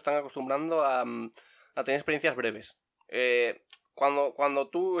tecnologías nos están acostumbrando a tener experiencias breves. Cuando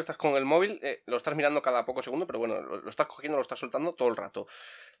tú estás con el móvil, lo estás mirando cada poco segundo, pero bueno, lo estás cogiendo, lo estás soltando todo el rato.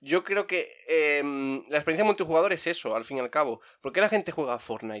 Yo creo que la experiencia multijugador es eso, al fin y al cabo. ¿Por qué la gente juega a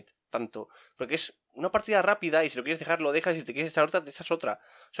Fortnite tanto? Porque es una partida rápida y si lo quieres dejar, lo dejas, y si te quieres echar otra, te echas otra.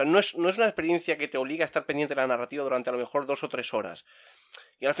 O sea, no es una experiencia que te obliga a estar pendiente de la narrativa durante a lo mejor 2 o 3 horas.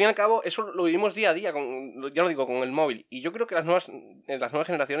 Y al fin y al cabo, eso lo vivimos día a día, ya lo digo, con el móvil. Y yo creo que las nuevas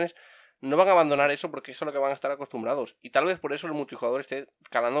generaciones no van a abandonar eso porque eso es lo que van a estar acostumbrados. Y tal vez por eso el multijugador esté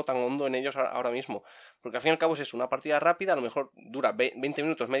calando tan hondo en ellos ahora mismo. Porque al fin y al cabo es eso, una partida rápida, a lo mejor dura 20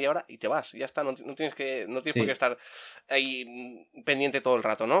 minutos, media hora y te vas. Ya está, no tienes Sí. por qué estar ahí pendiente todo el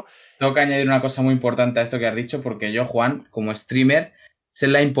rato, ¿no? Tengo que añadir una cosa muy importante a esto que has dicho, porque yo, Juan, como streamer, sé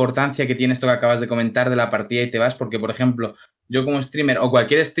la importancia que tiene esto que acabas de comentar de la partida y te vas, porque, por ejemplo, yo como streamer, o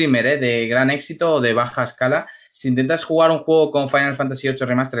cualquier streamer de gran éxito o de baja escala, si intentas jugar un juego como Final Fantasy VIII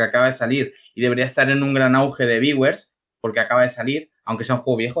Remaster que acaba de salir y debería estar en un gran auge de viewers, porque acaba de salir, aunque sea un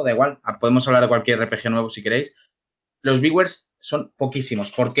juego viejo, da igual, podemos hablar de cualquier RPG nuevo si queréis, los viewers son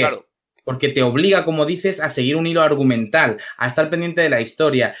poquísimos. ¿Por qué? Claro. Porque te obliga, como dices, a seguir un hilo argumental, a estar pendiente de la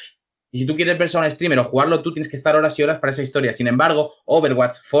historia. Y si tú quieres ver a un streamer o jugarlo, tú tienes que estar horas y horas para esa historia. Sin embargo,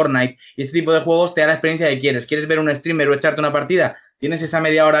 Overwatch, Fortnite y este tipo de juegos te da la experiencia que quieres. ¿Quieres ver un streamer o echarte una partida? ¿Tienes esa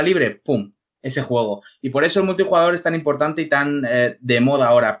media hora libre? ¡Pum! Ese juego. Y por eso el multijugador es tan importante y tan de moda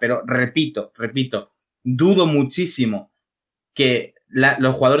ahora. Pero repito, dudo muchísimo que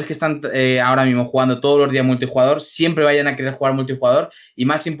los jugadores que están ahora mismo jugando todos los días multijugador siempre vayan a querer jugar multijugador. Y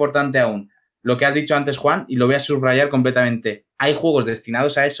más importante aún, lo que has dicho antes, Juan, y lo voy a subrayar completamente. Hay juegos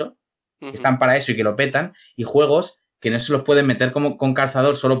destinados a eso, que están para eso y que lo petan, y juegos que no se los pueden meter como con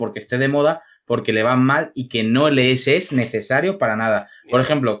calzador solo porque esté de moda, porque le van mal y que no les es necesario para nada. Por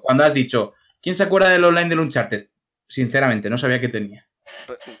ejemplo, cuando has dicho, ¿quién se acuerda del online del Uncharted? Sinceramente, no sabía que tenía.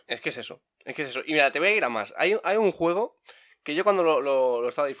 Es que es eso. Y mira, te voy a ir a más. Hay un juego que yo cuando lo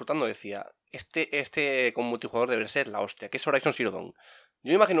estaba disfrutando decía, este con multijugador debe ser la hostia, que es Horizon Zero Dawn. Yo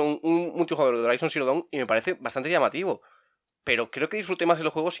me imagino un multijugador de Horizon Zero Dawn y me parece bastante llamativo. Pero creo que disfruté más el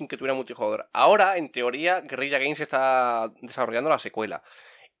juego sin que tuviera multijugador. Ahora, en teoría, Guerrilla Games está desarrollando la secuela.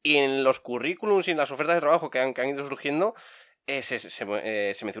 Y en los currículums y en las ofertas de trabajo que han ido surgiendo, se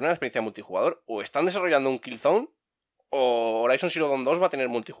menciona una experiencia multijugador. O están desarrollando un Killzone, o Horizon Zero Dawn 2 va a tener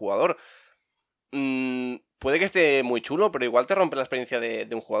multijugador. Puede que esté muy chulo, pero igual te rompe la experiencia de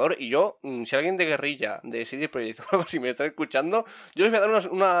un jugador. Y yo, si alguien de Guerrilla, de CD Projekt o algo así me está escuchando, yo les voy a dar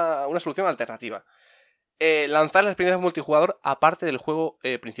una solución alternativa. Lanzar la experiencia multijugador aparte del juego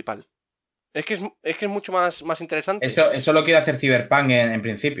principal. Es que es mucho más interesante. Eso lo quiere hacer Cyberpunk en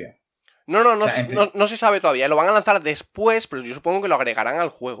principio. No se sabe todavía. Lo van a lanzar después, pero yo supongo que lo agregarán al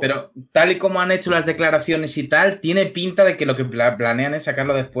juego. Pero tal y como han hecho las declaraciones y tal, tiene pinta de que lo que planean es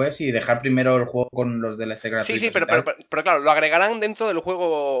sacarlo después y dejar primero el juego con los DLC gratuitos. Sí, pero claro, lo agregarán dentro del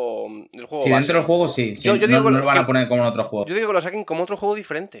juego. Sí, base. Dentro del juego sí. Yo digo no lo van a poner como en otro juego. Yo digo que lo saquen como otro juego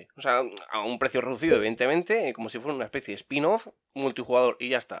diferente. O sea, a un precio reducido, evidentemente, como si fuera una especie de spin-off, multijugador y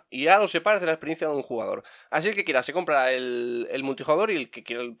ya está. Y ya lo separes de la experiencia de un jugador. Así el que quiera se compra el multijugador y el que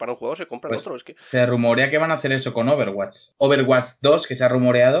quiera para un jugador se compra el otro. Es que... Se rumorea que van a hacer eso con Overwatch. Overwatch 2, que se ha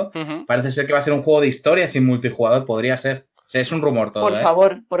rumoreado, parece ser que va a ser un juego de historia sin multijugador, podría ser. O sea, es un rumor todo,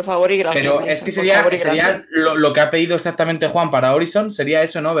 Por favor y gracias. Pero es que sería lo que ha pedido exactamente Juan para Horizon, sería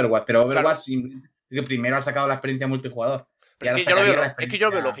eso en Overwatch. Pero Overwatch que primero ha sacado la experiencia multijugador. Es que yo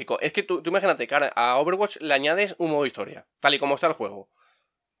lo veo lógico. Es que tú imagínate que a Overwatch le añades un modo historia, tal y como está el juego.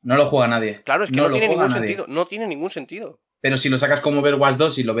 No lo juega nadie. Claro, es que no tiene ningún sentido. No tiene ningún sentido. Pero si lo sacas como Overwatch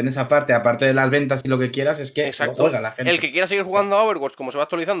 2 y lo vendes aparte de las ventas y lo que quieras, es que lo juega la gente. El que quiera seguir jugando a Overwatch, como se va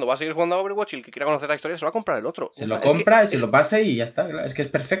actualizando, va a seguir jugando a Overwatch, y el que quiera conocer la historia se va a comprar el otro. Se lo compra, se lo pasa y ya está. Es que es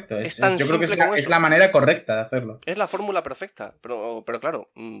perfecto. Yo creo que es la manera correcta de hacerlo. Es la fórmula perfecta. Pero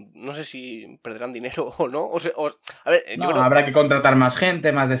claro, no sé si perderán dinero o no. A ver, habrá que contratar más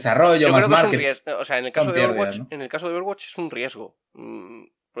gente, más desarrollo, más marketing. Es un riesgo. O sea, en el caso de Overwatch es un riesgo.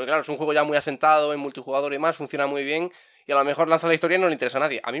 Porque claro, es un juego ya muy asentado en multijugador y más, funciona muy bien. Y a lo mejor lanza la historia y no le interesa a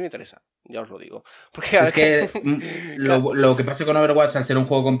nadie. A mí me interesa, ya os lo digo. Porque es que lo que pasa con Overwatch al ser un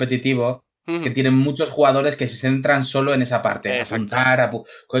juego competitivo es que tienen muchos jugadores que se centran solo en esa parte. Apuntar,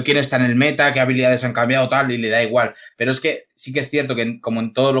 quién está en el meta, qué habilidades han cambiado, tal, y le da igual. Pero es que sí que es cierto que, como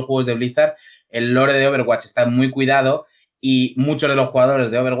en todos los juegos de Blizzard, el lore de Overwatch está muy cuidado y muchos de los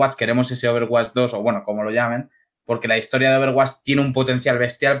jugadores de Overwatch queremos ese Overwatch 2, o bueno, como lo llamen, porque la historia de Overwatch tiene un potencial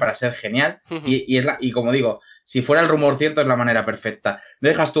bestial para ser genial. Y como digo, si fuera el rumor cierto, es la manera perfecta.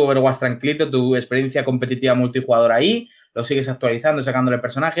 Dejas tu Overwatch tranquilito, tu experiencia competitiva multijugador ahí, lo sigues actualizando, sacándole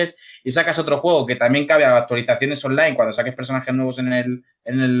personajes, y sacas otro juego que también cabe a actualizaciones online cuando saques personajes nuevos en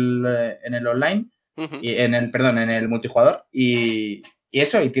el online, y en el multijugador, y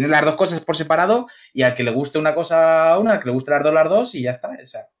eso, y tienes las dos cosas por separado, y al que le guste una cosa, al que le guste las dos, y ya está. O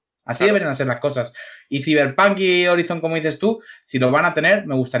sea, así deberían ser las cosas. Y Cyberpunk y Horizon, como dices tú, si lo van a tener,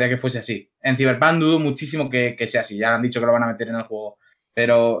 me gustaría que fuese así. En Cyberpunk dudo muchísimo que sea así. Ya han dicho que lo van a meter en el juego.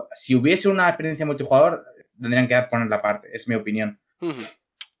 Pero si hubiese una experiencia multijugador, tendrían que ponerla aparte. Es mi opinión.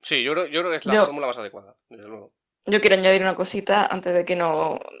 Sí, yo creo que es la fórmula más adecuada, desde luego. Yo quiero añadir una cosita antes de que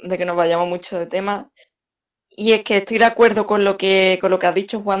nos vayamos mucho de tema. Y es que estoy de acuerdo con lo que has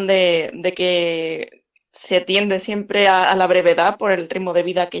dicho, Juan, de que se tiende siempre a la brevedad por el ritmo de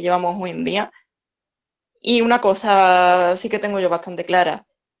vida que llevamos hoy en día. Y una cosa sí que tengo yo bastante clara.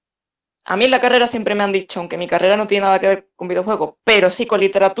 A mí en la carrera siempre me han dicho, aunque mi carrera no tiene nada que ver con videojuegos, pero sí con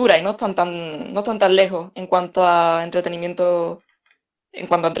literatura y no están tan lejos en cuanto a entretenimiento.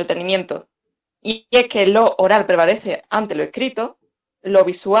 Y es que lo oral prevalece ante lo escrito, lo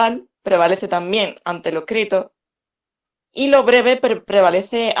visual prevalece también ante lo escrito y lo breve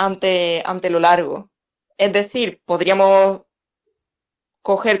prevalece ante lo largo. Es decir, podríamos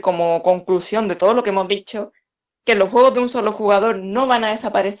coger como conclusión de todo lo que hemos dicho que los juegos de un solo jugador no van a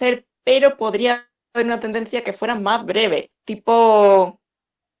desaparecer, pero podría haber una tendencia que fueran más breves, tipo,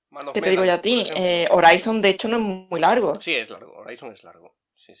 ¿qué te digo yo a ti? Horizon de hecho no es muy largo. Sí, es largo, Horizon es largo,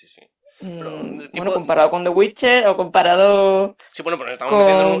 sí. Pero, bueno, comparado con The Witcher o comparado... Sí, bueno, pero estamos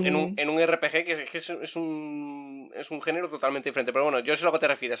metiendo en un RPG que es un género totalmente diferente. Pero bueno, yo sé a lo que te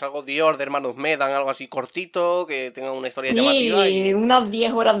refieres. Algo The Order, Man of Medan, algo así cortito, que tenga una historia llamativa. Sí, unas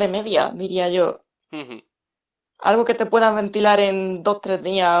 10 horas de media, diría yo. Algo que te puedas ventilar en 2-3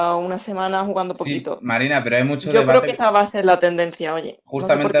 días o una semana jugando poquito. Sí, Marina, pero hay mucho debate. Yo creo que esa va a ser la tendencia, oye.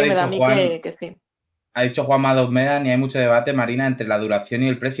 Justamente no sé por qué me da a mí Juan, que sí. Ha dicho Juan Man of Medan y hay mucho debate, Marina, entre la duración y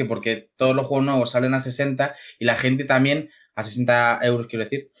el precio, porque todos los juegos nuevos salen a 60 y la gente también, a 60 euros quiero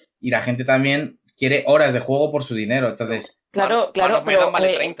decir, y la gente también quiere horas de juego por su dinero, entonces... Claro, pero... Medan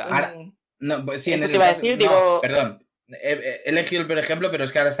vale 30. No, pues sí, eso te iba a decir, digo... Perdón, He elegido el peor ejemplo, pero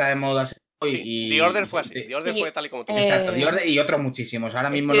es que ahora está de moda. Sí, The Order fue así. The Order fue tal y como tú. Exacto, The Order y otros muchísimos. Ahora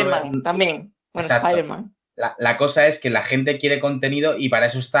mismo Spider-Man también. Bueno, Exacto. Spider-Man. La cosa es que la gente quiere contenido y para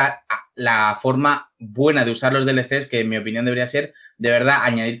eso está la forma buena de usar los DLCs, que en mi opinión debería ser, de verdad,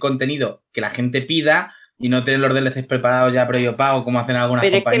 añadir contenido que la gente pida y no tener los DLCs preparados ya previo pago, como hacen algunas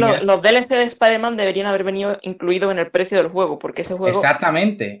compañías. Pero es que los DLC de Spider-Man deberían haber venido incluidos en el precio del juego, porque ese juego...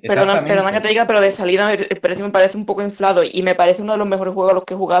 Exactamente. Perdona que te diga, pero de salida el precio me parece un poco inflado y me parece uno de los mejores juegos a los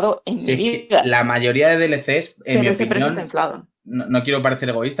que he jugado en mi vida. La mayoría de DLCs, en mi ese precio opinión, está inflado. no quiero parecer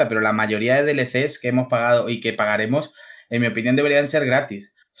egoísta, pero la mayoría de DLCs que hemos pagado y que pagaremos, en mi opinión, deberían ser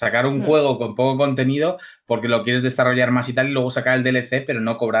gratis. Sacar un juego con poco contenido porque lo quieres desarrollar más y tal y luego sacar el DLC, pero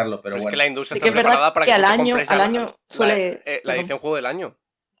no cobrarlo. Pero es bueno. que la industria Sí, está preparada para que al tú te año, compres al año suele... la edición juego del año.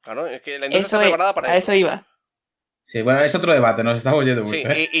 Claro, es que la industria Eso está preparada para a eso iba. Sí, bueno, es otro debate, nos estamos yendo mucho.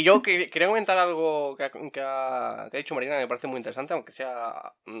 Sí, y yo quería comentar algo que ha dicho Marina, que me parece muy interesante, aunque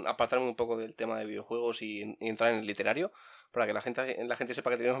sea apartarme un poco del tema de videojuegos y entrar en el literario, para que la gente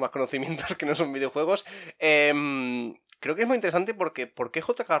sepa que tenemos más conocimientos que no son videojuegos. Creo que es muy interesante porque ¿por qué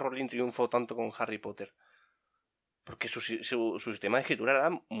J.K. Rowling triunfó tanto con Harry Potter? Porque su sistema de escritura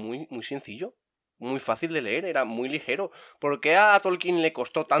era muy, muy sencillo, muy fácil de leer, era muy ligero. ¿Por qué a Tolkien le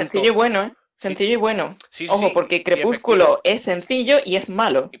costó tanto? Sencillo y bueno, ¿eh? Sencillo y bueno. Sí, Ojo, porque Crepúsculo es sencillo y es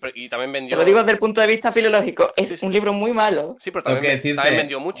malo. Y también vendió... Te lo digo desde el punto de vista filológico. Es un libro muy malo. Sí, pero también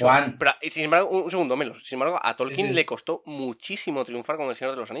vendió mucho. Juan. Pero, sin embargo, un segundo menos. Sin embargo, a Tolkien le costó muchísimo triunfar con El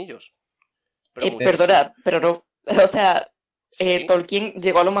Señor de los Anillos. Perdona, pero no... O sea, Tolkien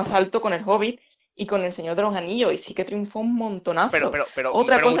llegó a lo más alto con El Hobbit y con El Señor de los Anillos y sí que triunfó un montonazo. Pero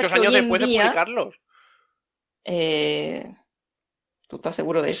Otra cosa muchos es que años hoy en después día, de publicarlos. ¿Tú estás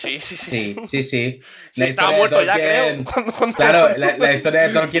seguro de eso? Sí. Sí. Sí, estaba muerto ya, creo. Claro, la historia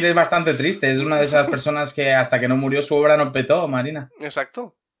de Tolkien es bastante triste. Es una de esas personas que hasta que no murió su obra no petó, Marina.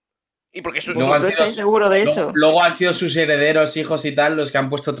 Exacto. Y porque ¿Estás seguro de eso? Luego han sido sus herederos, hijos y tal, los que han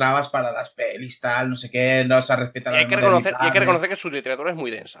puesto trabas para las pelis, tal, no sé qué, no se ha respetado. Y hay que reconocer que su literatura es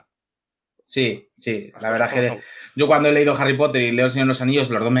muy densa. Sí, la verdad es que yo cuando he leído Harry Potter y leo El Señor de los Anillos,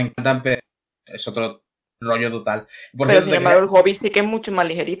 los dos me encantan, pero es otro rollo total. Pero sin embargo, el Hobbit sí que es mucho más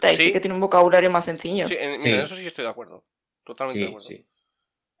ligerita y sí que tiene un vocabulario más sencillo. Sí, en eso sí estoy de acuerdo. Totalmente de acuerdo. Sí.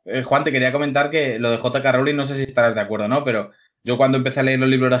 Juan, te quería comentar que lo de J.K. Rowling, no sé si estarás de acuerdo o no, pero yo cuando empecé a leer los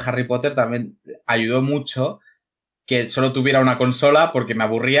libros de Harry Potter también ayudó mucho que solo tuviera una consola porque me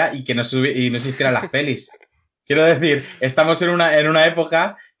aburría y que no existieran las pelis. Quiero decir, estamos en una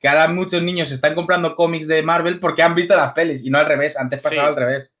época que ahora muchos niños están comprando cómics de Marvel porque han visto las pelis y no al revés. Antes pasaba al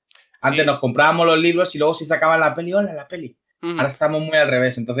revés. Antes nos comprábamos los libros y luego si sacaban la peli, ¡hola, la peli! Ahora estamos muy al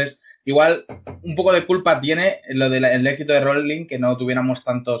revés. Entonces, igual, un poco de culpa tiene lo del éxito de Rowling que no tuviéramos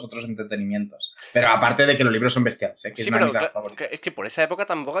tantos otros entretenimientos. Pero aparte de que los libros son bestiales, que es una de mis favoritas. Es que por esa época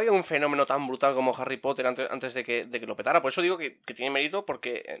tampoco había un fenómeno tan brutal como Harry Potter antes de que lo petara. Por eso digo que tiene mérito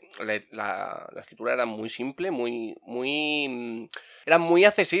porque la escritura era muy simple, era muy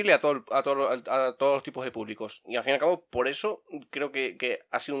accesible a todos los tipos de públicos. Y al fin y al cabo, por eso creo que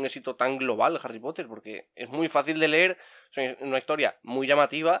ha sido un éxito tan global Harry Potter, porque es muy fácil de leer, es una historia muy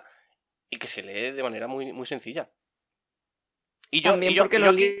llamativa y que se lee de manera muy, muy sencilla. También porque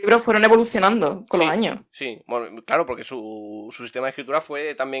los libros fueron evolucionando con los años. Sí, bueno, claro, porque su sistema de escritura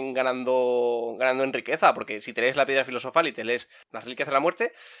fue también ganando en riqueza, porque si te lees la Piedra Filosofal y te lees Las Reliquias de la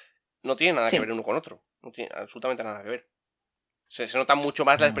Muerte, no tiene nada que ver uno con otro. No tiene absolutamente nada que ver. Se nota mucho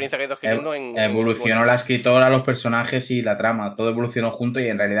más la experiencia que ha ido escribiendo evolucionó la escritora, los personajes y la trama. Todo evolucionó junto y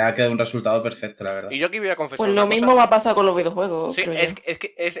en realidad ha quedado un resultado perfecto, la verdad. Y yo aquí voy a confesar pues lo mismo va a pasar con los videojuegos. Sí,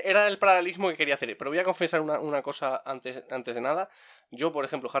 era el paralelismo que quería hacer. Pero voy a confesar una cosa antes de nada. Yo, por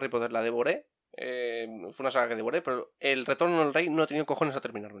ejemplo, Harry Potter la devoré. Fue una saga que devoré, pero El Retorno del Rey no he tenido cojones a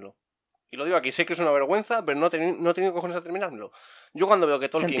terminármelo. Y lo digo aquí, sé que es una vergüenza, pero no he tenido cojones a terminármelo. Yo cuando veo que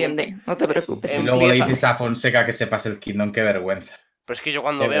Tolkien... Se entiende, no te preocupes. Y luego le dices a Fonseca que se pase el Kingdom, qué vergüenza. Pero es que yo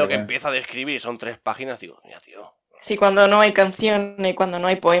cuando veo que empieza a describir y son 3 páginas, digo, mira, tío... Sí, cuando no hay canciones, cuando no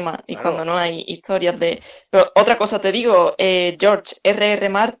hay poemas y cuando no hay historias de... Pero otra cosa te digo, George R.R.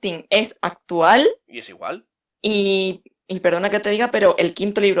 Martin es actual. Y es igual. Y perdona que te diga, pero el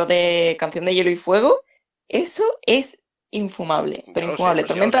 5.º libro de Canción de Hielo y Fuego, eso es infumable, pero infumable.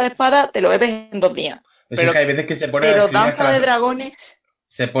 Tormenta de Espada te lo bebes en 2 días. Pero hay veces que se pone pero Danza de Dragones...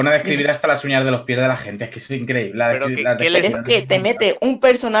 Se pone a describir hasta las uñas de los pies de la gente, es que eso es increíble. Pero es que te mete un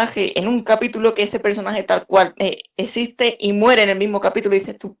personaje en un capítulo que ese personaje tal cual existe y muere en el mismo capítulo y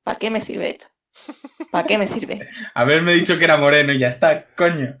dices tú, ¿para qué me sirve esto? ¿Para qué me sirve? Haberme dicho que era moreno y ya está,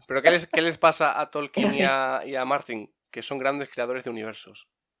 coño. Pero ¿qué les pasa a Tolkien y a Martin? Que son grandes creadores de universos.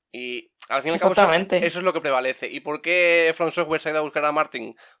 Y al fin y al cabo Exactamente. eso es lo que prevalece. ¿Y por qué From Software se ha ido a buscar a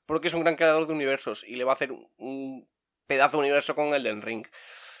Martin? Porque es un gran creador de universos y le va a hacer un pedazo de universo con Elden Ring.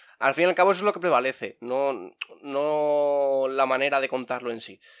 Al fin y al cabo eso es lo que prevalece, no la manera de contarlo en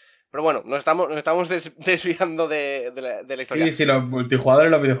sí. Pero bueno, nos estamos desviando de la historia. Sí, los multijugadores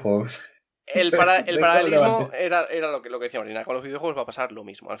en los videojuegos. El paralelismo era lo que decía Marina. Con los videojuegos va a pasar lo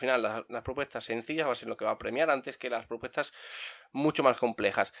mismo. Al final las propuestas sencillas va a ser lo que va a premiar antes que las propuestas mucho más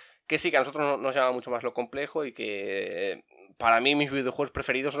complejas. Que sí, que a nosotros nos llama mucho más lo complejo y que para mí mis videojuegos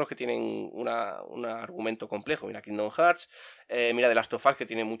preferidos son los que tienen un argumento complejo. Mira Kingdom Hearts, mira The Last of Us, que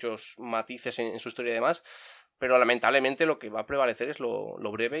tiene muchos matices en su historia y demás. Pero lamentablemente lo que va a prevalecer es lo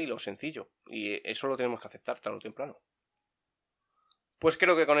breve y lo sencillo. Y eso lo tenemos que aceptar tarde o temprano. Pues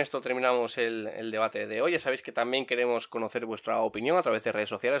creo que con esto terminamos el debate de hoy. Ya sabéis que también queremos conocer vuestra opinión a través de redes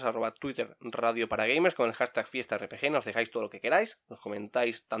sociales, @Twitter Radio para Gamers, con el hashtag FiestaRPG. Nos dejáis todo lo que queráis, nos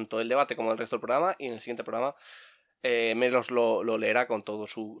comentáis tanto el debate como el resto del programa, y en el siguiente programa Melos lo leerá con todo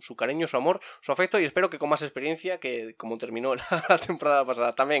su cariño, su amor, su afecto, y espero que con más experiencia que como terminó la temporada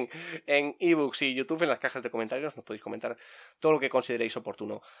pasada. También en ebooks y YouTube, en las cajas de comentarios, nos podéis comentar todo lo que consideréis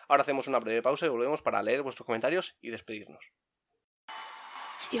oportuno. Ahora hacemos una breve pausa y volvemos para leer vuestros comentarios y despedirnos.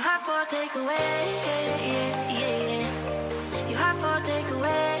 You have for takeaway, yeah, yeah, yeah. You have for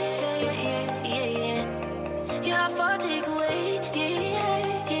takeaway, yeah, yeah, yeah. You have for takeaway, yeah,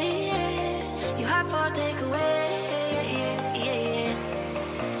 yeah, yeah. You have for takeaway, yeah, yeah, yeah.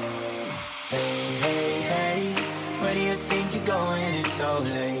 Hey, hey, hey, where do you think you're going? It's so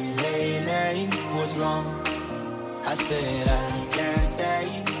late, late, late. What's wrong? I said I can't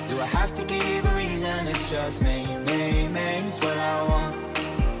stay. Do I have to give a reason? It's just me, it's what I want.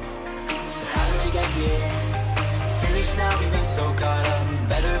 Get here. Finished now, we've been so caught up.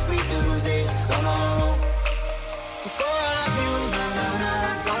 Better if we do this on our own. Before I love you, no, no, no.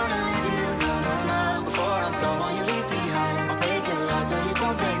 Gonna leave you, no, no, no. Before I'm someone you leave behind, I'll break your heart so you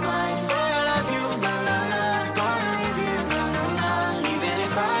don't break mine. Before I love you, no, no, no. Gonna leave you, no, no, no. Even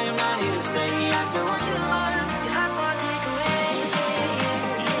if I am not here to stay, I still want your heart. You have for takeaway, yeah,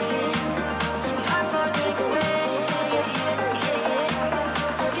 yeah, yeah. You have for takeaway, yeah, yeah, yeah.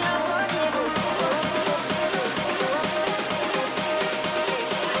 You have for takeaway.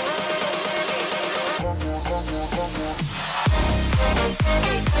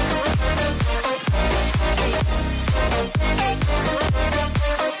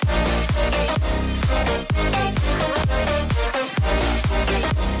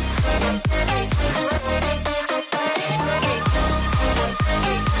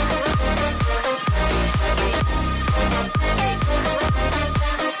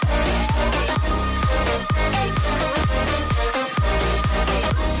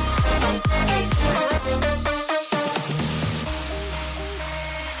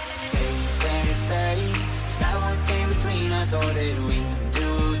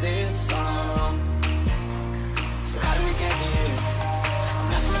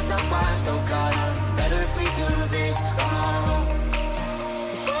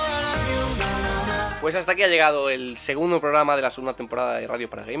 Pues hasta aquí ha llegado el segundo programa de la segunda temporada de Radio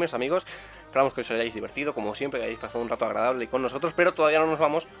para Gamers, amigos. Esperamos que os hayáis divertido, como siempre, que hayáis pasado un rato agradable con nosotros, pero todavía no nos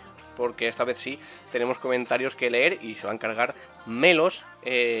vamos, porque esta vez sí tenemos comentarios que leer y se va a encargar Melos.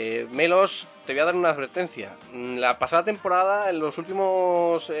 Melos, te voy a dar una advertencia. La pasada temporada, en los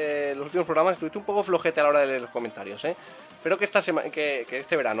últimos programas, estuviste un poco flojete a la hora de leer los comentarios, ¿eh? Espero que que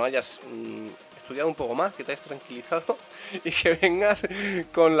este verano hayas estudiado un poco más, que te hayas tranquilizado y que vengas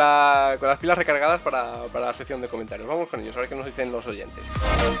con las pilas recargadas para la sección de comentarios. Vamos con ellos, a ver qué nos dicen los oyentes.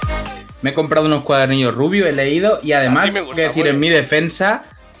 Me he comprado unos cuadernillos rubios, he leído y además me gusta, tengo que decir en mi defensa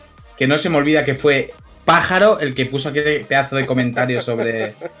que no se me olvida que fue Pájaro el que puso aquel pedazo de comentarios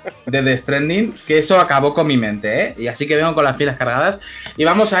sobre The Stranding, que eso acabó con mi mente, ¿eh? Y así que vengo con las pilas cargadas y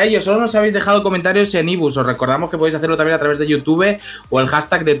vamos a ello. Solo nos habéis dejado comentarios en ebooks, os recordamos que podéis hacerlo también a través de YouTube o el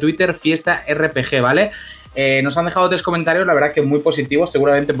hashtag de Twitter FiestaRPG, ¿vale? Nos han dejado 3 comentarios, la verdad que muy positivos,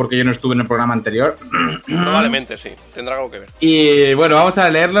 seguramente porque yo no estuve en el programa anterior. Probablemente sí, tendrá algo que ver. Y bueno, vamos a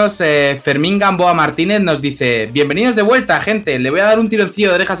leerlos. Fermín Gamboa Martínez nos dice: bienvenidos de vuelta, gente. Le voy a dar un tironcillo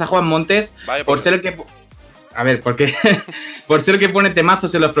de orejas a Juan Montes por ser el que... A ver, ¿por qué? Por ser el que pone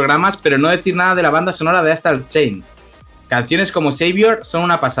temazos en los programas, pero no decir nada de la banda sonora de Astral Chain. Canciones como Savior son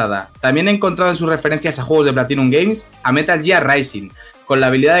una pasada. También he encontrado en sus referencias a juegos de Platinum Games a Metal Gear Rising, con la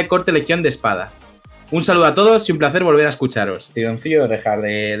habilidad de corte legión de espada. Un saludo a todos y un placer volver a escucharos. Tironcillo de orejas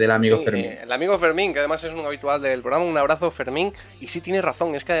del amigo Sí, Fermín. El amigo Fermín, que además es un habitual del programa. Un abrazo, Fermín. Y sí, tiene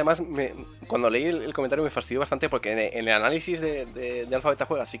razón. Es que además, cuando leí el comentario me fastidió bastante porque en el análisis de Alfabeta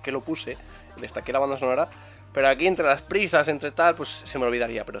Juega sí que lo puse, destaqué la banda sonora. Pero aquí, entre las prisas, entre tal, pues se me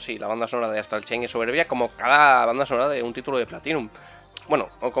olvidaría. Pero sí, la banda sonora de Astral Chain es soberbia, como cada banda sonora de un título de Platinum. Bueno,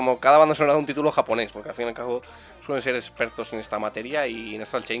 o como cada banda sonora de un título japonés, porque al fin y al cabo suelen ser expertos en esta materia y en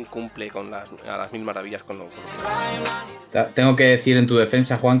Astral Chain cumple a las mil maravillas con lo que... Tengo que decir en tu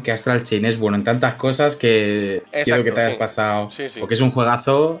defensa, Juan, que Astral Chain es bueno en tantas cosas que Exacto, quiero que te hayas sí. pasado. Sí, sí. Porque es un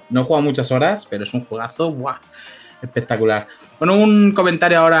juegazo, no he jugado muchas horas, pero es un juegazo, ¡buah! Espectacular. Bueno, un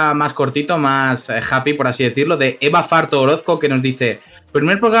comentario ahora más cortito, más happy, por así decirlo, de Eva Farto Orozco, que nos dice: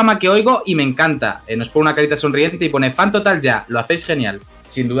 primer programa que oigo y me encanta. Nos pone una carita sonriente y pone: fan total ya, lo hacéis genial.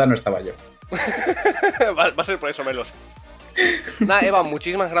 Sin duda no estaba yo. Va a ser por eso, Melos. Nada, Eva,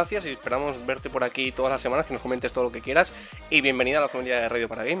 muchísimas gracias y esperamos verte por aquí todas las semanas, que nos comentes todo lo que quieras. Y bienvenida a la familia de Radio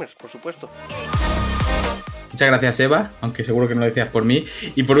para Gamers, por supuesto. Muchas gracias, Eva, aunque seguro que no lo decías por mí.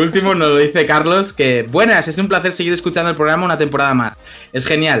 Y por último nos lo dice Carlos, que buenas, es un placer seguir escuchando el programa una temporada más. Es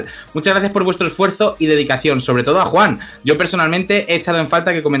genial. Muchas gracias por vuestro esfuerzo y dedicación, sobre todo a Juan. Yo personalmente he echado en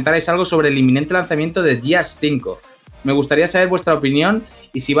falta que comentarais algo sobre el inminente lanzamiento de Gears 5. Me gustaría saber vuestra opinión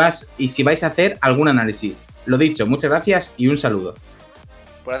y si vais a hacer algún análisis. Lo dicho, muchas gracias y un saludo.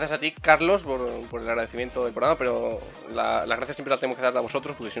 Pues gracias a ti, Carlos, por el agradecimiento del programa, pero las gracias siempre las tenemos que dar a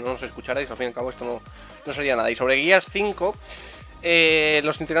vosotros, porque si no nos escucharais, al fin y al cabo esto no sería nada. Y sobre Gears 5,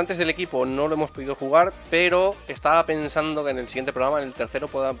 los integrantes del equipo no lo hemos podido jugar, pero estaba pensando que en el siguiente programa, en el tercero,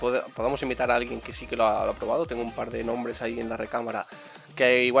 podamos invitar a alguien que sí que lo ha probado. Tengo un par de nombres ahí en la recámara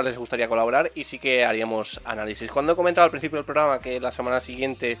que igual les gustaría colaborar y sí que haríamos análisis. Cuando he comentado al principio del programa que la semana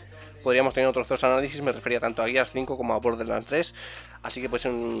siguiente podríamos tener otros dos análisis, me refería tanto a Gears 5 como a Borderlands 3, así que puede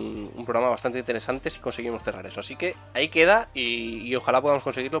ser un programa bastante interesante si conseguimos cerrar eso. Así que ahí queda y ojalá podamos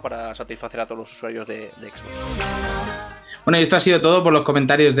conseguirlo para satisfacer a todos los usuarios de Xbox. Bueno, y esto ha sido todo por los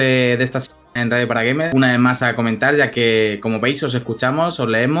comentarios de esta semana en Radio para Gamers. Una vez más a comentar, ya que, como veis, os escuchamos, os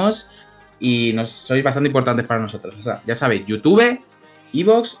leemos y sois bastante importantes para nosotros. O sea, ya sabéis, YouTube,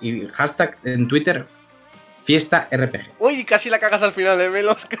 iVoox y hashtag en Twitter, Fiesta RPG. Uy, casi la cagas al final,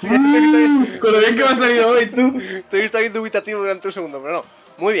 Melos. Con lo bien que me ha salido hoy, tú. Te he visto ahí dubitativo durante un segundo, pero no.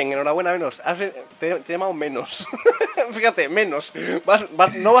 Muy bien, enhorabuena, Menos. Te he llamado Menos. Fíjate, Menos.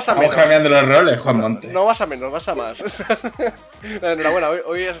 No vas a menos. Vamos cambiando los roles, Juan Monte. No vas a menos, vas a más. Enhorabuena,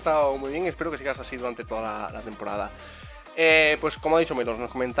 hoy has estado muy bien. Espero que sigas así durante toda la temporada. Pues como ha dicho Melos, nos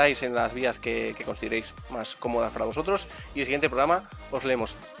comentáis en las vías que consideréis más cómodas para vosotros y el siguiente programa os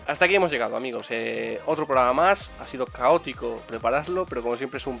leemos. Hasta aquí hemos llegado, amigos. Otro programa más, ha sido caótico prepararlo, pero como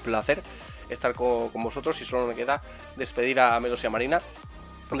siempre es un placer estar con vosotros y solo me queda despedir a Melos y a Marina.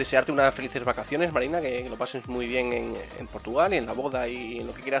 Desearte unas felices vacaciones, Marina, que lo pases muy bien en Portugal y en la boda y en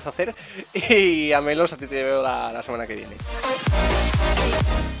lo que quieras hacer. Y a Melos, a ti te veo la semana que viene.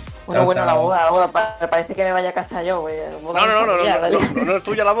 Bueno, la boda, parece que me vaya a casa yo, güey. No es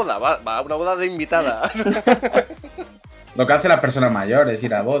tuya la boda, va a una boda de invitada. Lo que hacen las personas mayores,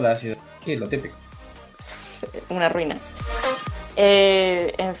 ir a bodas y sí, lo típico. Una ruina.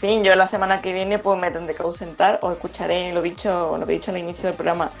 En fin, yo la semana que viene pues me tendré que ausentar. Os escucharé lo dicho al inicio del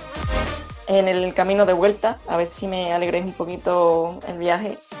programa en el camino de vuelta, a ver si me alegréis un poquito el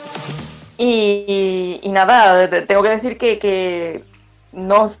viaje. Y nada, tengo que decir que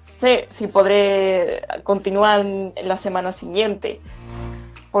no sé si podré continuar en la semana siguiente,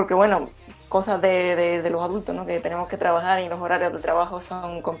 porque bueno, cosas de los adultos, ¿no? Que tenemos que trabajar y los horarios de trabajo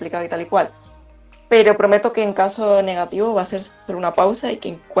son complicados y tal y cual. Pero prometo que en caso negativo va a ser solo una pausa y que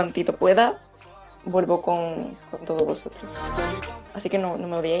en cuantito pueda vuelvo con todos vosotros. Así que no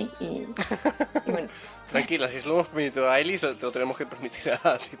me odiéis y bueno. Tranquila, si se lo hemos permitido a Elis, te lo tenemos que permitir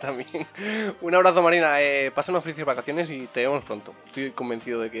a ti también. Un abrazo, Marina. Pasa unas felices vacaciones y te vemos pronto. Estoy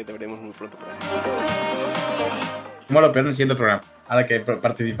convencido de que te veremos muy pronto por ahí. ¿Cómo lo peor en el siguiente programa? Ahora que he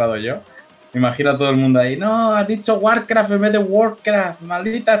participado yo. Me imagino a todo el mundo ahí. No, has dicho Warcraft en vez de Warcraft.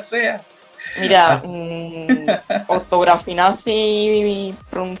 Maldita sea. Mira, ortografinazi y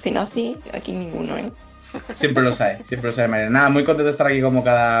pronuncinazi, aquí ninguno, ¿eh? Siempre lo sabe, María. Nada, muy contento de estar aquí como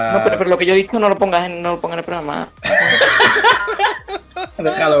cada... No, pero lo que yo he dicho no lo pongas en el programa.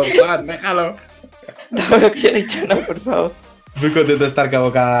 Déjalo, Juan, déjalo. No, lo que yo he dicho no, por favor. Muy contento de estar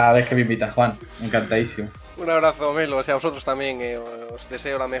como cada vez que me invitas, Juan. Encantadísimo. Un abrazo, Melo. O sea, a vosotros también os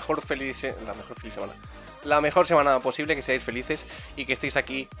deseo la mejor semana posible, que seáis felices y que estéis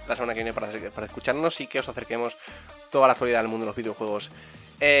aquí la semana que viene para escucharnos y que os acerquemos toda la actualidad del mundo de los videojuegos.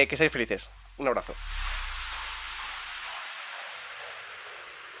 Que seáis felices. Un abrazo.